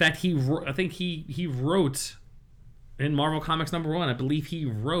 In fact, I think he wrote in Marvel Comics #1. I believe he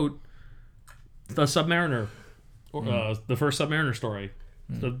wrote the Submariner, the first Submariner story.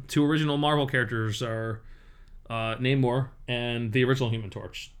 The two original Marvel characters are Namor and the original Human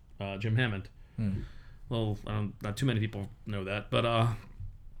Torch, Jim Hammond. Well, not too many people know that, but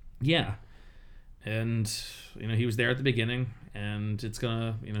yeah. And you know, he was there at the beginning, and it's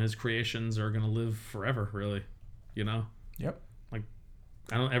gonna, you know, his creations are gonna live forever, really. You know, Yep. like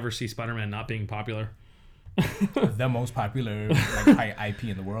I don't ever see Spider-Man not being popular. The most popular high IP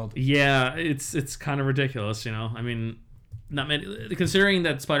in the world. Yeah, it's kind of ridiculous, you know. I mean, not many, considering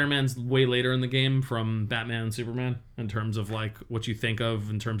that Spider-Man's way later in the game from Batman and Superman in terms of like what you think of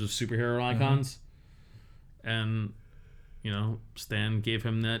in terms of superhero icons. And you know, Stan gave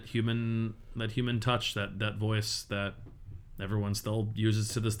him that human touch, that voice that everyone still uses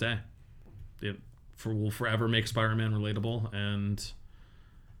to this day. It will forever make Spider-Man relatable, and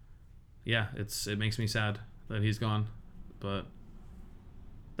yeah, it makes me sad that he's gone. But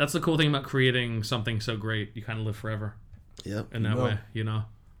that's the cool thing about creating something so great. You kind of live forever Yep. in that will. way, you know?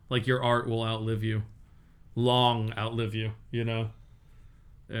 Like your art will outlive you. Long outlive you, you know?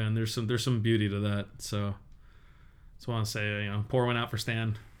 And there's some beauty to that, so just want to say, you know, pour one out for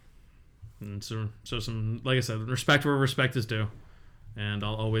Stan. And so some, like I said, respect where respect is due. And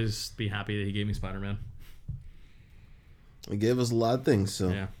I'll always be happy that he gave me Spider-Man. He gave us a lot of things, so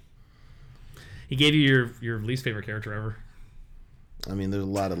Yeah. He gave you your least favorite character ever, I mean, there's a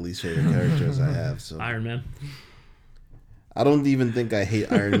lot of least favorite characters I have. So Iron Man. I don't even think I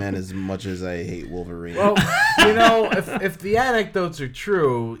hate Iron Man as much as I hate Wolverine. Well, you know, if the anecdotes are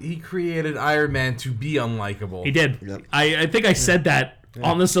true, he created Iron Man to be unlikable. He did. Yep. I think I said that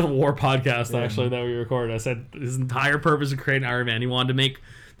on the Civil War podcast, actually, that we recorded. I said his entire purpose of creating Iron Man, he wanted to make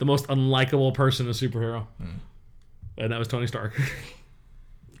the most unlikable person a superhero. And that was Tony Stark.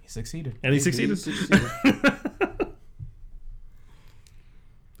 He succeeded. And he succeeded.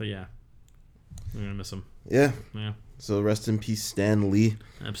 But yeah. I'm going to miss him. Yeah. Yeah, So rest in peace, Stan Lee.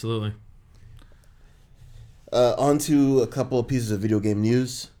 absolutely. On to a couple of pieces of video game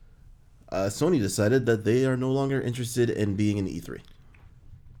news. Sony decided that they are no longer interested in being in E3.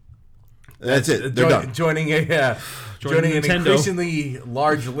 That's it. They're done. Joining an Nintendo. increasingly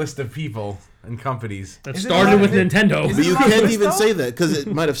large list of people and companies. That Is it started not- with it- Nintendo. is But you it not can't list even though? say that because it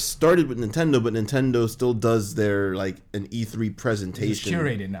might have started with Nintendo, but Nintendo still does their like an E3 It's presentation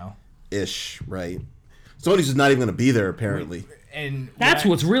curated now. ish, right? Sony's just not even going to be there apparently. And That's when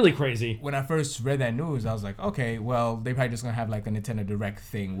what's really crazy. when I first read that news, I was like, okay, well, they probably just gonna have like a Nintendo Direct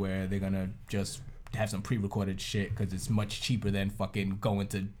thing where they're gonna just have some pre-recorded shit because it's much cheaper than fucking going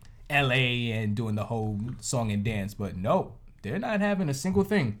to LA and doing the whole song and dance. But no, they're not having a single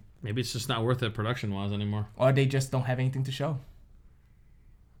thing, Maybe it's just not worth it production-wise anymore. or they just don't have anything to show.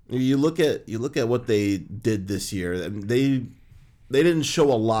 You look at what they did this year. They didn't show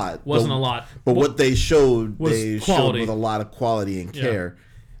a lot. Wasn't but, a lot. But what they showed, was they quality. showed with a lot of quality and care.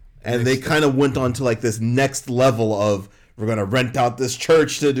 And they kind of went on to like this next level of we're gonna rent out this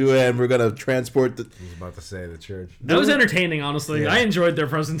church to do it, and we're gonna transport the. I was about to say the church. That was entertaining, honestly. Yeah. I enjoyed their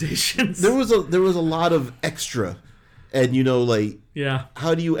presentations. There was a lot of extra, and you know, like Yeah.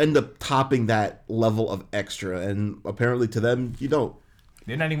 how do you end up topping that level of extra? And apparently to them, you don't.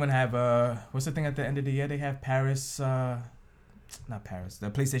 They're not even gonna have what's the thing at the end of the year? They have Paris, not Paris, the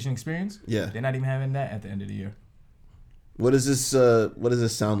PlayStation Experience. Yeah. They're not even having that at the end of the year. What does this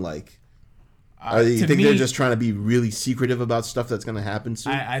sound like? You To think me, they're just trying to be really secretive about stuff that's going to happen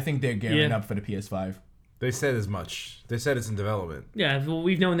soon? I think they're gearing Yeah. up for the PS5. They said as much. They said it's in development. Yeah, well,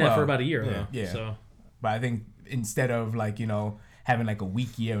 we've known that Well, for about a year, yeah, though. yeah. So But I think instead of like, having like a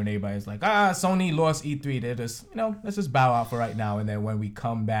weak year and everybody's like, Sony lost E3, they're just, let's just bow out for right now. And then when we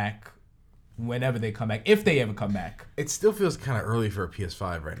come back, whenever they come back, if they ever come back. It still feels kind of early for a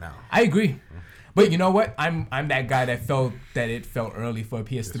PS5 right now. I agree. But you know what? I'm that guy that felt that it felt early for a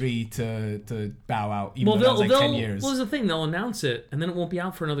PS3 to bow out, even though that was like 10 years. Well, there's the thing. They'll announce it, and then it won't be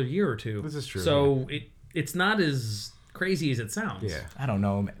out for another year or two. This is true. So it's not as crazy as it sounds. Yeah. I don't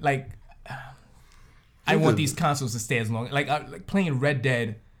know. Like, I want these consoles to stay as long. Like playing Red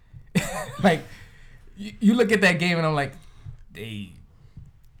Dead. Like, you look at that game and I'm like,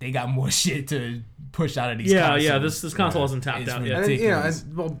 they got more shit to push out of these consoles. Yeah. This console hasn't tapped It's out yet. ridiculous.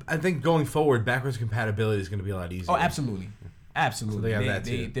 I think going forward, backwards compatibility is going to be a lot easier. Oh, absolutely. Absolutely. So they have that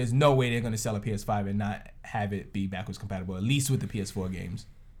too. There's no way they're going to sell a PS5 and not have it be backwards compatible, at least with the PS4 games.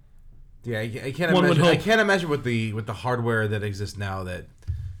 Yeah, I can't One would imagine. I hope. can't imagine with the hardware that exists now, that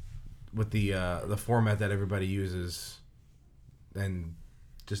with the format that everybody uses, and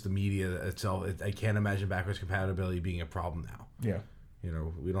just the media itself. I can't imagine backwards compatibility being a problem now. Yeah.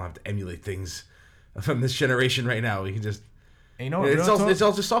 We don't have to emulate things from this generation right now. We can just. And you know what? It's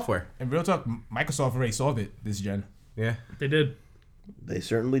all just software. And real talk, Microsoft already solved it this gen. Yeah. They did. They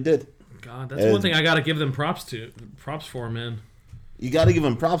certainly did. God, that's one thing I got to give them props for, man. You got to give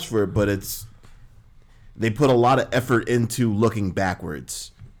them props for it, but they put a lot of effort into looking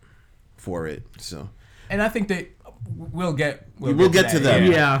backwards for it. So, And I think that we'll get to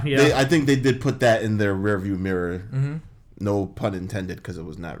them. Yeah. I think they did put that in their rearview mirror. Mm-hmm. No pun intended, because it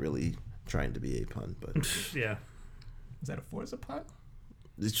was not really trying to be a pun. But Yeah. Is that a Forza pun?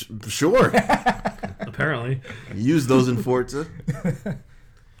 Sure. Apparently. Use those in Forza.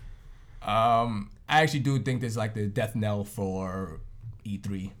 I actually do think there's like the death knell for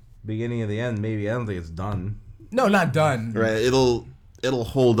E3. Beginning of the end, maybe. I don't think it's done. No, not done. Right. It'll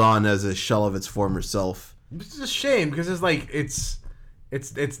hold on as a shell of its former self. It's a shame because it's like it's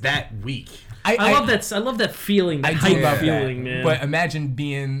that weak. I love that. I love that feeling. That I hype do love feeling, that. man. But imagine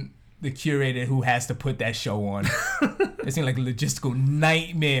being the curator who has to put that show on. It seemed like a logistical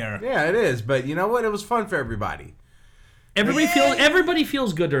nightmare. Yeah, it is. But you know what? It was fun for everybody. Everybody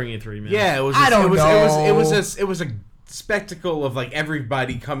feels good during E3, man. Yeah, it was. It was a spectacle of like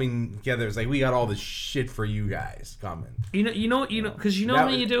everybody coming together. It's like we got all this shit for you guys coming. You know, because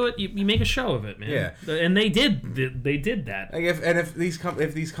when you do it, you make a show of it, man. Yeah. And they did that. Like if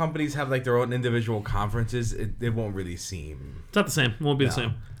these companies have like their own individual conferences, it won't really seem. It's not the same. It won't be the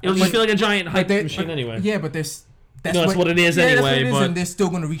same. It'll just feel like a giant hype machine anyway. Yeah, but that's what it is anyway. That's what it is, but and they're still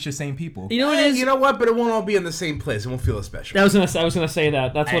going to reach the same people. you know what it is? You know what? But it won't all be in the same place. It won't feel as special. I was gonna say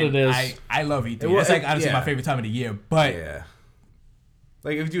that. That's what it is. I love E3. was- It's like honestly yeah. my favorite time of the year. But Yeah.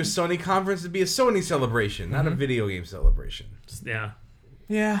 Like if you do a Sony conference, it'd be a Sony celebration, not a video game celebration. Yeah.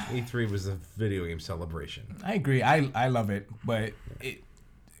 yeah, E3 was a video game celebration. I agree. I love it, but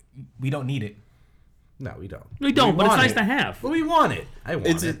we don't need it. No, we don't. We don't, but it's want nice it. to have. But we want it. I want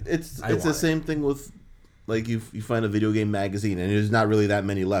It's it. it's I the want it. same thing with, like, you find a video game magazine and there's not really that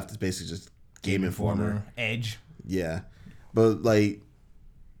many left. It's basically just Game Informer. Edge. Yeah, but like,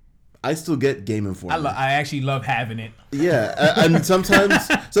 I still get Game Informer. I actually love having it. Yeah, and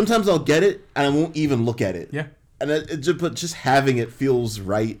sometimes I'll get it and I won't even look at it. Yeah. And but just having it feels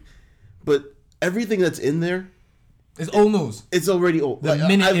right. But everything that's in there, It's old news. it's already old. The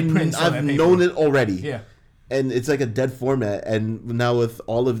minute it prints on I've that paper. known it already. Yeah. And it's like a dead format. And now with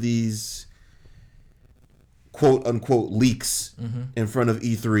all of these quote unquote leaks in front of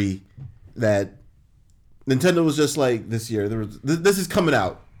E3, that Nintendo was just like, this year this is coming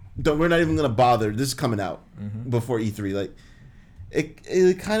out. We're not even gonna bother. This is coming out before E3. Like,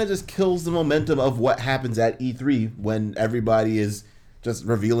 it kind of just kills the momentum of what happens at E3 when everybody is just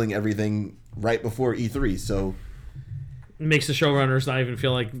revealing everything right before E3. So It makes the showrunners not even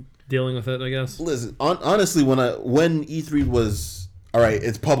feel like dealing with it, I guess. listen, honestly, when E3 was all right,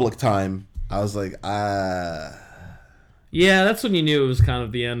 it's public time, I was like, Yeah, that's when you knew it was kind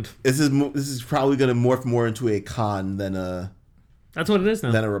of the end. this is probably gonna morph more into a con than a That's what it is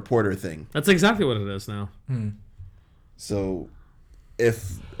now. reporter thing. That's exactly what it is now. So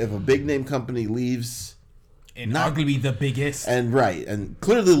if a big name company leaves, And arguably the biggest. and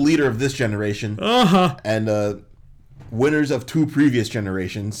clearly the leader of this generation, and winners of two previous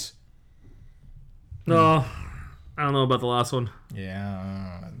generations, No. I don't know about the last one.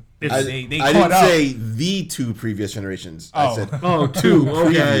 Yeah. It's- They I caught didn't up. say the 2 previous generations. I Oh. said Oh, 2. Okay,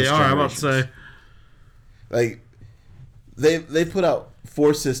 Previous all right. I'm about to say. like they put out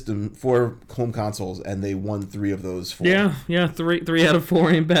 4 home consoles, and they won 3 of those 4. Yeah. 3 out of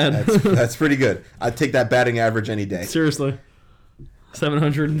 4 ain't bad. That's pretty good. I'd take that batting average any day. Seriously.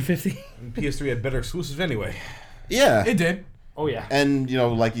 750. PS3 had better exclusives anyway. Yeah, It did. Oh yeah. and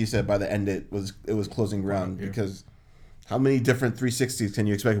like you said, by the end it was closing ground because how many different 360s can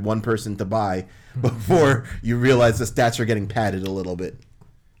you expect one person to buy before you realize the stats are getting padded a little bit?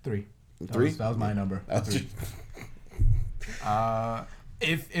 3. 3? That was my number. That was 3.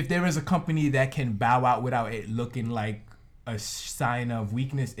 If there is a company that can bow out without it looking like a sign of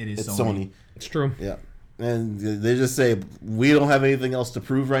weakness, it is It's Sony. Sony. It's true. Yeah, and they just say we don't have anything else to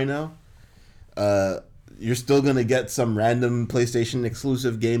prove right now. You're still gonna get some random PlayStation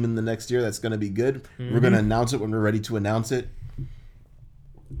exclusive game in the next year that's gonna be good. We're gonna announce it when we're ready to announce it,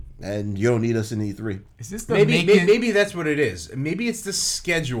 and you don't need us in E3. Is this the Maybe that's what it is. Maybe it's the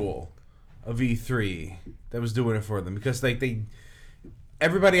schedule of E3 that was doing it for them because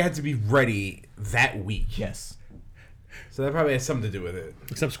everybody had to be ready that week. Yes. So that probably has something to do with it.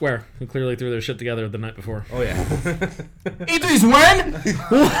 Except Square, who clearly threw their shit together the night before. Oh yeah. E3's when?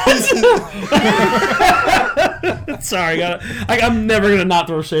 Sorry, I'm never gonna not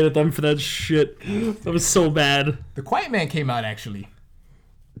throw shade at them for that shit. That was so bad. The Quiet Man came out actually.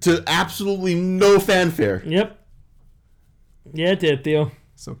 To absolutely no fanfare. Yep. Yeah, it did, Theo.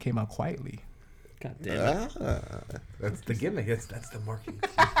 So it came out quietly. God damn it. That's the gimmick. That's the marketing.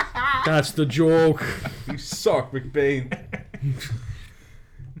 That's the joke. You suck, McBain.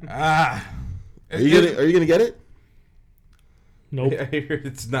 Ah. Are you gonna get it? Nope. I hear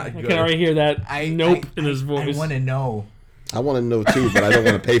it's not I good. can already hear that nope in his I voice. want to know. I want to know too, but I don't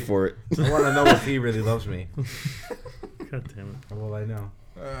want to pay for it. I want to know if he really loves me. God damn it. How will I know?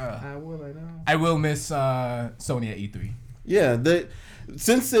 How will I know? I will miss Sony at E3. Yeah,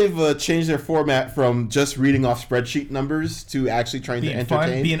 since they've changed their format from just reading off spreadsheet numbers to actually trying to Being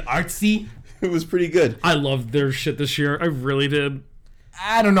entertain, fun, being artsy. it was pretty good. I loved their shit this year. I really did.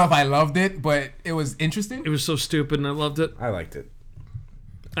 I don't know if I loved it, but it was interesting. It was so stupid and I loved it. I liked it.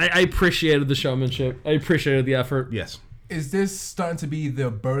 I appreciated the showmanship. I appreciated the effort. Yes. Is this starting to be the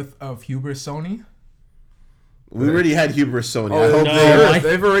birth of hubris Sony? We already had hubris Sony.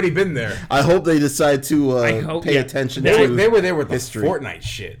 They've already been there. I hope they decide to pay attention They to were there with the history. Fortnite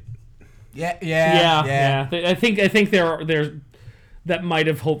shit. Yeah. I think they're that might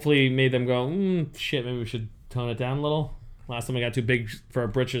have hopefully made them go, shit, maybe we should tone it down a little. Last time we got too big for our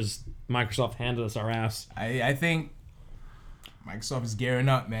britches, Microsoft handed us our ass. I think Microsoft is gearing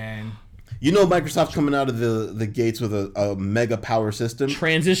up, man. You know, Microsoft's coming out of the gates with a mega power system,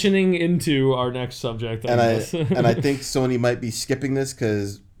 Transitioning into our next subject. and I think Sony might be skipping this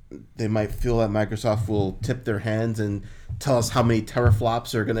because they might feel that Microsoft will tip their hands and tell us how many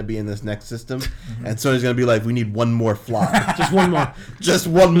teraflops are going to be in this next system, and Sony's going to be like, we need one more flop, just one more. just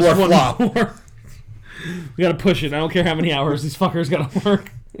one more One flop. more. We gotta push it. I don't care how many hours these fuckers gotta work.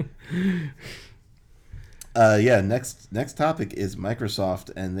 Next topic is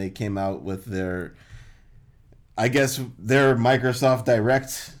Microsoft, and they came out with their Microsoft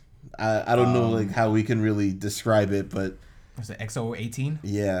Direct. I don't know how we can really describe it, but Was it XO18?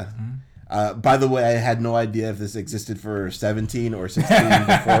 yeah. By the way, I had no idea if this existed for 17 or 16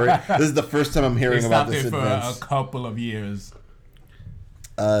 before it. This is the first time I'm They hearing about stopped this it for advance. a couple of years.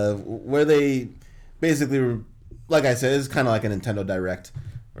 Where they basically were, like I said, it's kind of like a Nintendo Direct,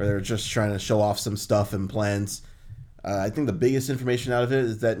 where they're just trying to show off some stuff and plans. I think the biggest information out of it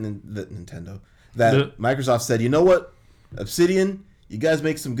is that Microsoft said, you know what, Obsidian, you guys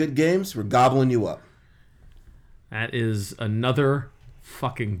make some good games, we're gobbling you up. That is another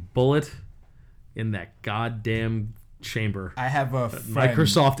fucking bullet in that goddamn chamber. I have a friend.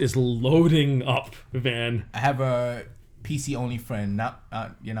 Microsoft is loading up, man. I have a PC only friend. Not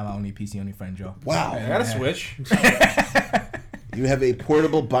you're not my only PC only friend, Joe. Wow. I got a Switch. You have a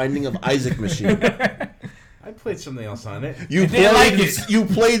portable Binding of Isaac machine. I played something else on it. You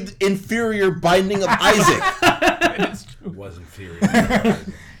played inferior Binding of Isaac. It was inferior.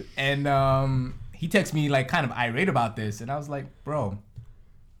 And he texted me like kind of irate about this, and I was like, bro,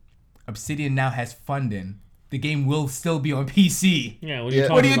 Obsidian now has funding. The game will still be on PC. Yeah, what are you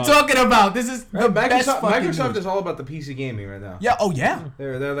talking What are you about? talking about? This is the best fucking Microsoft news. is all about the PC gaming right now. Yeah. Oh yeah.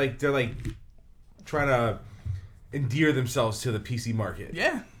 They're like trying to endear themselves to the PC market.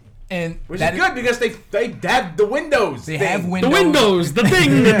 Yeah. And Which is good because they have the Windows. They thing. have The Windows. Windows, the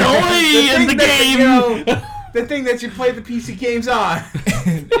thing, the toy, and the game. The thing that you play the PC games on.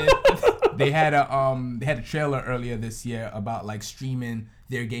 they had a trailer earlier this year about like streaming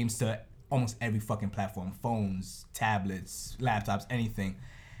their games to almost every fucking platform, phones, tablets, laptops, anything.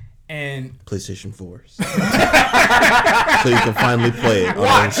 And PlayStation 4s. So you can finally play it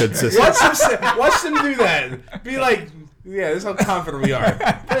on a good system. Watch them do that. Be like, yeah, this is how confident we are.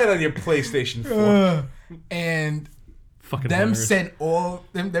 Play it on your PlayStation 4. And Fucking them hilarious. sent all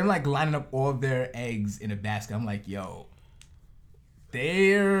them like lining up all their eggs in a basket. I'm like, yo,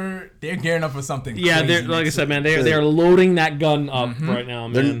 they're gearing up for something. Yeah, crazy they're like I next said, man. year. They're loading that gun up right now,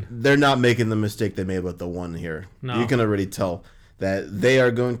 man. They're not making the mistake they made with the one here. No. You can already tell that they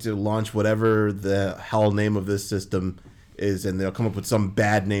are going to launch whatever the hell name of this system is, and they'll come up with some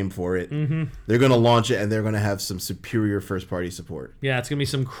bad name for it. Mm-hmm. They're going to launch it, and they're going to have some superior first-party support. Yeah, it's gonna be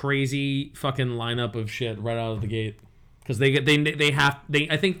some crazy fucking lineup of shit right out of the gate because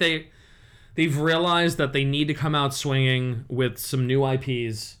I think they've realized that they need to come out swinging with some new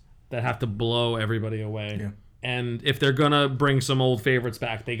IPs that have to blow everybody away. Yeah. And if they're gonna bring some old favorites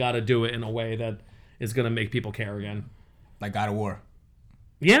back, they got to do it in a way that is gonna make people care again. Like God of War.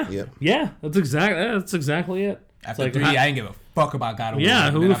 Yeah, Yep. yeah, that's exactly it. After like, 3, I didn't give a fuck about God of War. Yeah,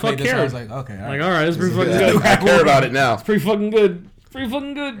 And who then the I played fuck this, I was cares? like, okay, all right. Like, all right, it's pretty fucking good. I care about it now. Pretty fucking good. Pretty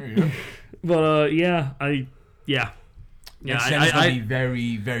fucking good. But yeah. Next gen is gonna be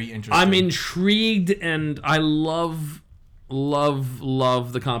very, very interesting. I'm intrigued, and I love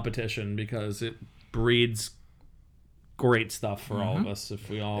the competition because it breeds great stuff for all of us. If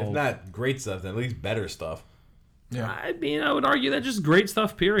we all, If not great stuff, then at least better stuff. Yeah. I mean, I would argue that just great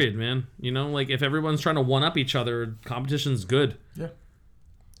stuff. Period, man. You know, like if everyone's trying to one up each other, competition's good. Yeah.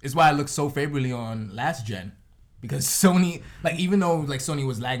 It's why I look so favorably on last gen. Because Sony, like, even though like Sony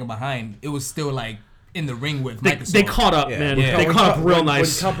was lagging behind, it was still like in the ring with Microsoft. They caught up, man. They caught up real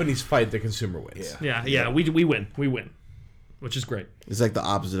nice. When companies fight, the consumer wins. Yeah. We win, which is great. It's like the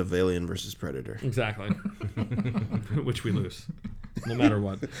opposite of Alien versus Predator. Exactly. Which we lose, no matter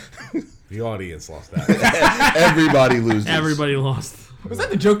what. The audience lost that. Everybody loses. Everybody lost. Was that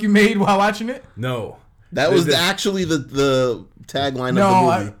the joke you made while watching it? No. That was actually the tagline No,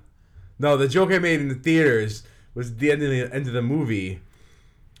 of the movie. No, the joke I made in the theaters was the end of the movie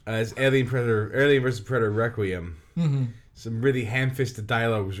as Alien vs. Predator Requiem. Mm-hmm. Some really ham-fisted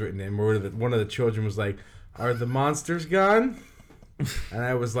dialogue was written in where one of the children was like, "Are the monsters gone?" And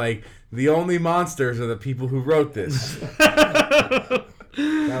I was like, "The only monsters are the people who wrote this."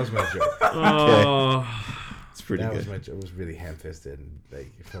 That was my joke. Oh. It's pretty That good. was my joke. It was really ham-fisted. And,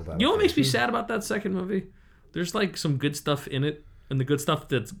 like, it filled out You know what a makes me page. sad about that second movie? There's like some good stuff in it, and the good stuff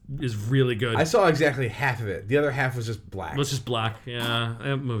is really good. I saw exactly half of it. The other half was just black. It was just black. Yeah,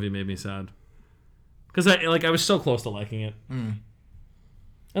 that movie made me sad. Because I was so close to liking it.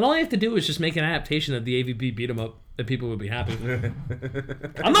 And all you have to do is just make an adaptation of the AVP beat 'em up, and people would be happy.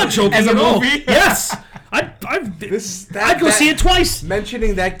 I'm not joking As a at all. movie? Yes, I'd go see it twice.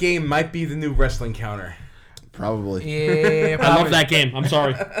 Mentioning that game might be the new wrestling counter. Probably. Yeah, I love that game. I'm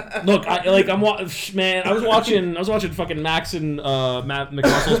sorry. Look, I was watching fucking Max and Matt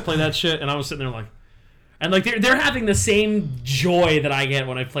McRussell's play that shit, and I was sitting there like, and like they're having the same joy that I get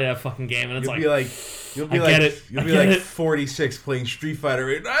when I play that fucking game, and it's You'll be I like get it. You'll I be get like it. 46 playing Street Fighter.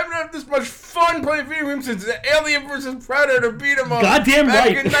 I haven't had this much fun playing video games since Alien vs. Predator beat 'em up. Goddamn back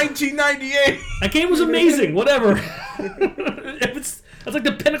right. in 1998. That game was amazing. Whatever. That's like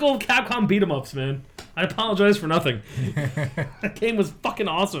the pinnacle of Capcom beat 'em ups, man. I apologize for nothing. That game was fucking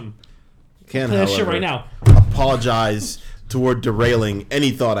awesome. Can, Play that however, shit right now. apologize toward derailing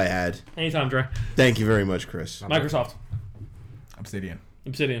any thought I had. Anytime, Dre. Thank you very much, Chris. Microsoft. Obsidian.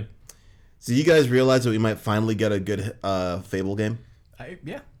 Obsidian. So you guys realize that we might finally get a good Fable game?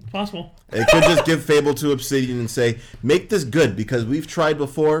 Yeah. It's possible. It could just give Fable to Obsidian and say, make this good, because we've tried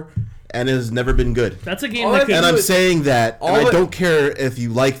before and it has never been good. That's a game All that I could... And I'm saying that, and I that- don't care if you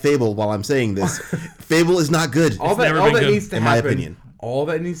like Fable while I'm saying this. Fable is not good. All that never been good, needs to in my happen. opinion. All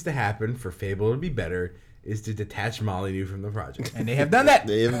that needs to happen for Fable to be better is to detach Molyneux from the project. And they have done that.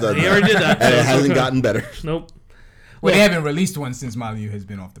 They haven't done They that. already did that. And it so- hasn't gotten better. Nope. Well, they haven't released one since Molyneux has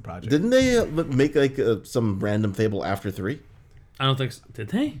been off the project. Didn't they make like some random Fable after 3? I don't think so. Did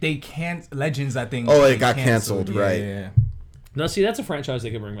they? They can't. Legends, I think. Oh, it they got canceled, Yeah, right. Yeah. No, see, that's a franchise they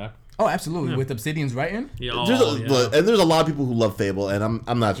could bring back. Oh, absolutely. With Obsidian's writing. Yeah, And there's a lot of people who love Fable, and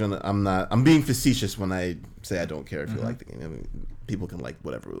I'm being facetious when I say I don't care if you like the game. I mean, people can like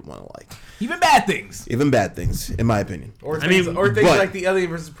whatever we want to like, Even bad things. even bad things, in my opinion. Or things but- like the Alien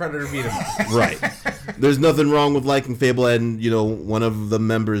vs. Predator beat 'em up. Right. There's nothing wrong with liking Fable, and one of the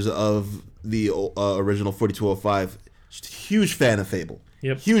members of the original 4205, just a huge fan of Fable.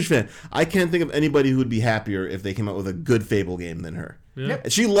 Yep. Huge fan. I can't think of anybody who would be happier if they came out with a good Fable game than her. Yeah.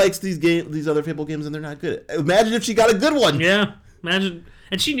 And she likes these other Fable games, and they're not good. Imagine if she got a good one. Yeah. Imagine.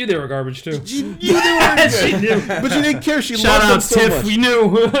 And she knew they were garbage too. She knew they were good. She knew. But she didn't care. She Shout loved them out, so Tiff. much. We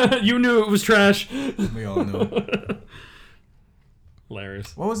knew. You knew it was trash. We all know.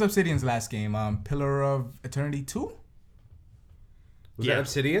 Hilarious. What was Obsidian's last game? Pillar of Eternity 2? Was that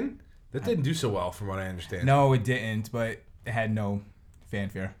Obsidian? That didn't do so well, from what I understand. No, it didn't, but it had no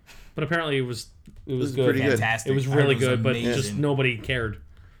fanfare. But apparently it was good. pretty good. Fantastic. It was I heard really it was good, but amazing. just nobody cared.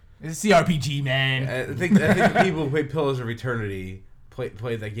 It's a CRPG, man. I think the people who played Pillars of Eternity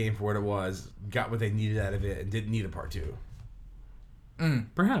played that game for what it was, got what they needed out of it, and didn't need a part 2.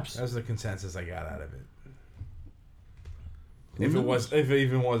 Perhaps. That was the consensus I got out of it. If it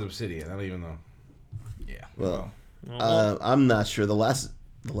even was Obsidian, I don't even know. Yeah. Well, I'm not sure. The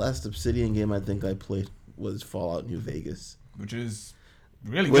last Obsidian game I think I played was Fallout New Vegas, Which is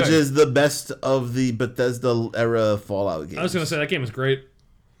really good. which is the best of the Bethesda era Fallout games. I was gonna say that game was great.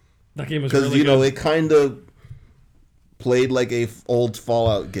 That game was because really good. it kind of played like a old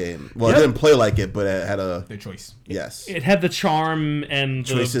Fallout game. Well, Yep. it didn't play like it, but it had their choice. yes It had the charm and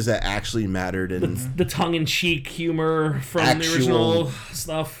choices that actually mattered and the tongue-in-cheek humor from the Actual- original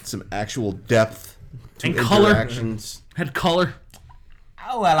stuff. some actual depth to And color. interactions. Had color.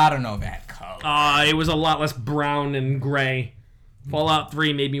 Oh, well, I don't know that color. It was a lot less brown and gray. Fallout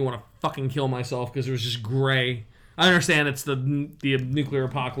 3 made me want to fucking kill myself because it was just gray. I understand it's the nuclear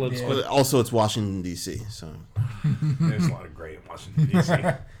apocalypse, Yeah. but But also, it's Washington D.C. So, There's a lot of great in Washington, D.C.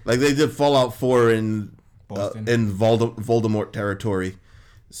 like they did Fallout 4 in Boston. Voldemort territory.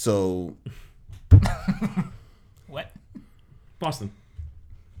 So, What? Boston.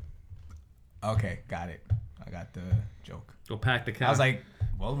 Okay, got it. I got the joke. Go pack the car. I was like,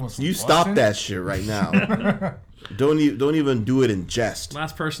 well, almost you Boston? stop that shit right now. Don't even do it in jest.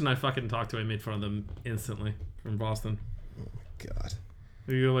 Last person I fucking talked to, I made fun of them instantly from Boston. God.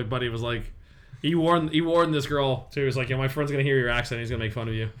 My buddy was like, he warned this girl too. He was like, yeah, my friend's gonna hear your accent. He's gonna make fun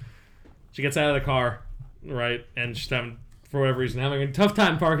of you. She gets out of the car, right, and she's having, for whatever reason, having a tough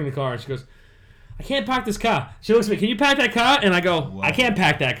time parking the car. She goes, I can't park this car. She looks at me, can you pack that car? And I go, I can't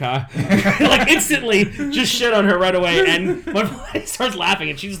pack that car. Like instantly, just shit on her right away. And my buddy starts laughing,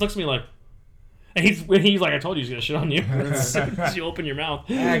 and she just looks at me like, and he's like, I told you he's gonna shit on you. As soon as you open your mouth.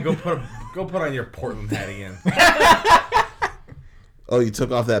 Yeah, go put on your Portland hat again. Oh, you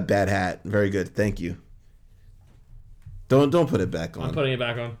took off that bad hat. Very good. Thank you. Don't put it back on. I'm putting it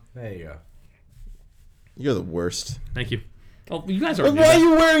back on. There you go. You're the worst. Thank you. Oh, you guys are. Like, why are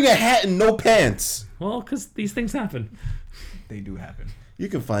you wearing a hat and no pants? Well, because these things happen. They do happen. You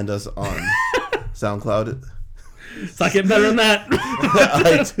can find us on SoundCloud, It's not getting better than that.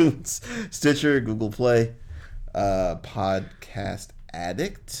 iTunes, Stitcher, Google Play, Podcast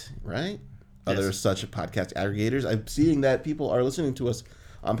Addict, right? Other such podcast aggregators. I'm seeing that people are listening to us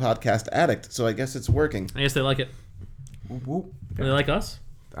on Podcast Addict, so I guess it's working. I guess they like it. Whoop, whoop. They like us.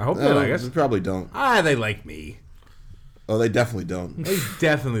 I hope they like us. They probably don't. They like me. Oh, they definitely don't. They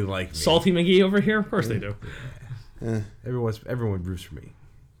definitely like me. Salty McGee over here. Of course they do. Everyone roots for me.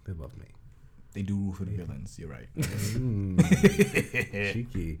 They love me. They do root for the villains. You're right.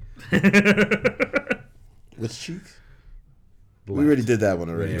 Cheeky. Which cheek? We already did that one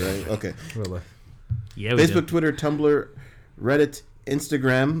already, right? Okay. Yeah, we Facebook, did. Twitter, Tumblr, Reddit,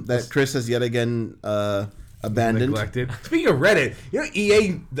 Instagram that Chris has yet again abandoned. Neglected. Speaking of Reddit, you know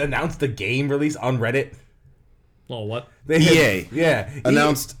EA announced a game release on Reddit. Oh, what? EA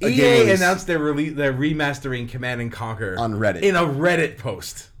announced a EA game release. announced their remastering Command and Conquer On Reddit. in a Reddit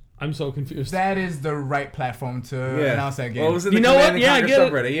post. I'm so confused. That is the right platform to announce that game. Well, it was in You the know Command what? and Yeah, I Conquer get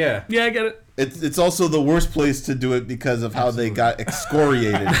it. subreddit. Yeah. Yeah, I get it. It's also the worst place to do it because of how they got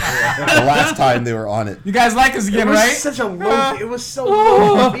excoriated the last time they were on it. You guys like us again, It was right? such a low. It was so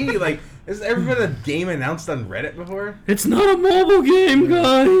low key. Like, has ever been a game announced on Reddit before? It's not a mobile game,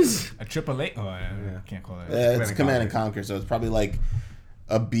 guys. A AAA? Oh, I can't call it. It's Command and Conquer, so it's probably like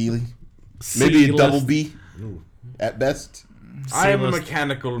a B, C maybe a list. double B at best. I am a list.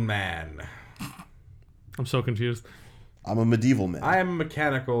 mechanical man. I'm so confused. I'm a medieval man. I am a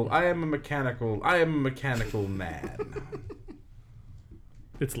mechanical man.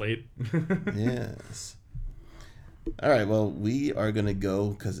 It's late. Yes. All right, well, we are going to go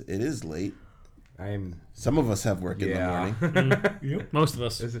because it is late. Some of us have work in the morning. Most of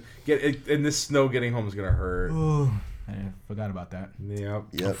us. And this snow getting home is gonna hurt. Oh, I forgot about that. Yep.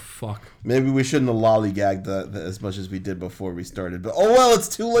 Yep. Fuck. Maybe we shouldn't have lollygagged as much as we did before we started. But oh well, it's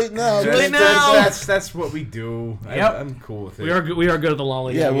too late now. That's what we do. Yep. I'm cool with it. We are good at the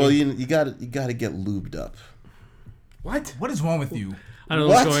lolly. Yeah, well, you got to get lubed up. What? What is wrong with you? I don't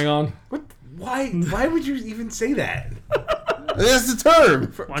know What? what's going on. What? Why? Why would you even say that? That's the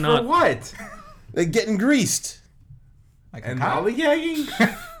term. Why not? For what? They're getting greased. Like And a cow?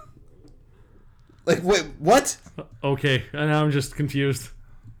 lollygagging? Like, wait, what? Okay, and now I'm just confused.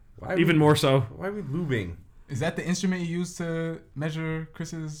 Why Even more so. Why are we lubing? Is that the instrument you use to measure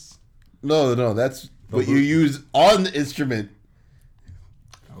Chris's? No, that's what you use on the instrument.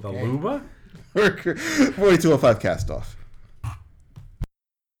 The Okay. luba? 4205 cast off.